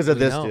 Yeah, because of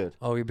we this know. dude.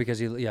 Oh,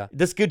 because yeah.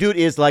 This good dude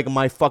is like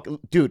my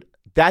dude.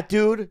 That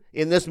dude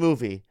in this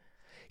movie,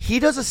 he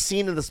does a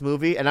scene in this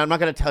movie, and I'm not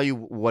gonna tell you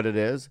what it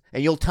is,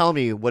 and you'll tell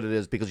me what it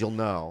is because you'll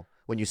know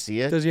when you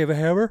see it. Does he have a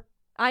hammer?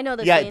 I know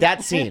the Yeah, scene.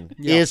 that scene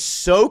Yeah. is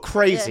so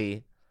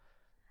crazy.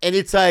 And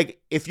it's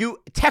like, if you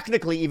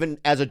technically, even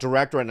as a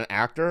director and an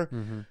actor,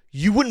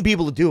 you wouldn't be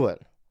able to do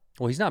it.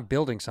 Well, he's not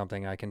building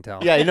something, I can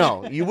tell. Yeah, I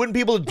know. You wouldn't be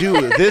able to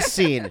do this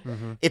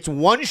scene. It's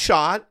one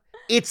shot.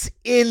 It's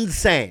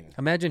insane.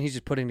 Imagine he's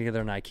just putting together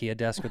an IKEA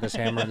desk with his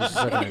hammer. And this is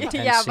such an intense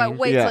Yeah, but scene.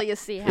 wait Yeah. till you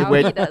see how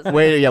wait, he does it.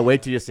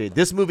 wait till you see it.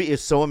 This movie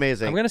is so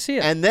amazing. I'm gonna see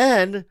it. And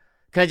then,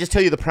 can I just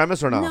tell you the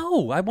premise or no?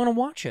 No, I want to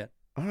watch it.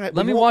 All right.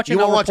 Let me you watch it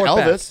You and want to I'll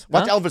watch report Elvis?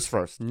 back. Watch Huh? Elvis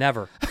first.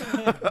 Never.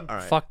 All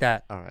right. Fuck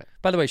that. All right.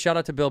 By the way, shout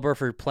out to Bill Burr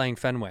for playing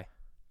Fenway.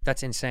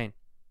 That's insane.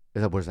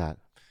 Where's that?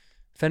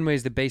 Fenway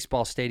is the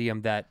baseball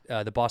stadium that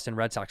the Boston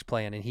Red Sox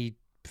play in, and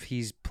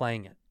he's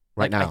playing it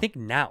Right now. I think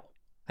now.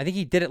 I think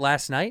he did it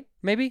last night,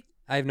 maybe.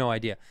 I have no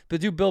idea. But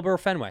do Bill Burr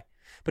Fenway.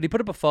 But he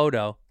put up a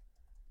photo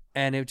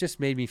and it just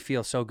made me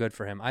feel so good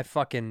for him.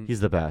 He's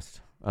the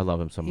best. I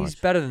love him so much. He's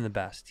better than the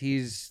best.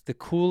 He's the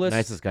coolest.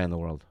 Nicest guy in the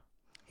world.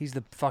 He's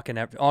the fucking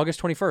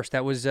August 21st.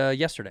 That was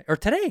yesterday or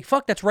today.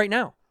 Fuck, that's right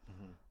now.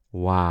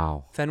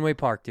 Wow. Fenway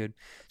Park, dude.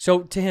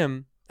 So to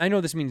him, I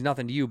know this means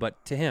nothing to you,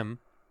 but to him,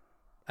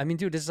 I mean,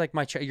 dude, this is like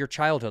your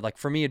childhood. Like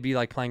for me, it'd be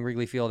like playing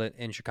Wrigley Field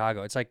in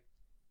Chicago. It's like,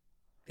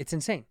 it's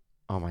insane.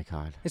 Oh my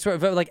God. It's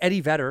sort of like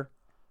Eddie Vedder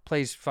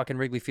plays fucking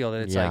Wrigley Field,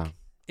 and it's like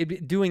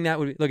doing that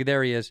would be, look,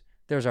 there he is.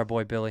 There's our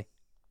boy Billy.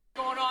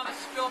 Going on, this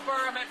is Bill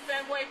Burham at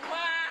Fenway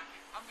Park.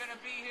 I'm going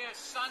to be here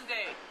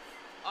Sunday,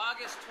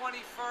 August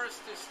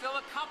 21st. There's still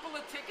a couple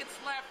of tickets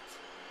left.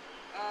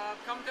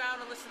 Come down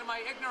and listen to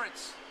my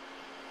ignorance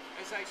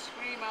as I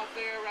scream out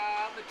there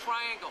out in the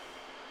triangle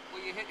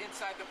where you hit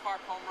inside the park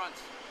home runs.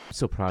 I'm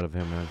so proud of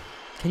him, man.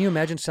 Can you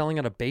imagine selling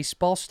at a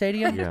baseball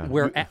stadium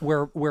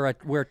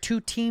where two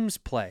teams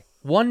play?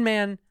 One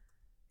man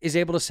is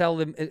able to sell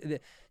them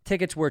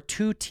tickets where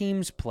two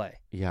teams play.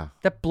 Yeah.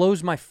 That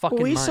blows my fucking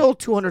mind. We sold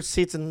 200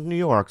 seats in New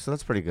York, so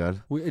that's pretty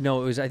good. I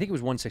think it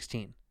was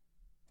 116.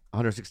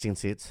 116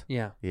 seats?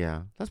 Yeah.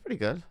 Yeah. That's pretty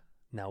good.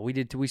 No,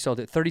 we sold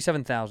it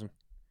 37,000.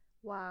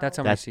 Wow. That's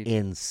how many seats. That's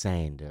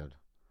insane, dude.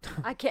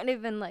 I can't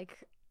even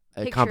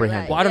picture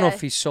comprehend. that. Well, I don't know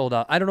if he sold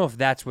out. I don't know if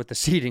that's what the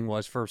seating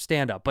was for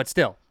stand up, but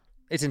still,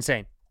 it's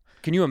insane.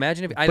 Can you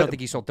imagine if I don't think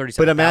he sold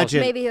 37,000. But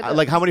imagine, Maybe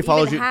how many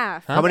followers you?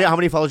 half. How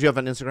many followers you have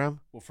on Instagram?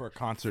 Well, for a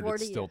concert,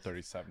 40. it's still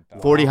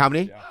 37,000. 40? How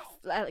many? Yeah.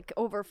 Like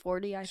over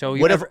 40. I So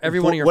think. what if every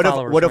one of your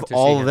followers? What if went to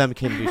all see of him? them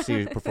came to see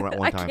you perform at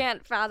one I time?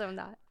 can't fathom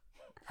that.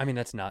 I mean,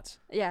 that's nuts.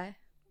 Yeah.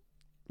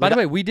 By the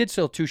way, we did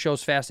sell 2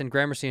 shows fast in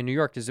Gramercy in New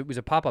York because it was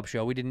a pop-up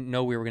show. We didn't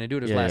know we were going to do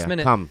it. It was last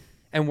minute. Come.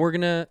 And we're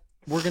gonna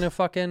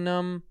fucking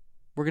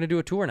we're gonna do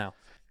a tour now.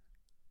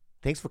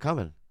 Thanks for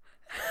coming.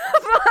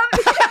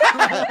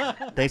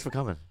 Thanks for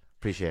coming.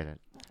 Appreciate it.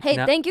 Hey,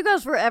 thank you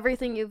guys for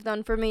everything you've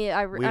done for me.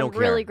 I'm don't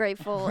really care.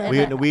 grateful.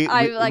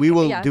 We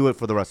will do it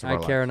for the rest of our I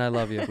lives. care and I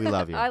love you. We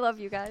love you. I love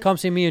you guys. Come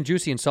see me and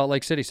Juicy in Salt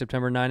Lake City,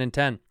 September 9 and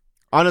 10.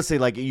 Honestly,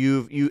 like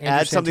you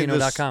add something to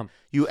AndrewSantino.com.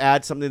 you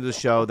add something to the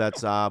show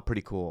that's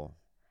pretty cool.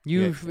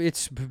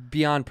 It's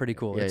beyond pretty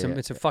cool. Yeah,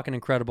 it's a fucking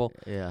incredible.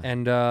 Yeah.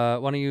 And why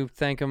don't you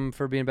thank him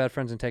for being bad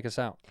friends and take us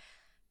out?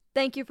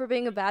 Thank you for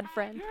being a bad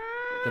friend.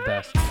 The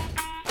best.